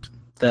stuff, and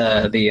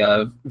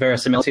the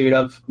verisimilitude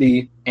of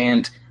the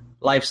ant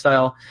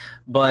lifestyle.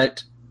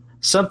 But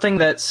something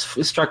that's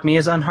struck me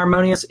as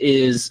unharmonious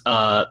is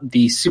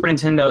the Super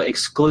Nintendo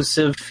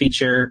exclusive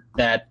feature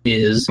that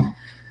is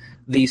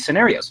the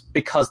scenarios,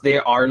 because they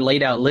are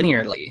laid out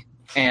linearly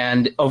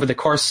and over the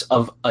course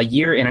of a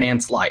year in an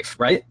ant's life,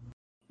 right?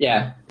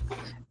 Yeah.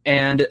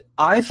 And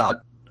I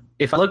thought,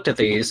 if I looked at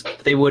these,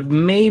 they would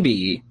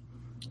maybe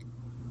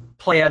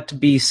play out to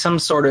be some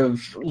sort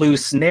of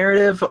loose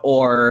narrative,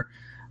 or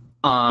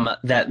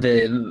that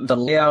the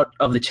layout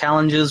of the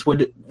challenges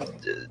would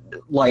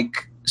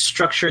like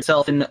structure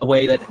itself in a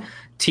way that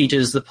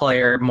teaches the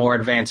player more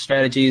advanced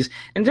strategies.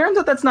 And it turns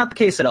out that's not the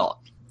case at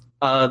all.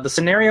 The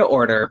scenario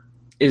order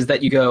is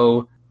that you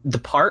go the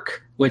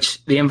park,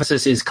 which the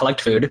emphasis is collect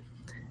food,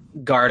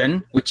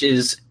 garden, which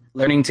is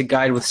learning to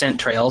guide with scent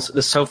trails.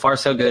 This so far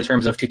so good in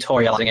terms of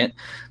tutorializing it.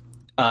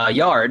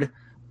 Yard,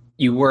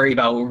 you worry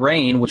about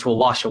rain, which will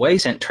wash away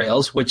scent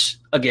trails, which,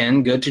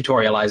 again, good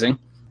tutorializing.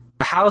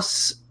 The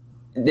house,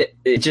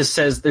 it just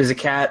says there's a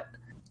cat,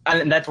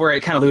 and that's where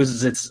it kind of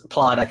loses its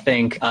plot, I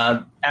think.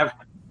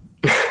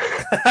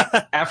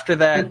 After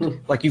that,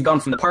 like, you've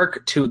gone from the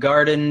park to a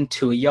garden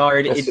to a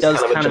yard. It's It just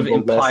does kind of a kind of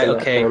jumbled mess imply, in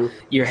that okay, term.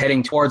 you're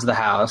heading towards the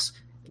house.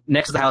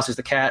 Next to the house is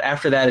the cat.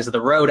 After that is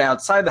the road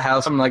outside the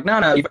house. I'm like,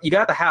 no, you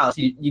got the house.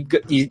 You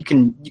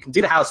can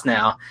do the house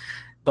now,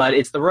 but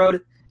it's the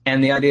road.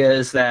 And the idea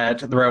is that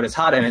the road is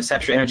hot and it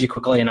saps your energy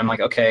quickly. And I'm like,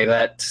 okay,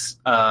 that's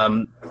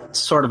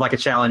sort of like a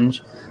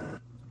challenge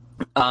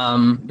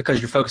because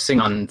you're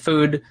focusing on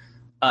food.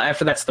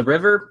 After that's the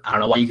river. I don't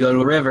know why you go to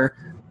a river,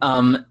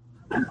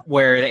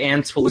 where the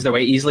ants will lose their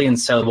way easily, and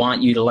so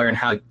want you to learn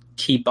how to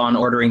keep on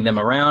ordering them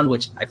around,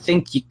 which I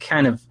think you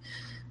kind of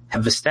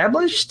have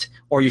established,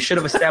 or you should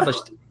have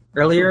established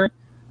earlier.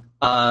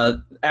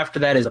 After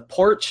that is a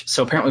porch,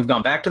 so apparently we've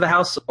gone back to the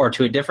house or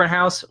to a different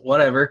house,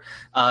 whatever.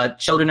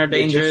 Children are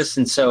dangerous,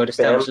 and so it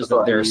establishes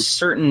that there are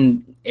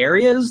certain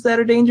areas that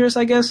are dangerous,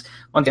 I guess.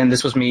 Once again,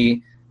 this was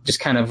me just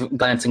kind of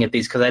glancing at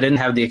these because I didn't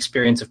have the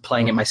experience of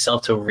playing it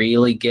myself to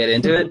really get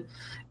into it,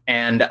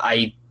 and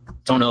I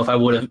don't know if I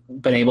would have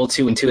been able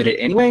to intuit it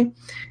anyway.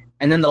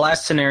 And then the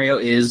last scenario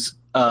is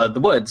the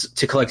woods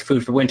to collect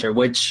food for winter,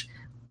 which,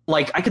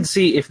 like, I could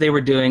see if they were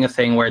doing a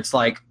thing where it's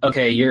like,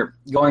 okay, you're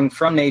going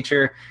from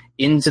nature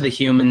into the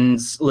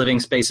humans' living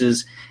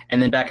spaces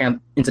and then back out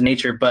into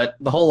nature. But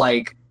the whole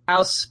like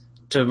house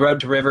to road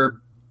to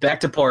river back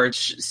to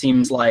porch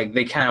seems like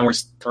they kind of were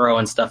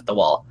throwing stuff at the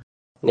wall.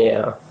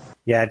 Yeah.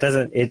 Yeah,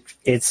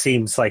 it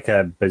seems like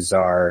a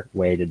bizarre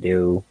way to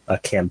do a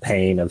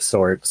campaign of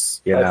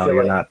sorts. You know,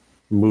 you're not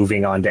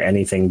moving on to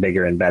anything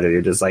bigger and better.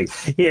 You're just like,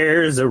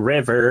 here's a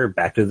river,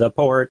 back to the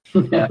port.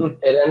 Yeah,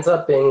 it ends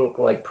up being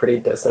like pretty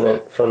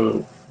dissonant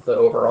from the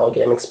overall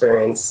game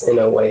experience in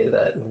a way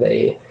that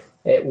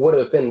it would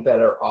have been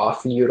better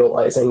off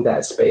utilizing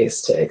that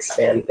space to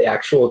expand the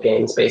actual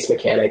game space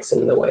mechanics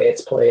and the way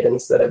it's played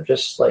instead of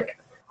just like,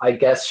 I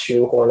guess,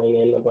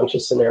 shoehorning in a bunch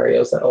of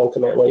scenarios that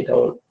ultimately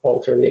don't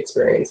alter the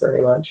experience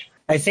very much.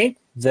 I think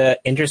the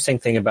interesting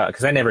thing about,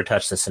 because I never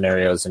touched the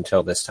scenarios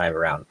until this time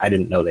around. I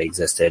didn't know they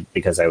existed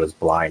because I was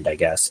blind, I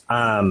guess.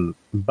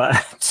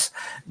 But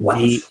Go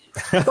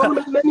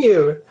to the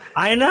menu.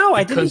 I know,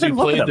 I didn't Because even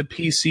you look at played them.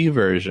 the PC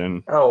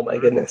version. Oh my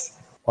goodness.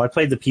 Well, I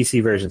played the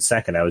PC version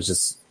second. I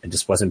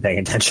just wasn't paying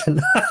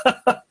attention.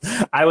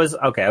 I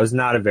was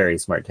not a very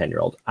smart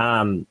 10-year-old.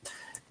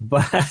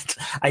 But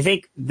I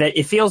think that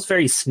it feels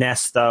very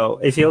SNES, though.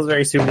 It feels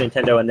very Super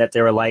Nintendo in that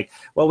they were like,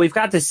 well, we've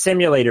got this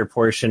simulator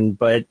portion,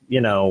 but, you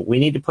know, we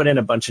need to put in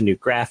a bunch of new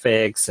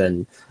graphics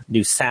and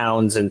new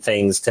sounds and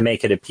things to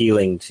make it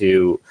appealing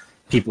to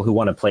people who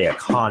want to play a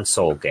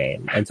console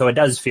game. And so it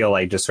does feel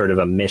like just sort of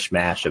a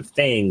mishmash of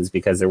things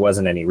because there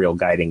wasn't any real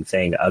guiding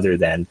thing other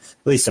than,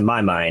 at least in my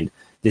mind,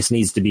 this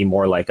needs to be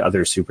more like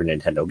other Super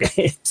Nintendo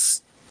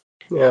games.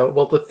 Yeah,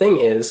 well, the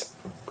thing is,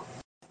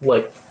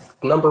 like,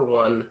 number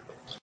one,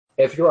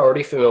 if you're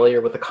already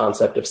familiar with the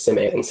concept of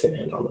SimAnt and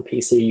SimAnt on the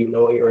PC, you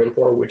know what you're in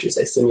for, which is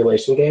a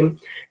simulation game.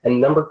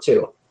 And number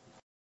two,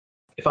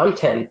 if I'm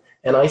 10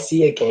 and I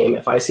see a game,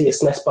 if I see a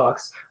SNES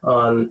box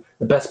on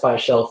the Best Buy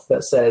shelf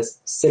that says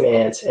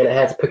SimAnt and it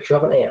has a picture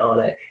of an ant on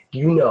it,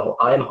 you know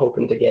I'm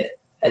hoping to get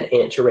an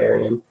ant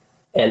terrarium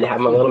and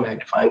have my little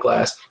magnifying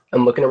glass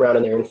and looking around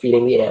in there and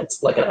feeding the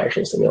ants like an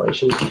actual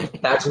simulation.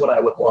 That's what I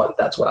would want.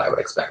 That's what I would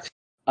expect.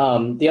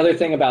 The other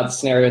thing about the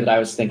scenario that I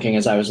was thinking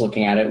as I was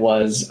looking at it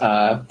was,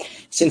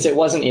 since it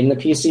wasn't in the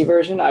PC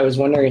version, I was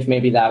wondering if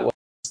maybe that was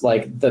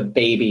like the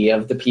baby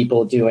of the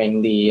people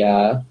doing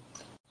the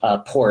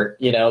port.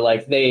 You know,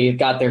 like they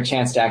got their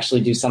chance to actually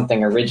do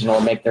something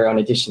original, make their own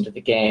addition to the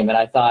game. And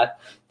I thought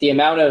the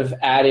amount of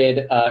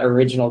added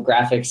original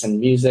graphics and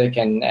music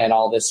and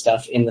all this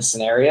stuff in the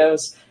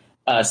scenarios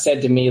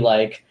said to me,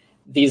 like,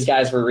 these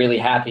guys were really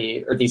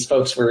happy, or these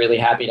folks were really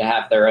happy to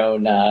have their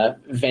own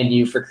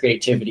venue for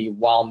creativity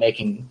while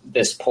making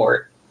this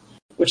port,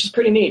 which is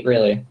pretty neat,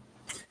 really.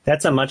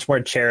 That's a much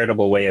more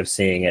charitable way of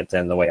seeing it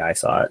than the way I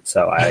saw it.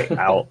 So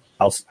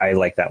I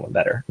like that one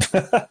better.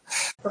 I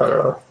don't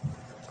know.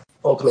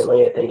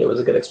 Ultimately, I think it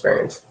was a good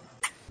experience.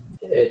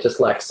 It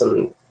just lacks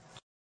some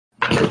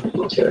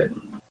to it.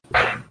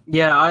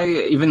 Yeah,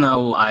 even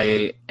though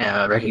I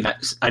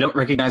don't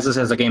recognize this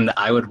as a game that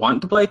I would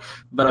want to play,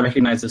 but I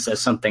recognize this as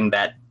something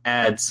that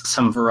adds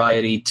some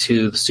variety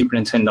to the Super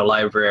Nintendo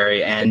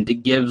library and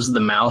it gives the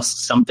mouse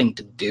something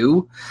to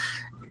do.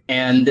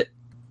 And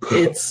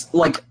it's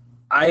like,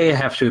 I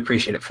have to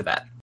appreciate it for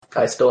that.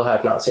 I still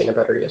have not seen a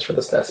better use for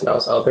the SNES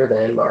mouse other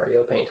than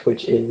Mario Paint,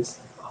 which is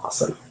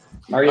awesome.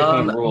 Mario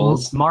Paint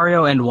rules.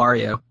 Mario and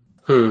Wario.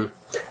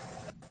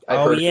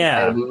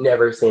 I've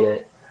never seen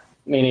it.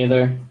 Me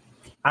neither.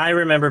 I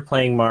remember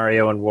playing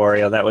Mario and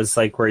Wario. That was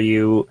like where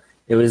it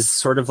was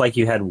sort of like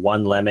you had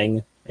one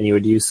lemming and you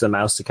would use the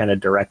mouse to kind of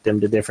direct him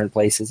to different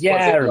places. Yeah,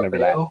 I remember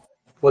that.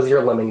 Was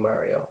your lemming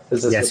Mario?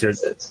 Yes,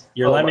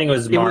 your lemming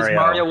was Mario. It was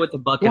Mario with the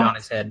bucket on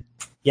his head.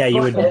 Yeah,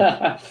 you would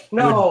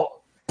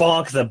No.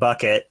 bonk the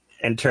bucket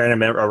and turn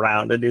him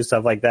around and do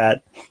stuff like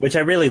that, which I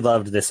really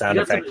loved the sound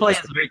effect.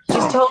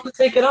 Just tell him to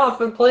take it off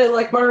and play it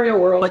like Mario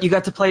World. But you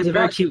got to play as a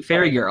very cute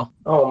fairy girl.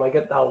 Oh my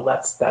god,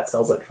 that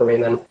sells it for me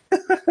then.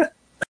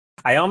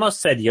 I almost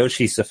said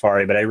Yoshi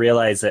Safari, but I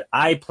realized that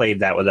I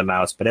played that with a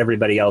mouse, but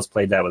everybody else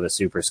played that with a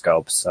Super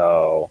Scope,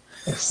 so...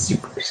 A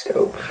Super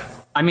Scope.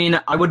 I mean,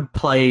 I would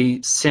play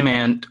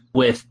SimAnt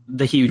with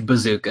the huge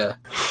bazooka.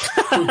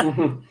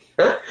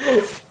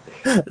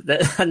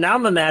 Now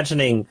I'm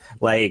imagining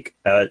like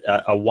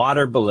a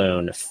water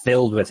balloon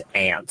filled with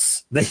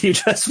ants that you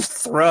just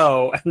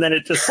throw, and then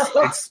it just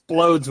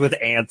explodes with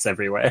ants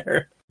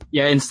everywhere.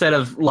 Yeah, instead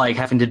of like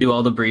having to do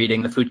all the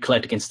breeding, the food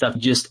collecting and stuff,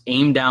 just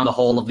aim down the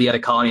hole of the other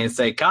colony and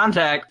say,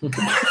 contact!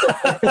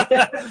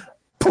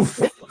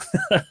 Poof.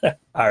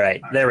 All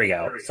right, there we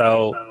go.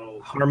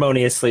 So,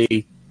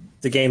 harmoniously,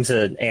 the game's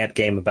an ant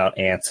game about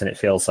ants, and it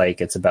feels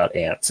like it's about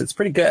ants. It's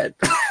pretty good.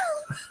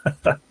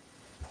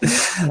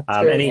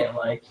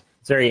 Ant-like.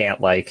 It's very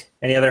ant-like.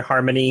 Any other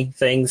Harmony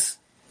things?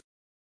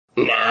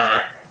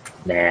 Nah.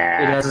 It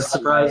has a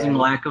surprising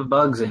lack of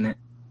bugs in it.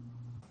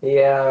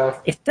 Yeah.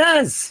 It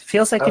does.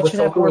 Feels like it should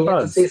have more bugs. I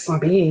was hoping to see some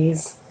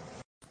bees.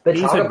 They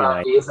Bees talk would be about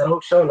nice. bees, they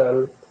don't show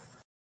none.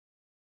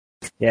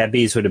 Yeah,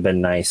 bees would have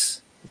been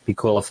nice. It'd be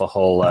cool if a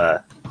whole,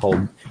 I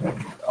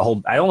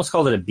almost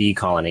called it a bee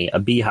colony. A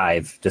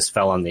beehive just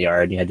fell on the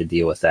yard and you had to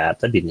deal with that.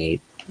 That'd be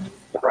neat.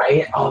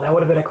 Right? Oh, that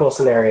would have been a cool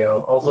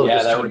scenario. Also, Yeah,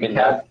 just that to would have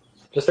been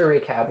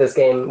recap, this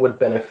game would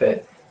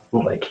benefit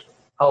like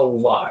a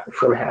lot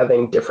from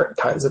having different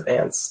kinds of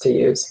ants to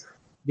use.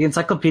 The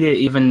encyclopedia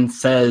even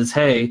says,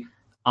 "Hey,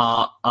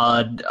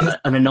 an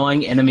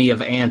annoying enemy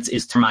of ants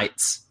is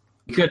termites."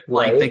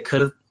 Right. They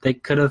could have They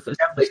could have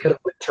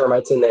put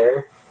termites in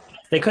there.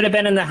 They could have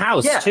been in the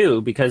house Yeah.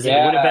 too, because it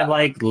would have been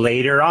like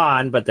later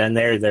on. But then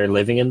they're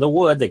living in the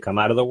wood. They come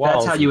out of the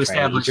walls. That's how you and try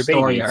and establish eat your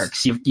story babies.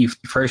 arcs. You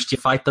first you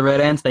fight the red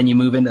ants, then you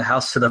move into the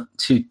house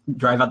to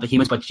drive out the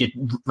humans, but you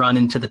run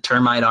into the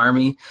termite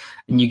army,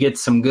 and you get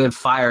some good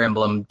Fire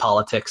Emblem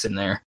politics in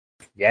there.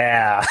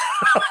 Yeah,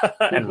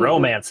 and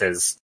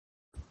romances.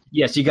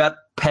 Yes, you got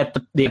pet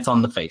the ants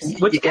on the face.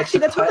 Which actually,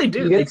 that's what they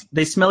do.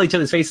 They smell each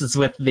other's faces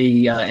with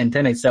the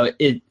antennae, so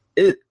it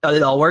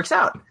all works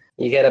out.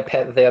 You get to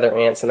pet the other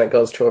ants, and it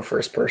goes to a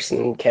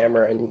first-person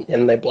camera,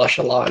 and they blush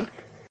a lot.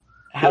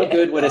 How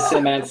good would a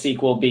SimAnt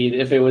sequel be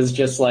if it was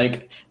just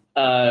like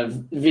a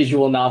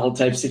visual novel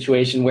type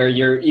situation where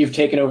you've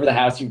taken over the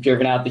house, you've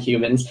driven out the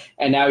humans,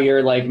 and now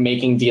you're like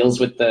making deals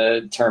with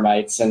the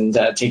termites and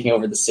taking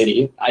over the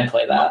city? I'd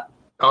play that.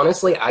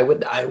 Honestly, I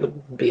would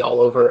be all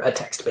over a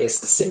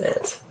text-based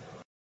SimAnt.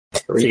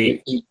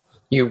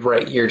 You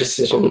write your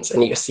decisions,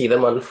 and you see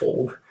them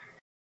unfold.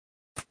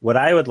 What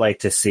I would like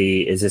to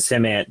see is a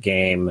SimAnt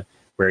game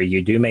where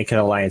you do make an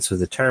alliance with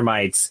the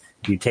termites,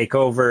 you take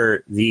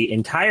over the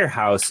entire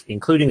house,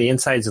 including the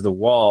insides of the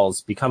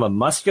walls, become a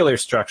muscular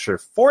structure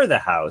for the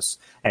house,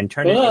 and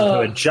turn it into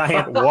a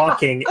giant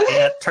walking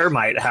ant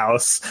termite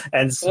house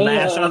and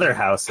smash other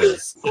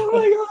houses. Oh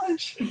my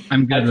gosh!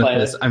 I'm good with play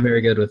this. it. I'm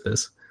very good with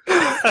this.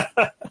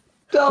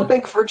 Don't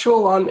think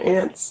virtual on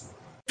ants.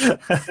 Ant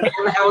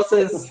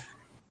houses.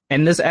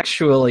 And this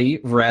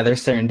actually, rather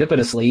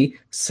serendipitously,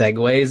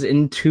 segues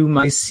into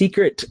my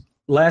secret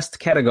last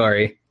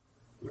category.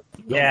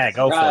 Yeah,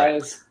 go for it.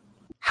 Surprise.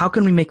 How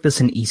can we make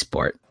this an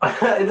esport?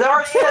 It's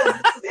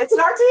RTS. It's an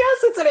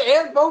RTS. It's an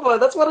ant MOBA.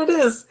 That's what it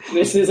is.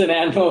 This is an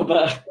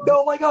Anmoba.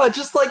 Oh my god!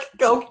 Just like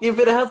if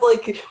it had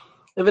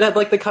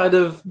like the kind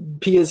of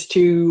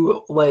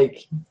PS2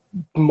 like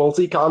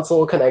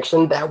multi-console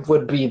connection, that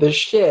would be the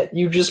shit.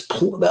 You just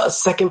the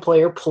second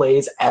player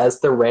plays as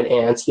the red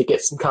ants. You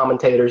get some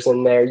commentators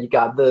in there. You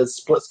got the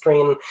split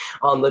screen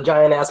on the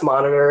giant ass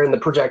monitor and the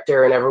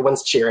projector, and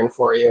everyone's cheering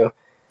for you.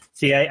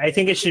 See, I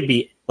think it should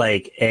be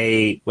like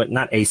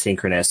not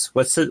asynchronous.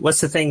 What's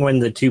the thing when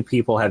the two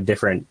people have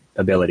different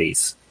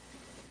abilities?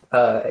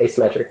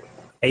 Asymmetric.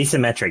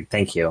 Asymmetric,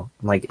 thank you.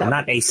 I'm like,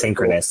 not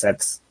asynchronous.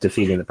 That's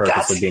defeating the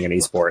purpose of being an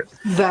esport.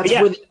 That's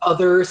where the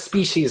other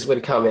species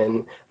would come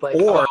in. Like,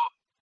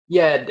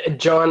 yeah,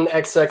 John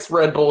XX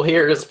Red Bull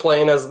here is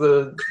playing as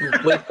the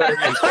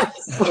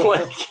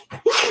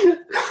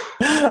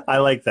I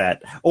like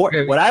that. Or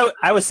what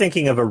I was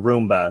thinking of a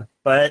Roomba,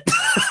 but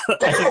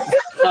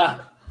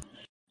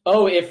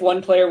if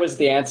one player was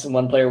the ants and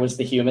one player was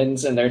the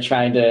humans, and they're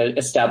trying to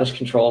establish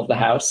control of the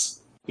house.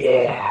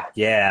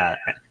 yeah.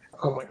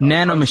 Oh my God.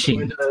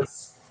 Nanomachine.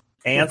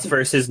 Ants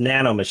versus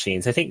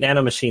nanomachines. I think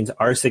nanomachines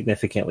are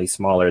significantly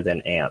smaller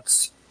than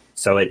ants.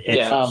 So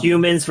it's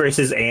humans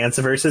versus ants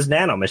versus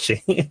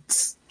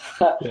nanomachines.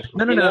 No.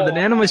 The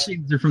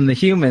nanomachines are from the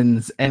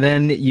humans, and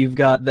then you've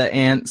got the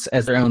ants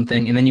as their own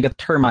thing, and then you got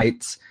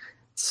termites.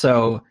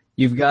 So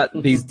you've got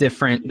these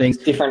different things.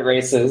 Different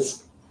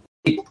races.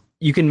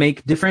 You can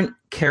make different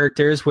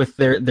characters with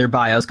their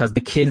bios, because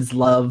the kids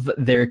love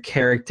their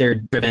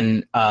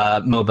character-driven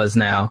MOBAs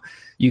now.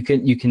 You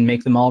can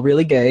make them all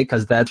really gay,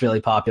 because that's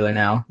really popular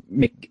now.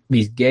 Make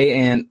these gay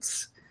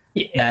ants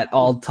that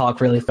all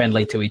talk really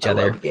friendly to each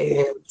other. Love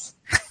gay ants.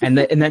 And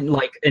then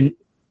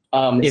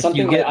if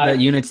you get the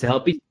units to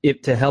help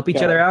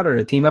each other out or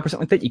to team up or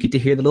something like that, you get to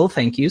hear the little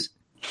thank yous.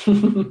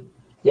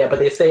 Yeah, but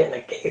they say it in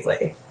a gay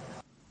way.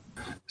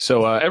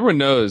 So everyone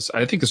knows,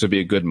 I think this would be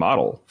a good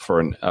model for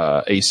an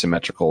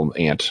asymmetrical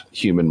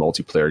ant-human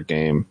multiplayer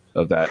game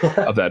of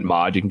that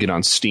mod. You can get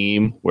on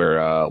Steam,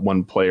 where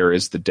one player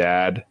is the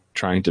dad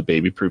trying to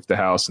baby-proof the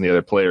house, and the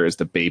other player is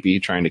the baby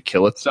trying to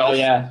kill itself. Oh,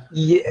 yeah.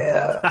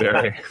 Yeah.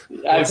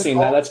 I've seen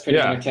that. That's pretty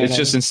entertaining. It's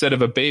just instead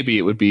of a baby,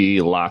 it would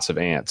be lots of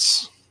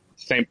ants.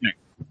 Same thing.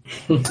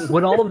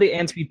 Would all of the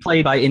ants be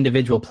played by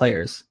individual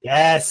players?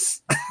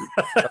 Yes.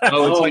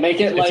 Make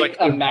it like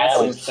a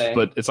massive thing.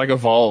 But it's like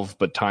Evolve,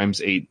 but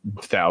times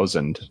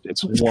 8,000.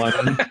 It's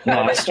one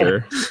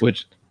monster,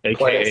 which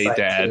AKA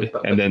Dad,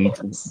 and then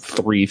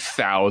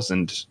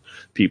 3,000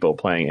 people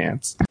playing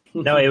ants.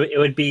 No, it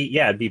would be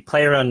it'd be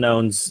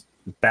PlayerUnknown's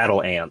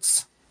Battle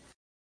Ants.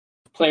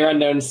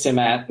 PlayerUnknown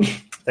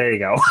SimAnt. There you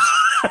go.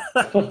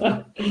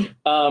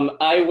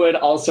 I would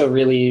also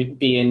really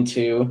be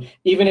into,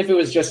 even if it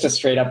was just a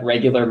straight up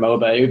regular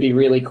MOBA, it would be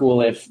really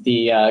cool if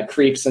the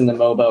creeps in the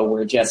MOBA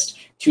were just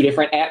two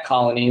different ant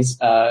colonies,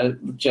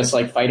 just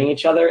like fighting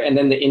each other, and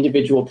then the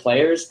individual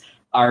players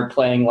are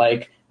playing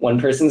like one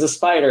person's a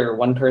spider,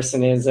 one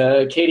person is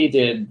a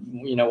katydid,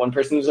 one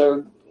person's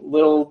a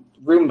little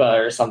Roomba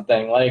or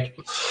something. Like,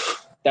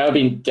 that would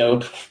be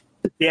dope.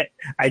 Yeah,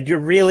 I do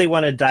really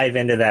want to dive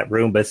into that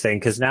Roomba thing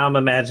because now I'm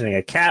imagining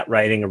a cat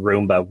riding a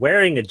Roomba,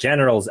 wearing a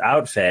general's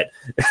outfit,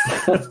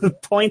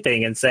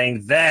 pointing and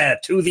saying, "There,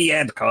 to the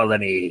ant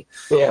colony."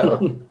 Yeah.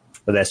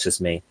 But that's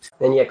just me.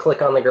 Then you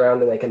click on the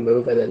ground and they can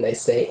move, and then they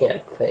say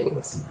ant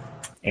things.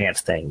 Ant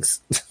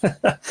things.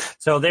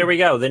 So there we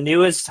go. The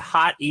newest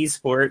hot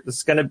esport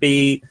is going to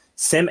be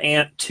Sim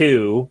Ant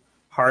 2,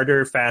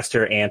 Harder,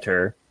 Faster,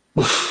 Anter.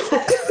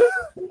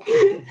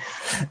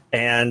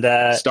 And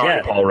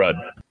Starring Paul Rudd.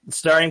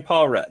 Starring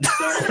Paul Rudd.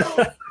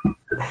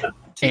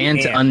 And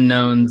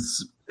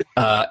Unknown's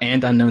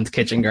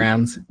kitchen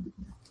grounds.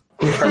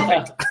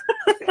 Perfect.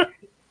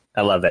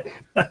 I love it.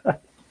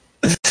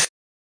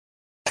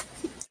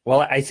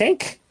 Well, I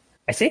think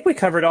we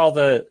covered all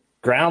the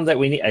ground that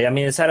we need. I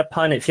mean, is that a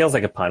pun? It feels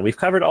like a pun. We've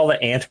covered all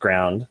the ant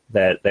ground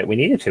that we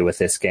needed to with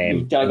this game.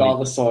 We dug all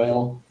the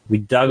soil. We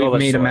dug all the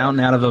made soil. a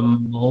mountain out of a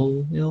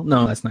molehill.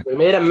 No, that's not. We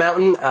made a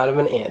mountain out of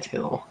an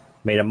anthill.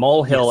 Made a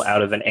molehill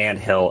out of an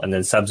anthill, and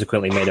then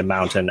subsequently made a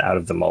mountain out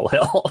of the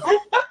molehill.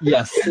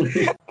 Yes.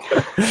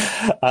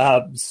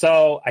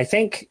 So I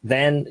think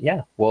then,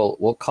 yeah,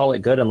 we'll call it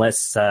good.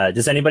 Unless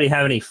does anybody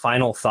have any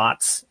final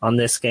thoughts on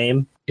this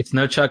game? It's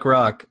no Chuck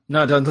Rock.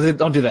 No, don't do that.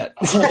 Don't do it.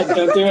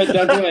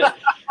 Don't do it.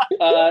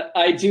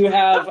 I do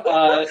have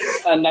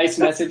a nice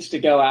message to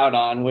go out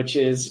on, which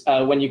is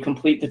when you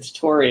complete the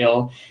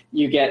tutorial,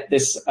 you get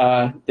this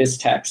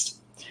text.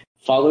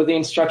 Follow the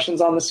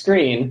instructions on the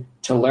screen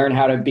to learn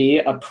how to be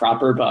a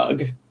proper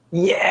bug.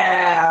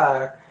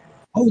 Yeah.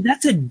 Oh,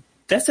 that's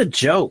a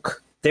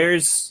joke.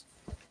 There's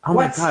What?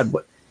 my god.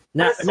 What?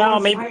 No,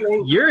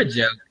 maybe You're a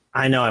joke.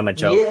 I know I'm a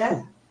joke.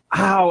 Yeah.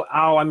 Ow,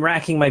 I'm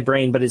racking my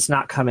brain, but it's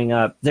not coming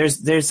up.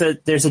 There's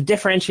a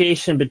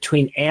differentiation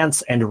between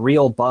ants and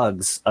real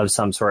bugs of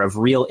some sort of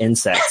real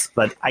insects,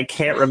 but I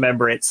can't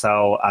remember it,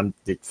 so I'm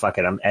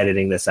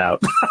editing this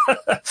out.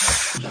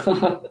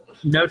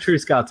 No true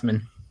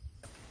Scotsman.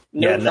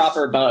 No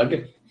proper bug.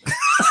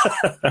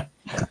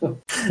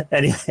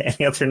 Any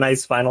other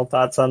nice final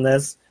thoughts on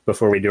this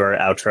before we do our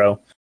outro?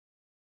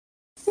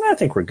 I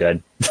think we're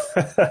good.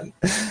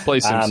 Play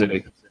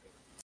SimCity.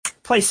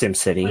 Play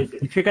SimCity.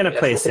 If you're going to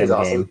play a sim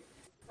game,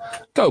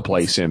 Go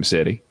play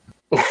SimCity.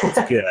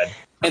 it's good.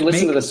 And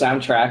listen to the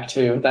soundtrack,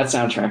 too. That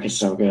soundtrack is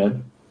so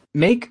good.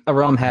 Make a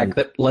ROM hack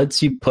that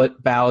lets you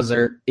put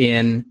Bowser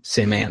in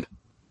SimAnt.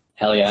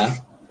 Hell yeah.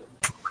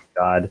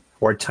 God.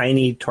 Or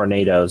tiny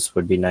tornadoes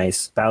would be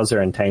nice. Bowser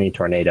and tiny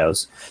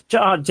tornadoes.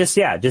 Just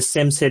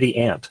SimCity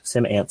Ant.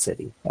 Sim Ant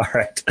City. All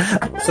right.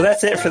 So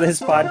that's it for this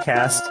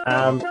podcast.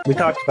 We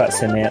talked about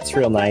Sim Ants.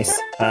 Real nice.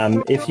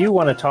 If you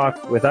want to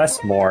talk with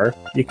us more,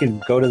 you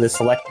can go to the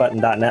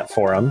selectbutton.net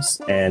forums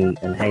and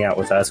hang out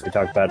with us. We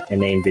talk about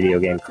inane video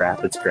game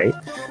crap. It's great.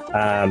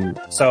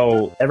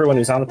 So everyone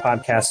who's on the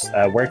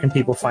podcast, where can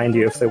people find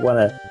you if they want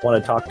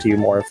to talk to you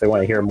more, if they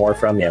want to hear more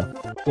from you?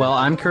 Well,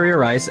 I'm Courier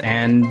Rice,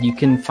 and you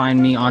can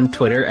find me on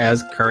Twitter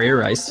as Courier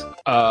Rice.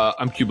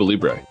 I'm Cuba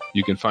Libre.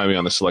 You can find me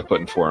on the Select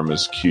Button forum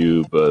as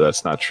Cube.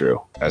 That's not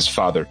true. As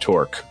Father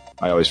Torque.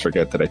 I always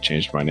forget that I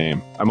changed my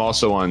name. I'm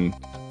also on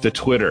the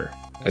Twitter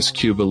as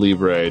Cuba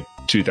Libre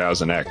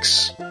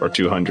 2000X or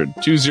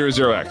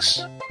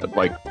 200X,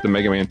 like the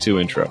Mega Man 2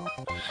 intro.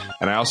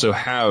 And I also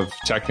have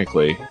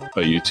technically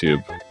a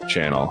YouTube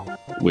channel,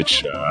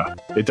 which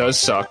it does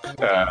suck.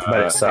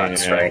 But it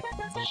sucks, right?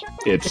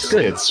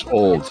 It's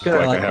old. good,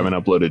 Like I like I haven't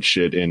uploaded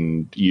shit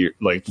in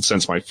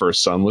since my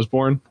first son was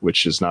born,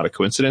 which is not a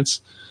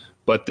coincidence.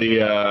 But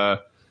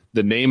the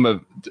name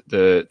of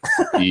the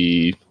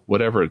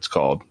whatever it's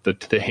called,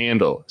 the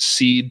handle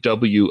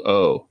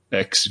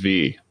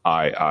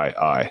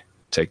CWOXVIII.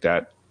 Take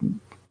that.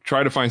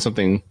 Try to find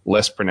something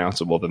less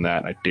pronounceable than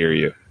that. I dare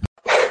you.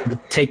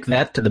 Take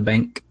that to the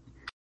bank.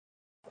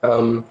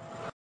 On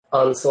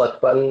Select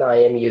Button, I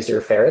am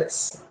user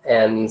Ferrets,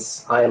 and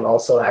I am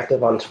also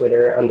active on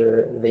Twitter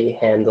under the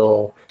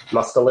handle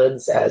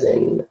Mustelids, as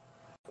in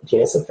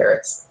genus of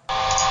ferrets.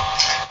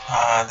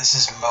 This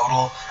is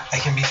Modal. I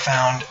can be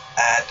found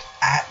at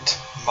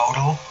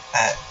Modal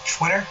at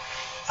Twitter.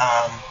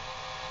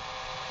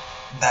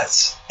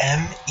 That's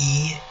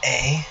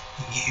MEAUXDAL.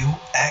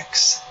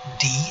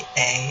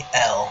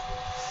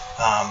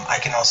 I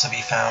can also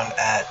be found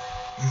at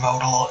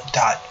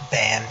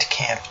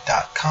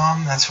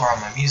modal.bandcamp.com. That's where all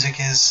my music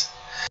is.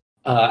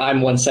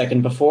 I'm 1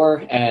 second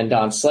before, and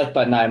on Select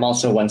Button, I'm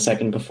also 1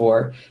 second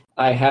before.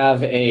 I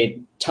have a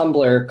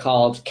Tumblr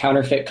called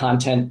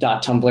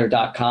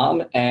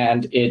counterfeitcontent.tumblr.com,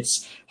 and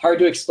it's hard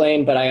to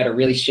explain, but I had a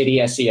really shitty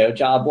SEO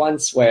job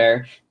once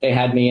where they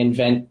had me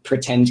invent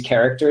pretend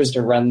characters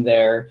to run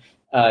their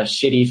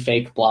shitty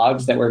fake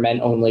blogs that were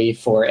meant only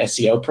for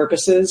SEO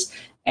purposes.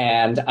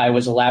 And I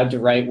was allowed to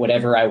write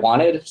whatever I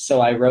wanted.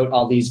 So I wrote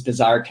all these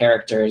bizarre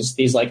characters,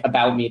 these like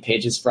about me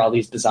pages for all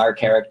these bizarre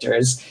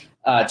characters,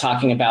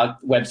 talking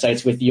about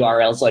websites with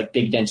URLs like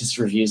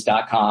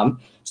bigdentistreviews.com.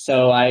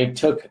 So I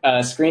took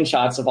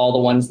screenshots of all the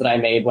ones that I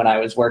made when I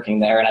was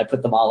working there, and I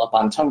put them all up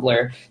on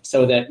Tumblr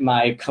so that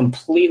my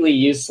completely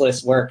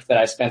useless work that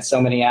I spent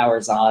so many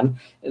hours on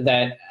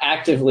that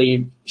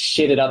actively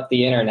shitted up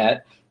the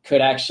internet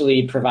could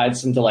actually provide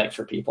some delight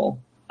for people.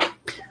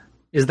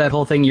 Is that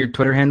whole thing your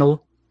Twitter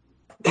handle?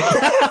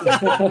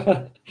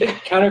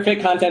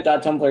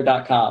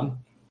 Counterfeitcontent.tumblr.com.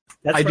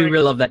 I do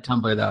really love that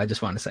Tumblr, though. I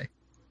just want to say.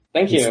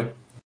 Thank you.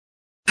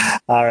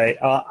 All right.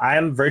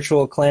 I'm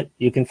Virtual Clint.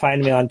 You can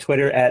find me on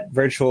Twitter at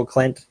Virtual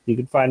Clint. You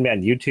can find me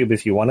on YouTube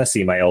if you want to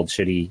see my old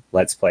shitty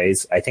Let's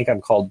Plays. I think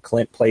I'm called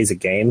Clint Plays a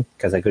Game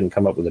because I couldn't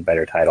come up with a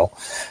better title.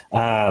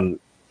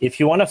 If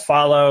you want to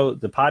follow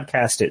the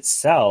podcast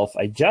itself,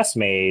 I just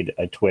made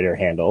a Twitter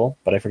handle,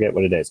 but I forget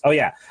what it is. Oh,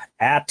 yeah.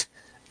 At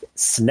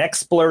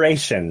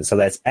Snexploration. So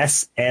that's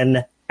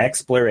SN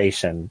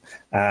Exploration.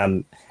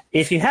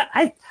 If you have,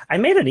 I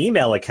made an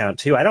email account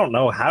too. I don't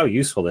know how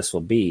useful this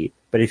will be,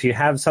 but if you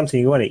have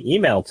something you want to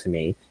email to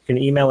me, you can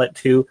email it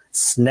to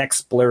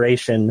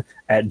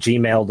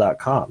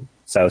snexploration@gmail.com.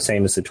 So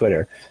same as the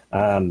Twitter.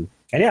 And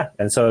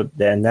so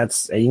then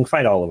that's, you can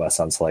find all of us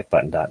on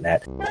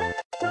selectbutton.net.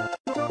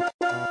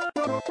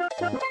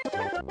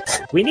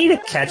 We need a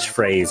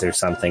catchphrase or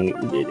something.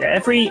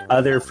 Every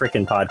other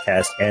freaking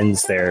podcast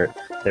ends their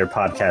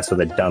podcast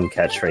with a dumb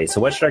catchphrase. So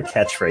what should our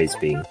catchphrase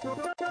be?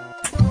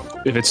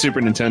 If it's Super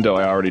Nintendo,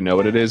 I already know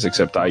what it is,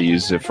 except I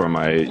use it for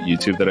my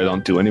YouTube that I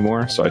don't do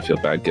anymore, so I feel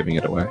bad giving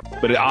it away.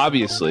 But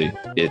obviously,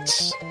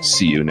 it's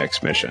see you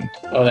next mission.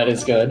 Oh, that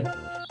is good.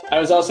 I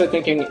was also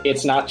thinking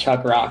it's not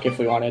Chuck Rock if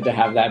we wanted to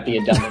have that be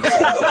a dumb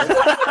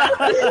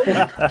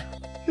example.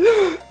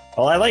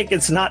 Well, I like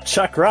it's not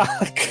Chuck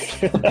Rock.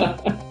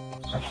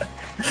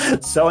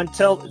 So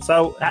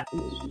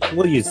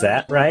we'll use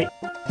that, right?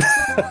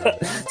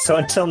 So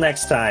until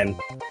next time,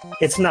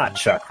 it's not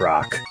Chuck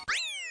Rock.